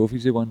about the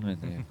trophies they won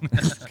when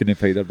they couldn't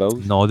pay their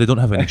bills. No, they don't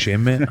have any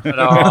shame, mate.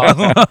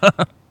 No,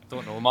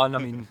 don't know, man. I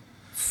mean,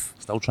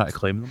 Still trying to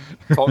claim them.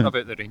 talking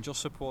about the Rangers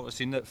support, I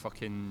seen that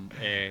fucking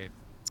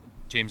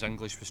James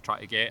English was trying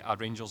to get a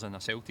Rangers and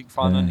a Celtic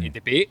fan into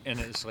debate, and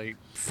it's like,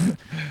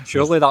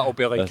 surely that'll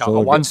be like That's a all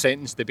good.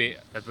 one-sentence debate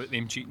about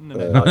them cheating.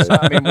 And then that's it.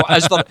 I mean,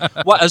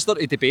 what is there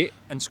to debate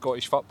in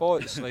Scottish football?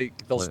 It's like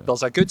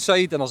there's a good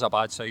side and there's a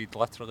bad side.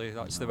 Literally,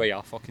 that's the way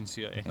I fucking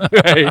see it.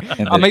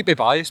 I might be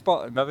biased,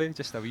 but maybe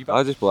just a wee bit.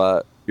 I just be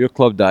like, your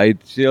club died.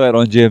 See you later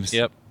on, James.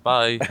 Yep.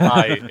 Bye.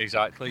 Aye,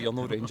 exactly. You're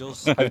no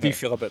Rangers. How do you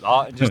feel about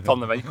that? And just turn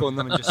the mic on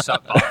them and just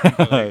sit back. And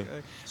be like,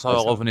 So I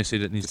love when they say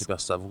it needs to be a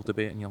civil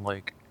debate, and you're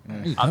like,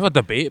 I have a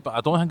debate, but I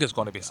don't think it's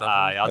going to be civil.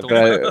 aye, I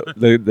don't.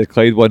 The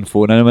Clyde one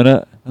phone in a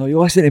minute. Oh, you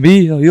listen to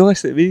me. Oh, you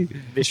listen to me.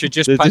 They should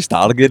just They're pick just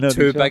arguing. at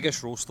two each other.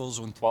 biggest roasters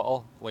on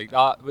Twitter like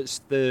that. What's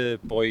the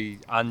boy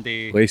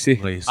Andy? Lacey.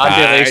 Lazy. Andy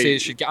Aye. Lacey.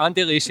 Should get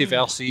Andy Lacey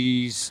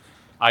versus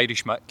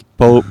Irish Mick.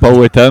 Paul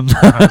with Tim. No,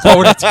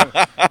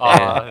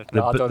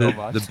 I don't know,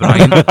 man. The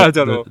brain, I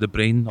don't know. The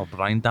brain or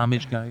brain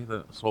damage guy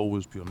that's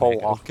always pure Paul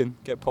negative. Larkin.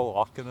 Get Paul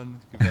Larkin in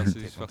versus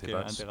Take him to fucking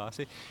bits.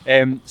 Andy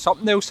Lacey.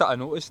 Something else that I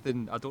noticed,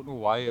 and I don't know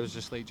why, I was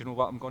just like, do you know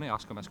what, I'm going to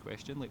ask him this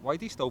question. Like, why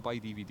do you still buy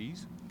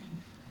DVDs?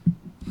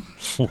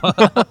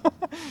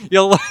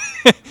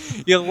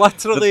 You're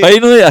literally...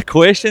 Finally, a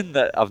question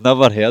that I've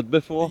never heard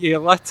before. You're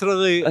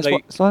literally, That's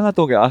like, something I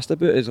don't get asked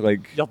about is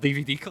like, your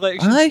DVD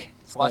collection. aye.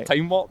 It's like a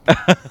time warp.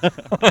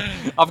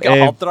 I've got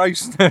hard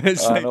drives.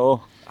 It's I like,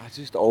 know. I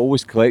just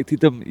always collected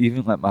them,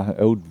 even like my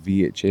old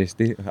VHS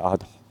day. I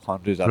had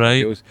hundreds of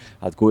Right. videos.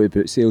 I'd go to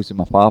boot sales with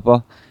my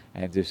papa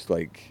and just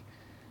like,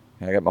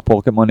 I get my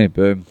pocket money,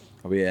 boom,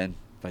 away in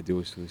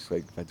videos. So it's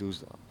like videos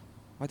that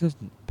I just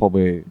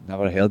probably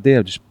never heard of.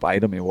 I just buy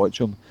them and watch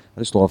them. I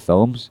just love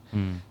films.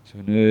 So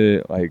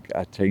now, like,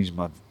 I changed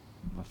my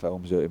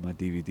films out of my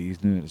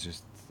DVDs now. It's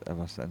just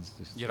ever since.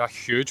 Just, you're a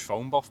huge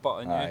film buff, but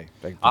aren't you? aye,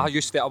 big I time.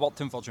 used to, I worked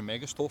in Virgin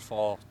Megastore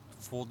for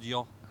 4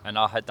 years, and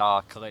I had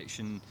a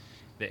collection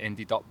that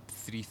ended up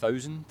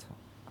 3,000,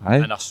 Aye.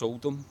 and I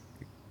sold them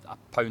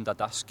 £1 a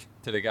disc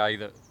to the guy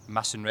that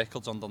missing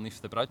records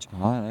underneath the bridge,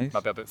 Nice.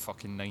 maybe about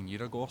fucking 9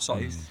 years ago or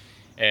something.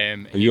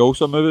 Are you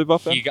also a movie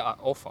buff? He got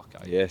a, oh fuck,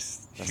 aye.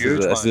 Yes. This Huge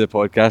is, this one. is the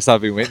podcast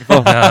I've been waiting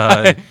for.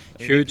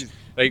 Huge.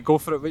 Right, go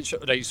for it. Which,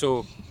 right,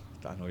 so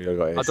I know you're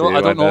going to I say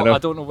don't one, know. I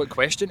don't know what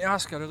question to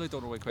ask. I really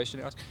don't know what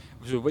question to ask.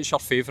 So, what's your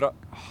favourite?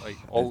 Like,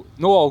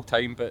 all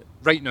time, but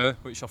right now,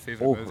 what's your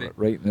favourite Oh, movie?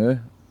 right now.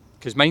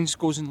 Because mine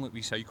goes in like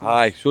recycle.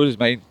 Aye, so does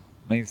mine.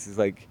 Mine's is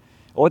like,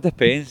 all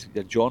depends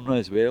your genre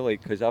as well.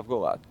 Like, because I've got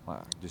like I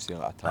just say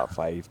like a top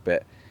 5,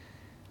 but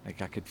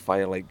like I could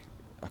fire like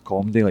a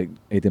comedy like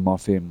Eddie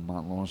Murphy and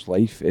Martin Lawrence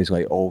Life is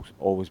like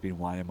always been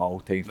one of my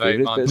all time Right,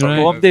 favourites. man. But it's Right.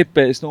 a comedy,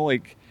 but it's not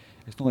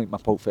like my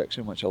Pulp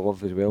Fiction, which I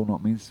love as well. Know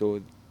what I mean? So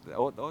it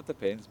all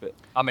depends. But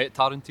I met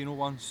Tarantino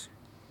once.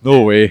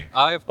 no way.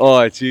 I've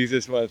Oh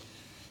Jesus, man.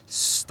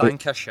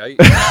 stank of shite.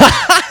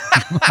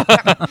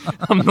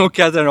 I'm not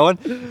kidding on.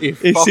 He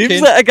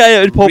seems like a guy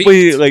that would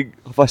probably reeked.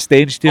 like have a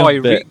stench to him. Oh, he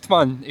but reeked,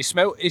 man. He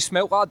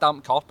smelled like a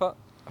damp carpet.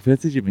 where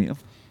did you meet him?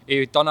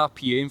 He done a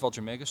PA in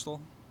Virgin Megastore.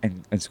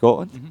 In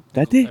Scotland?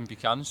 Did he? In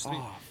Buchanan Street.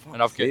 Oh, fuck's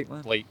and I've sake, got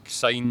man. like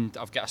signed.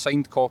 I've got a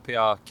signed copy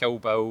of Kill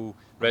Bill,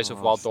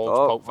 Reservoir Dogs, stop,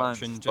 Pulp man,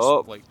 Fiction.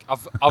 stop. Just like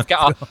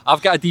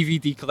I've got a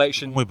DVD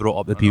collection. We brought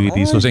up the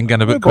DVD, so I was thinking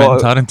Aye. about Well,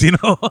 Quentin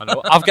Tarantino. I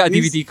know. I've got a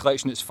He's- DVD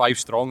collection that's 5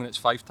 strong, and it's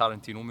 5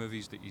 Tarantino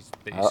movies that he's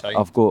signed.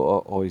 I've got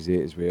Always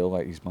 8 as well.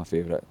 Like he's my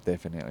favourite,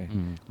 definitely.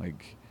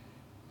 Like,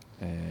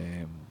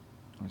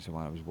 what's the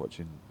one I was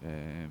watching?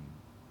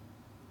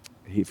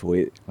 Hateful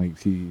Eight. Like,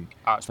 see,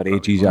 That's for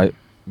brilliant. ages,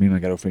 me and my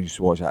girlfriend used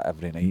to watch that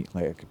every night.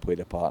 Like, I could play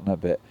the part in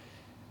it, but it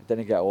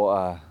didn't get a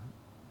lot of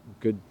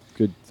good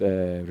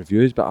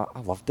reviews. But I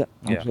loved it.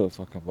 Yeah.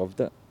 Absolutely fucking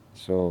loved it.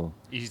 So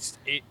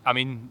I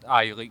mean,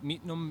 like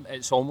meeting him,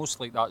 it's almost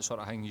like that sort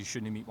of thing. You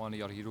shouldn't meet one of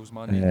your heroes,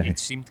 man. Yeah. It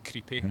seemed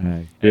creepy.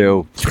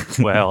 well,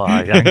 Well,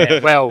 aye.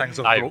 Well, Things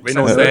have aye, broke we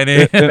know since that. then,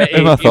 eh? But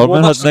Emma he Thurman wore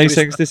had this- nice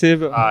things to say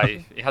about it.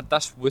 Aye, he had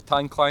this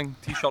Wu-Tang Clan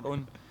t-shirt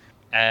on,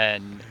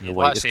 and The like I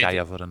whitest said, guy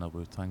ever in a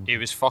Wu-Tang. he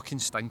was fucking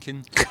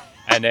stinking.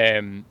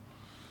 And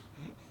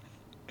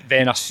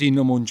then I seen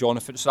him on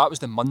Jonathan. So that was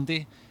the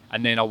Monday,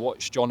 and then I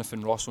watched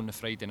Jonathan Ross on the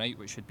Friday night,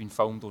 which had been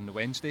filmed on the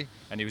Wednesday,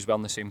 and he was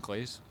wearing the same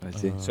clothes. I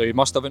see. So he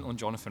must have went on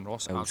Jonathan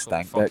Ross. Old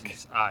Absolutely stank fucking,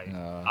 dick.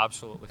 aye,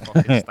 absolutely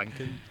fucking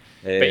stinking.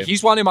 But Um,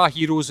 he's one of my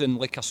heroes in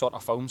like a sort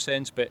of film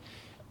sense, but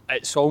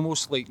it's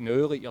almost like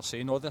now, like you're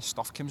saying, all this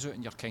stuff comes out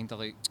and you're kind of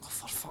like, oh,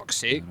 for fuck's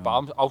sake,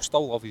 but I'll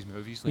still love his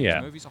movies. Like, Yeah.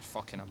 his movies are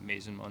fucking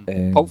amazing,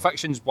 man. Pulp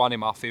Fiction's one of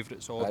my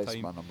favourites all the that's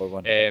time. my number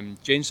one.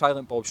 Jane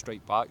Silent Bob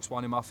Strike Back's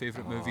one of my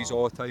favourite movies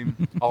all the time.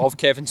 I love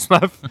Kevin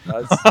Smith.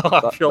 That's,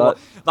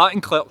 That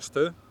and Clerks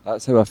too.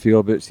 that's how I feel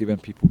about, see, when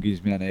people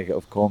gives me a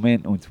negative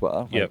comment on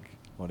Twitter. Yep.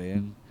 Like, or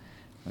in,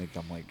 like,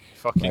 I'm like,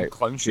 Fucking right,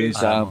 clown Jane shoes.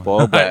 Silent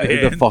Bob, but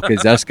who the fuck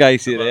is this guy?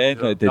 See the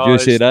end? Like, did No, you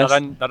say this?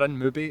 They're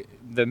in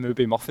the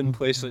movie Muffin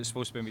Place that's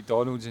supposed to be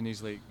McDonald's, and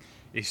he's like,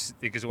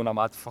 he goes on a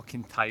mad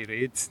fucking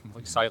tirade,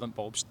 like Silent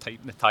Bob's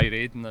typing the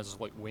tirade, and there's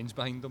like Wayne's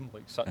behind him,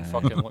 like sitting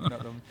fucking looking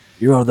at them.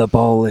 You are the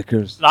ball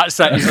lickers. That's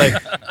it. He's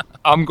like,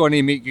 I'm going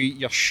to make you eat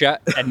your shit,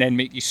 and then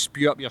make you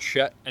spew up your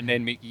shit, and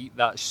then make you eat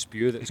that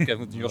spew that's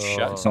given your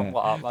shit, something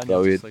like that, man. It's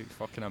Brilliant. just like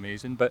fucking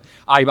amazing. But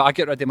I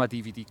get rid of my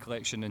DVD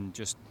collection and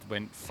just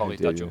went fully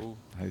dare you. digital.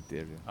 How dare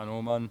you? I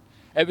know, man.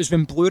 It was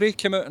when Blu-ray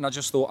came out, and I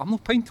just thought, I'm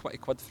not paying 20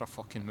 quid for a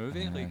fucking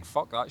movie. Like,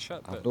 fuck that shit.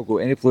 I've But not got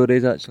any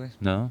Blu-rays actually.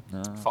 No.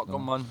 No, fuck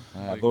them, man.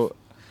 Like,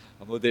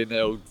 I'm not doing the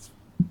old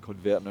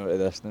converting out of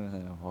this now.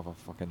 I'll have a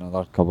fucking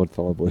another cupboard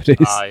full of Blu-rays.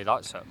 aye,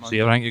 that's it, man. So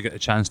you think you get a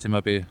chance to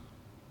maybe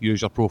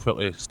use your profile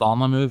to star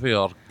in a movie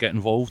or get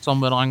involved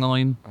somewhere along the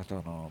line? I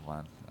don't know,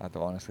 man. I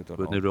honestly don't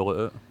Wouldn't they know. rule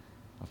it out?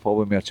 I've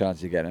probably more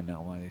chance of getting in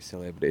one of these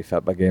celebrity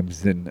football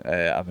games than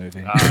a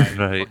movie. Aye,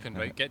 Right. fucking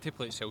right. Get to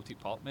play at Celtic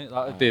Park, mate.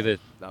 That would be the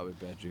That would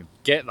be a dream.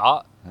 get that.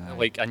 Aye.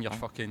 Like, and you're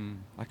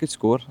fucking I could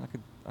score.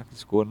 I could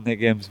score in the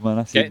games, man.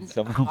 I getting. seen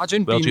some of them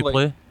Imagine Where'd being you like,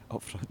 play?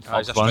 up front. Aye,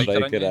 he's a Up front. striker,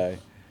 Striker, isn't he? aye.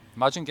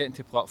 Imagine getting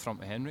to play up front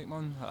with Henrik,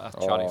 man, at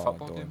a charity Oh,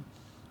 football don't. game.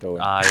 Don't.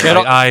 Aye,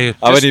 Gerard- aye.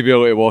 I wouldn't be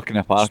able to walk in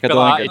the park. Just I be don't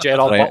like think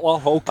Gerard right. Butler,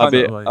 whole I'd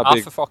be- cunt, I'd half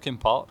be- the fucking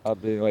park.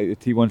 I'd be like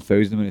the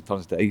T1000 when it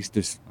turns to ice,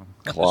 just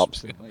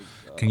collapsing.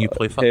 Can you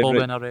play football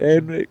then, I reckon?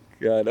 Henrik,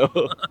 yeah, I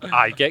know.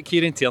 Aye, get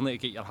Kieran Tierney to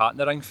get your hat in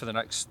the ring for the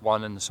next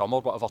one in the summer,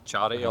 whatever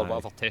charity or Aye.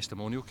 whatever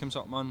testimonial comes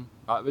up, man.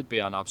 That would be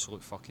an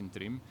absolute fucking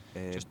dream.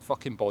 Um, Just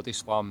fucking body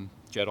slam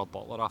Gerard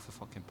Butler off the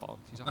fucking park.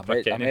 He's a I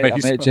prick met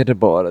anyways, man. Gerard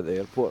Butler at the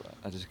airport.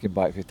 I just came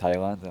back from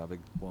Thailand on a big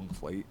long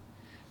flight.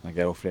 My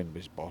girlfriend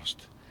was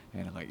burst,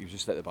 and like he was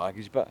just at the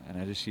baggage bit, and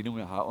I just seen him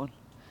with a hat on,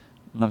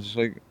 and I was just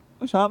like,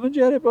 "What's happening,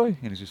 Jerry boy?"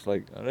 And he's just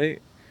like, "All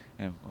right."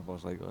 And my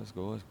boss like, "Let's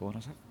go." And I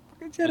was like,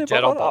 "Fucking Jerry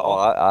Gerard Butler." Oh,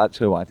 Butler. I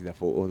actually wanted a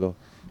photo though,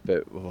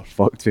 but we were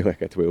fucked with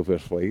like a 12-hour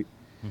flight.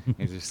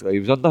 He's just like, he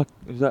was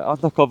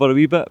undercover a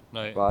wee bit,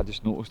 Right. but I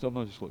just noticed him.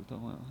 I just looked at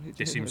him like, "All right, Does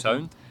he Jerry, seem what's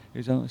sound?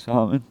 He's like, "What's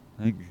happening?"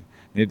 I think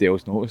nobody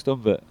else noticed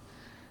him, but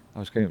I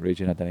was kind of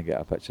raging I didn't get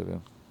a picture of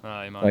him.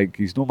 Aye, man. Like,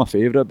 he's not my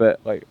favourite, but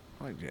like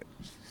yeah.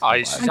 Aye,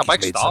 he's a big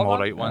Made star, some man.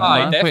 alright ones. Aye,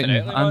 man. definitely,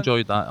 I man.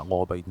 enjoyed that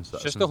law-abiding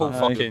citizens. Just the whole Aye,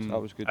 fucking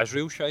that was good.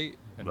 Israel shite,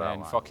 and Well,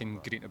 then aye. fucking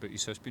greeting about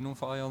his house being on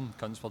fire, and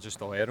cunts were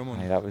just all air him Aye,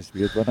 on. that was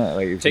weird, wasn't it?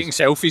 Like, he was Taking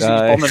just- selfies in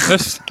Aye. his burning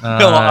house. Aye.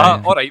 You're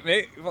like, alright,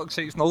 mate. Fuck's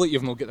sake, it's not like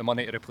you've not got the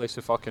money to replace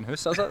the fucking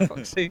house, is it?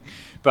 Fuck's sake.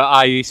 But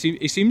aye,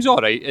 he seems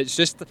alright. It's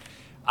just,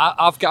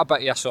 I've got a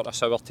bit of a sort of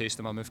sour taste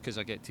in my mouth because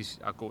I go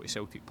to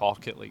Celtic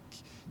Park at like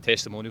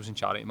testimonials and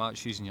charity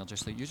matches, and you're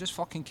just like, you just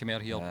fucking come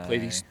out here, play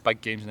these big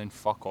games, and then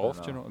fuck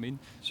off. Do you know what I mean?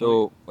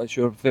 So, what's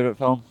your favourite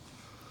film?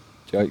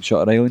 Do you like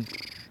Shutter Island?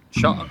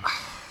 Shut.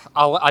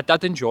 I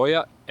did enjoy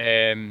it.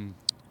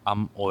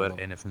 I'm all over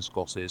anything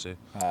Scorsese.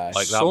 Aye. Like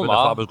that, So but if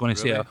am I, I was going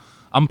to say, really.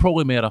 I'm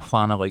probably more a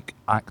fan of like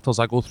actors.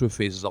 I go through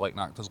phases of like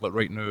actors. Like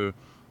right now,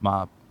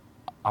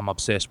 I'm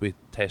obsessed with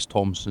Tess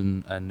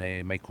Thompson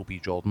and Michael B.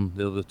 Jordan.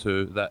 They're the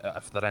two that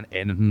if they're in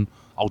anything,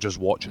 I'll just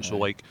watch it. So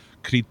like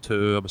Creed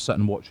 2, I was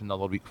sitting watching the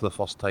other week for the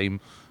first time.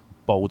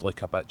 Bawled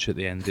like a bitch at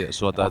the end of it,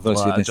 so I did. I've not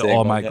seen like, the second oh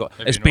one my yet. god,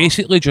 Have it's you not?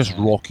 basically just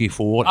Rocky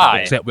 4, Aye.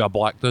 except with a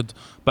black dude.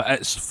 But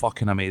it's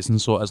fucking amazing.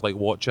 So it's like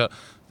watch it.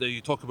 You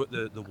talk about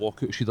the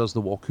walkout. She does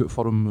the walkout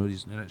for him, and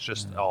it's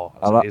just it's I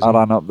amazing.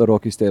 ran up the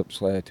Rocky steps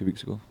 2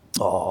 weeks ago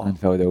in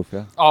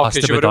Philadelphia. Oh, Has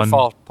because to you be were out done.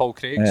 for Paul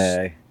Craig's.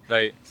 Aye.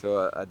 Right.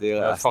 So I do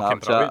Yeah, like a fucking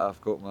Snapchat. brilliant.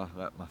 I've got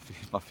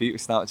my feet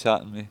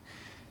Snapchatting me,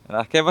 and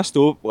I kind of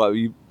stopped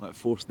like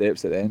 4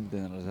 steps at the end,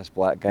 and there was this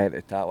black guy at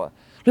the top like,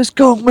 "Let's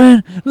go,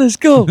 man! Let's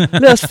go!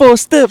 That's 4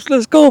 steps!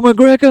 Let's go,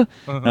 McGregor!"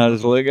 And I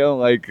was looking at him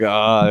like,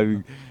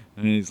 and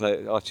he's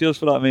like, "Oh, cheers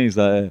for that, man." He's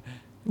like,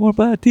 You want to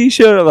buy a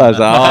t-shirt? I was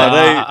like, oh,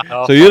 right.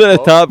 Oh, So you're at the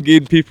fuck top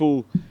getting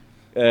people,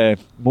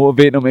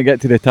 motivating them to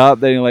get to the top.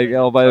 Then you're like,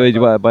 oh, by the way, do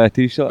you want to buy a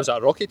t-shirt? Was that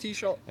a Rocky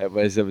t-shirt? It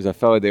was a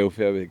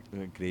Philadelphia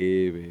with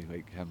grey with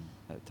like him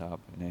at the top,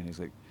 and then he's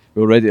like,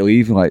 we were ready to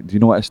leave, and like, do you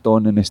know what I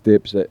stood on the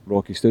steps that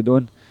Rocky stood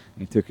on? And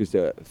he took us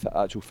to the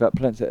actual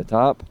footprints at the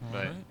top,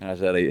 Right. and I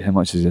was like, right, how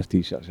much is your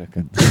t-shirt? So I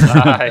can.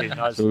 Aye,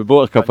 that's- So we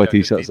bought a couple of that's a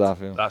good t-shirts deed. off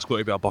him. That's got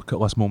to be a bucket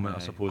list moment, I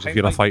Aye. suppose, I if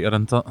you're a think- fighter,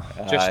 isn't it?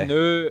 Just Aye.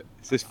 knew.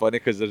 It's just funny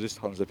because there's just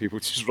tons of people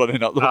just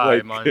running up the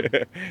Aye, like.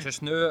 man.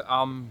 Just knew.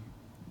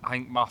 I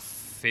think my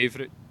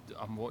favourite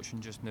I'm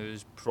watching just now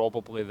is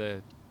probably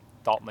the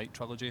Dark Knight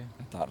trilogy.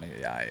 Dark Knight,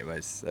 yeah, it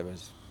was. I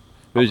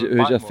Who's went your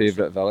back and watched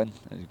favourite villain?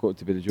 Has it got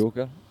to be the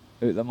Joker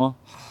out of them all?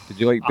 Did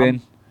you like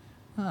Ben?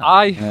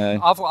 Aye, Aye.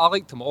 I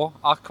liked them all.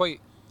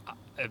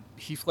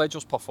 Heath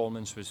Ledger's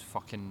performance was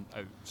fucking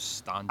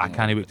outstanding. I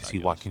can't wait to see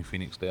Joaquin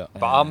Phoenix there.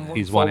 But I'm looking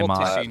He's one of forward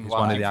to my, seeing he's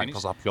one of Joaquin the Phoenix.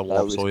 actors I pure That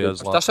love. was So he good.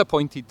 is. I was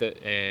disappointed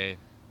that,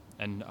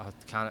 and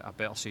I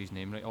better say his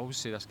name right. I always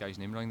say this guy's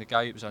name wrong. The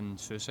guy that was in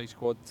Suicide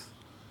Squad,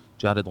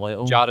 Jared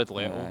Leto. Jared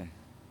Leto. Aye.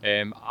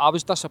 I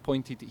was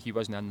disappointed that he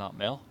wasn't in that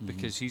Mel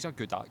because he's a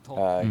good actor.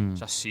 Aye.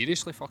 He's a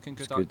seriously fucking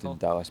good It's good actor. in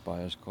Dallas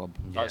Buyers Club.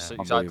 That's Yeah. exactly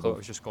what I Unbelievable.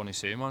 was just going to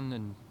say, man.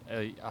 And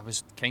I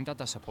was kind of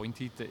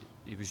disappointed that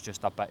he was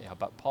just a bit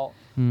part.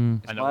 Hmm.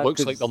 And it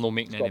looks like they're not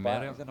making any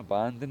more. He's in a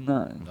band in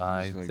that.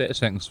 Aye, It's like- 30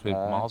 Seconds for Aye.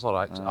 Mars are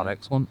Aye.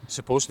 excellent.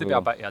 Supposed to be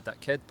a bit of a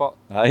dickhead, but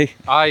Aye.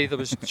 aye, there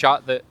was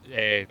chat that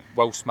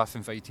Will Smith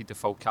invited the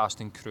full cast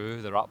and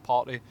crew, the rap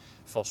party,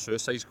 for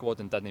Suicide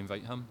Squad and didn't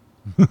invite him.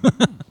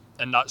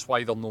 And that's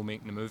why they're not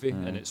making the movie,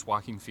 and it's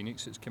Joaquin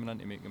Phoenix that's coming in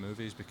to make the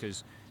movies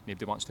because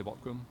nobody wants to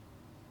work with him,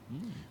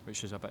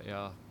 which is a bit of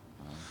a.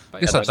 I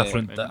guess bit that's of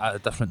different, disappointment. a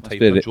different Must type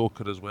be of the-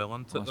 Joker as well,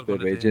 isn't it? Must they're be gonna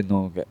do? raging,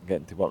 no,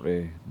 getting to work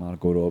with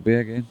Margot Robbie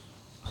again.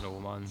 I know,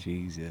 man.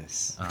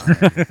 Jesus.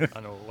 I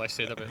know. Less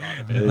said about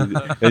that, the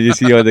better. And you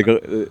see all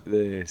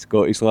the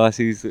Scottish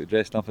lassies that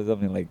dressed up as them,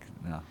 and you're like,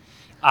 nah.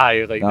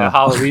 Aye, like No. the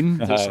Halloween,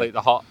 just Aye. like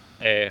the hot.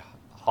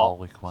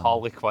 Harley Quinn.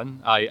 Harley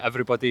Quinn. Aye,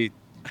 everybody.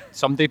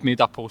 Somebody made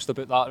a post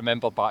about that. I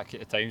remember back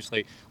at the times,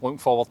 like looking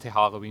forward to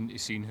Halloween to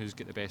seeing who's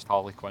got the best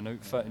Harley Quinn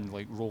outfit and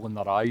like rolling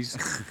their eyes,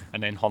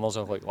 and then hunters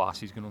are like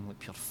lassies going on like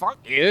pure fuck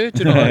you. Do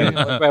you know what I mean?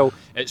 Like, well,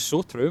 it's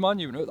so true, man.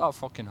 You know that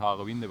fucking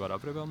Halloween they were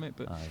everywhere, mate.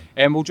 But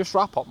we'll just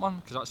wrap up,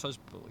 man, because that's us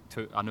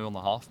like an hour and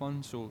a half,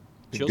 man. So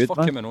cheers Good, for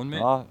man. coming on,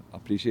 mate. Ah, I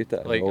appreciate it.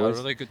 as Like a always.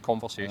 really good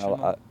conversation. I-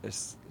 man.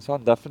 it's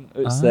on different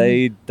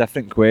outside,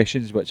 different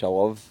questions, which I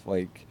love.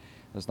 Like,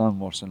 there's nothing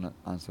worse than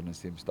answering the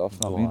same stuff. You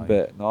know what I mean, aye.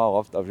 but no,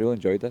 I've really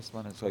enjoyed this,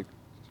 man. It's like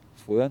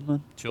flew in,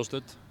 man. Cheers,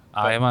 dude.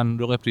 Aye, man,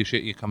 really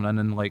appreciate you coming in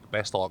and like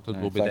best of luck. Aye,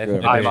 We'll be thank you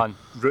very definitely. Aye, Anyway. man.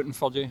 Rooting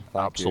for you. Thank you.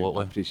 Absolutely.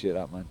 I appreciate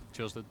that, man.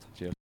 Cheers, dude.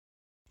 Cheers.